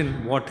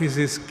imagine what is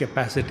his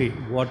capacity,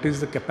 what is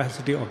the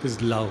capacity of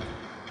his love.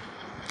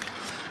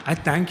 I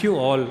thank you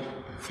all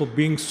for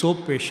being so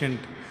patient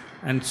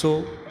and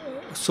so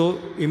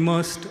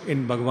immersed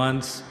in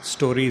Bhagavan's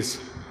stories.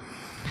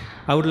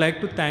 I would like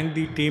to thank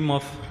the team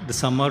of the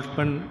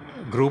Samarpan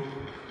group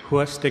who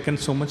has taken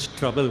so much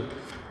trouble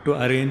to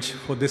arrange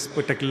for this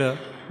particular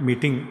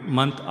meeting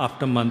month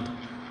after month.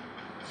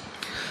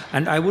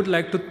 And I would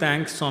like to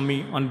thank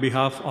Swami on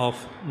behalf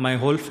of my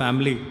whole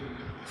family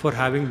for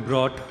having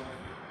brought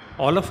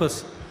all of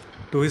us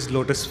to his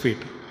lotus feet.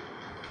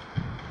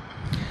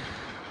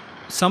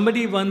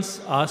 Somebody once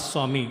asked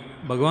Swami,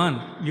 "Bhagavan,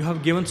 you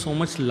have given so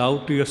much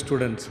love to your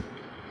students.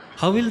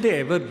 How will they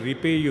ever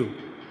repay you?"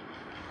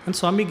 And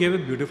Swami gave a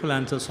beautiful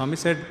answer. Swami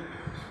said,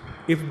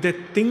 "If they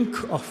think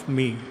of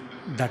me,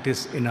 that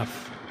is enough."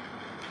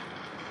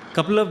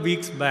 Couple of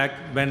weeks back,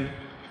 when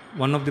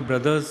one of the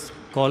brothers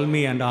called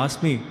me and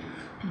asked me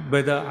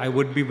whether I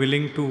would be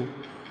willing to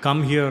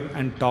come here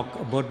and talk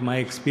about my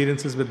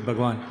experiences with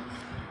Bhagavan,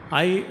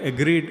 I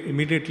agreed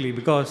immediately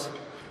because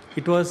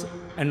it was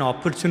an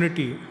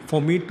opportunity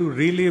for me to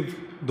relive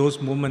those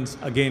moments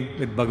again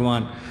with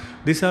Bhagavan.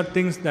 These are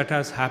things that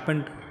has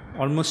happened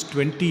almost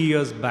 20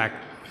 years back.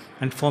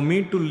 And for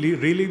me to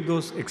relive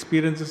those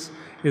experiences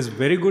is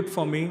very good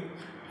for me.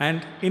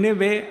 And in a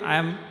way, I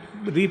am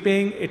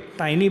repaying a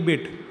tiny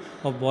bit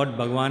of what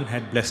Bhagavan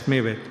had blessed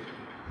me with.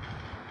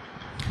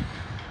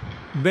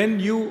 When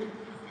you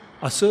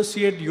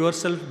associate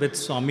yourself with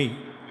Swami,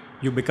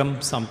 you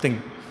become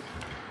something.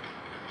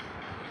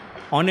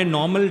 On a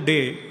normal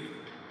day,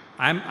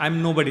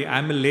 I'm nobody,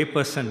 I'm a lay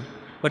person.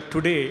 But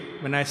today,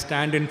 when I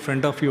stand in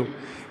front of you,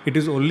 it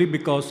is only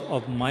because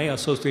of my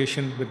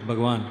association with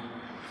Bhagavan.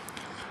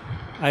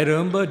 I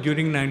remember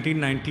during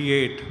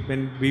 1998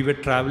 when we were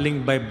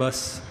traveling by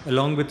bus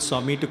along with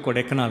Swami to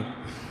Kodaikanal.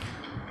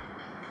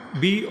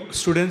 We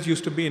students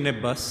used to be in a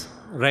bus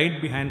right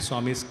behind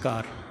Swami's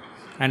car,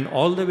 and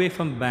all the way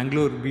from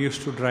Bangalore we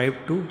used to drive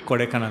to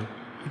Kodaikanal.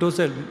 It was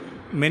a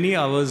many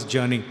hours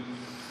journey,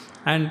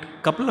 and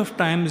couple of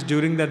times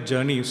during that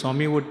journey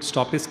Swami would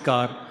stop his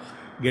car,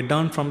 get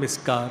down from his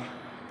car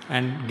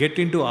and get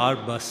into our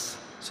bus.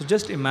 So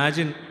just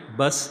imagine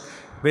bus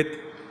with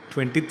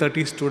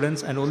 20-30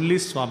 students and only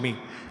Swami,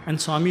 and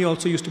Swami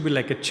also used to be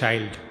like a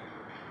child.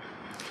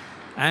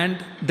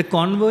 And the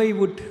convoy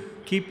would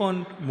keep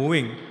on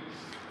moving,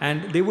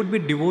 and there would be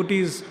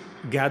devotees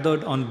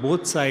gathered on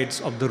both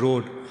sides of the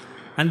road,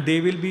 and they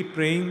will be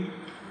praying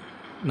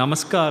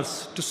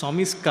namaskars to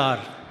Swami's car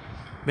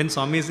when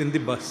Swami is in the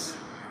bus.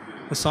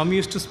 The Swami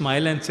used to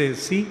smile and say,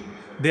 see,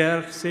 they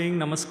are saying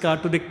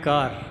namaskar to the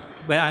car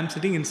where I am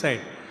sitting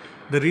inside.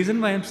 The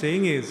reason why I am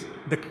saying is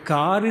the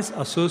car is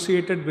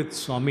associated with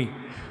Swami,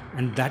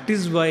 and that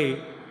is why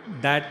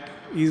that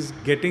is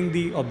getting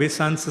the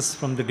obeisances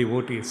from the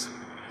devotees.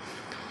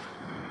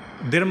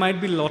 There might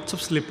be lots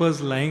of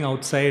slippers lying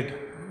outside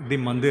the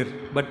mandir,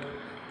 but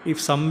if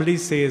somebody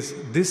says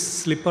this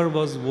slipper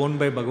was worn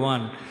by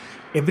Bhagavan,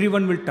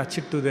 everyone will touch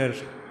it to their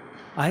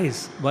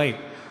eyes. Why?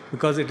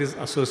 Because it is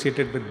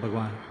associated with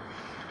Bhagavan.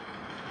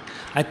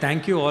 I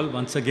thank you all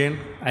once again.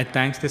 I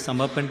thank the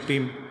Samarpan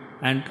team,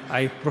 and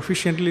I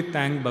proficiently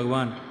thank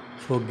Bhagavan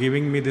for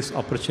giving me this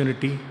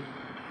opportunity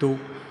to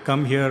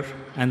come here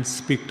and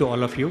speak to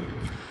all of you.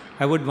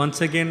 I would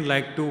once again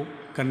like to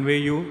convey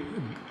you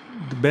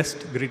the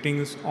best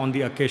greetings on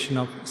the occasion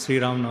of Sri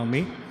Ram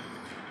Navami.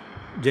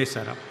 Jai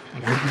Saram.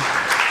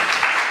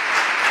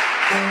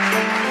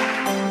 Thank you.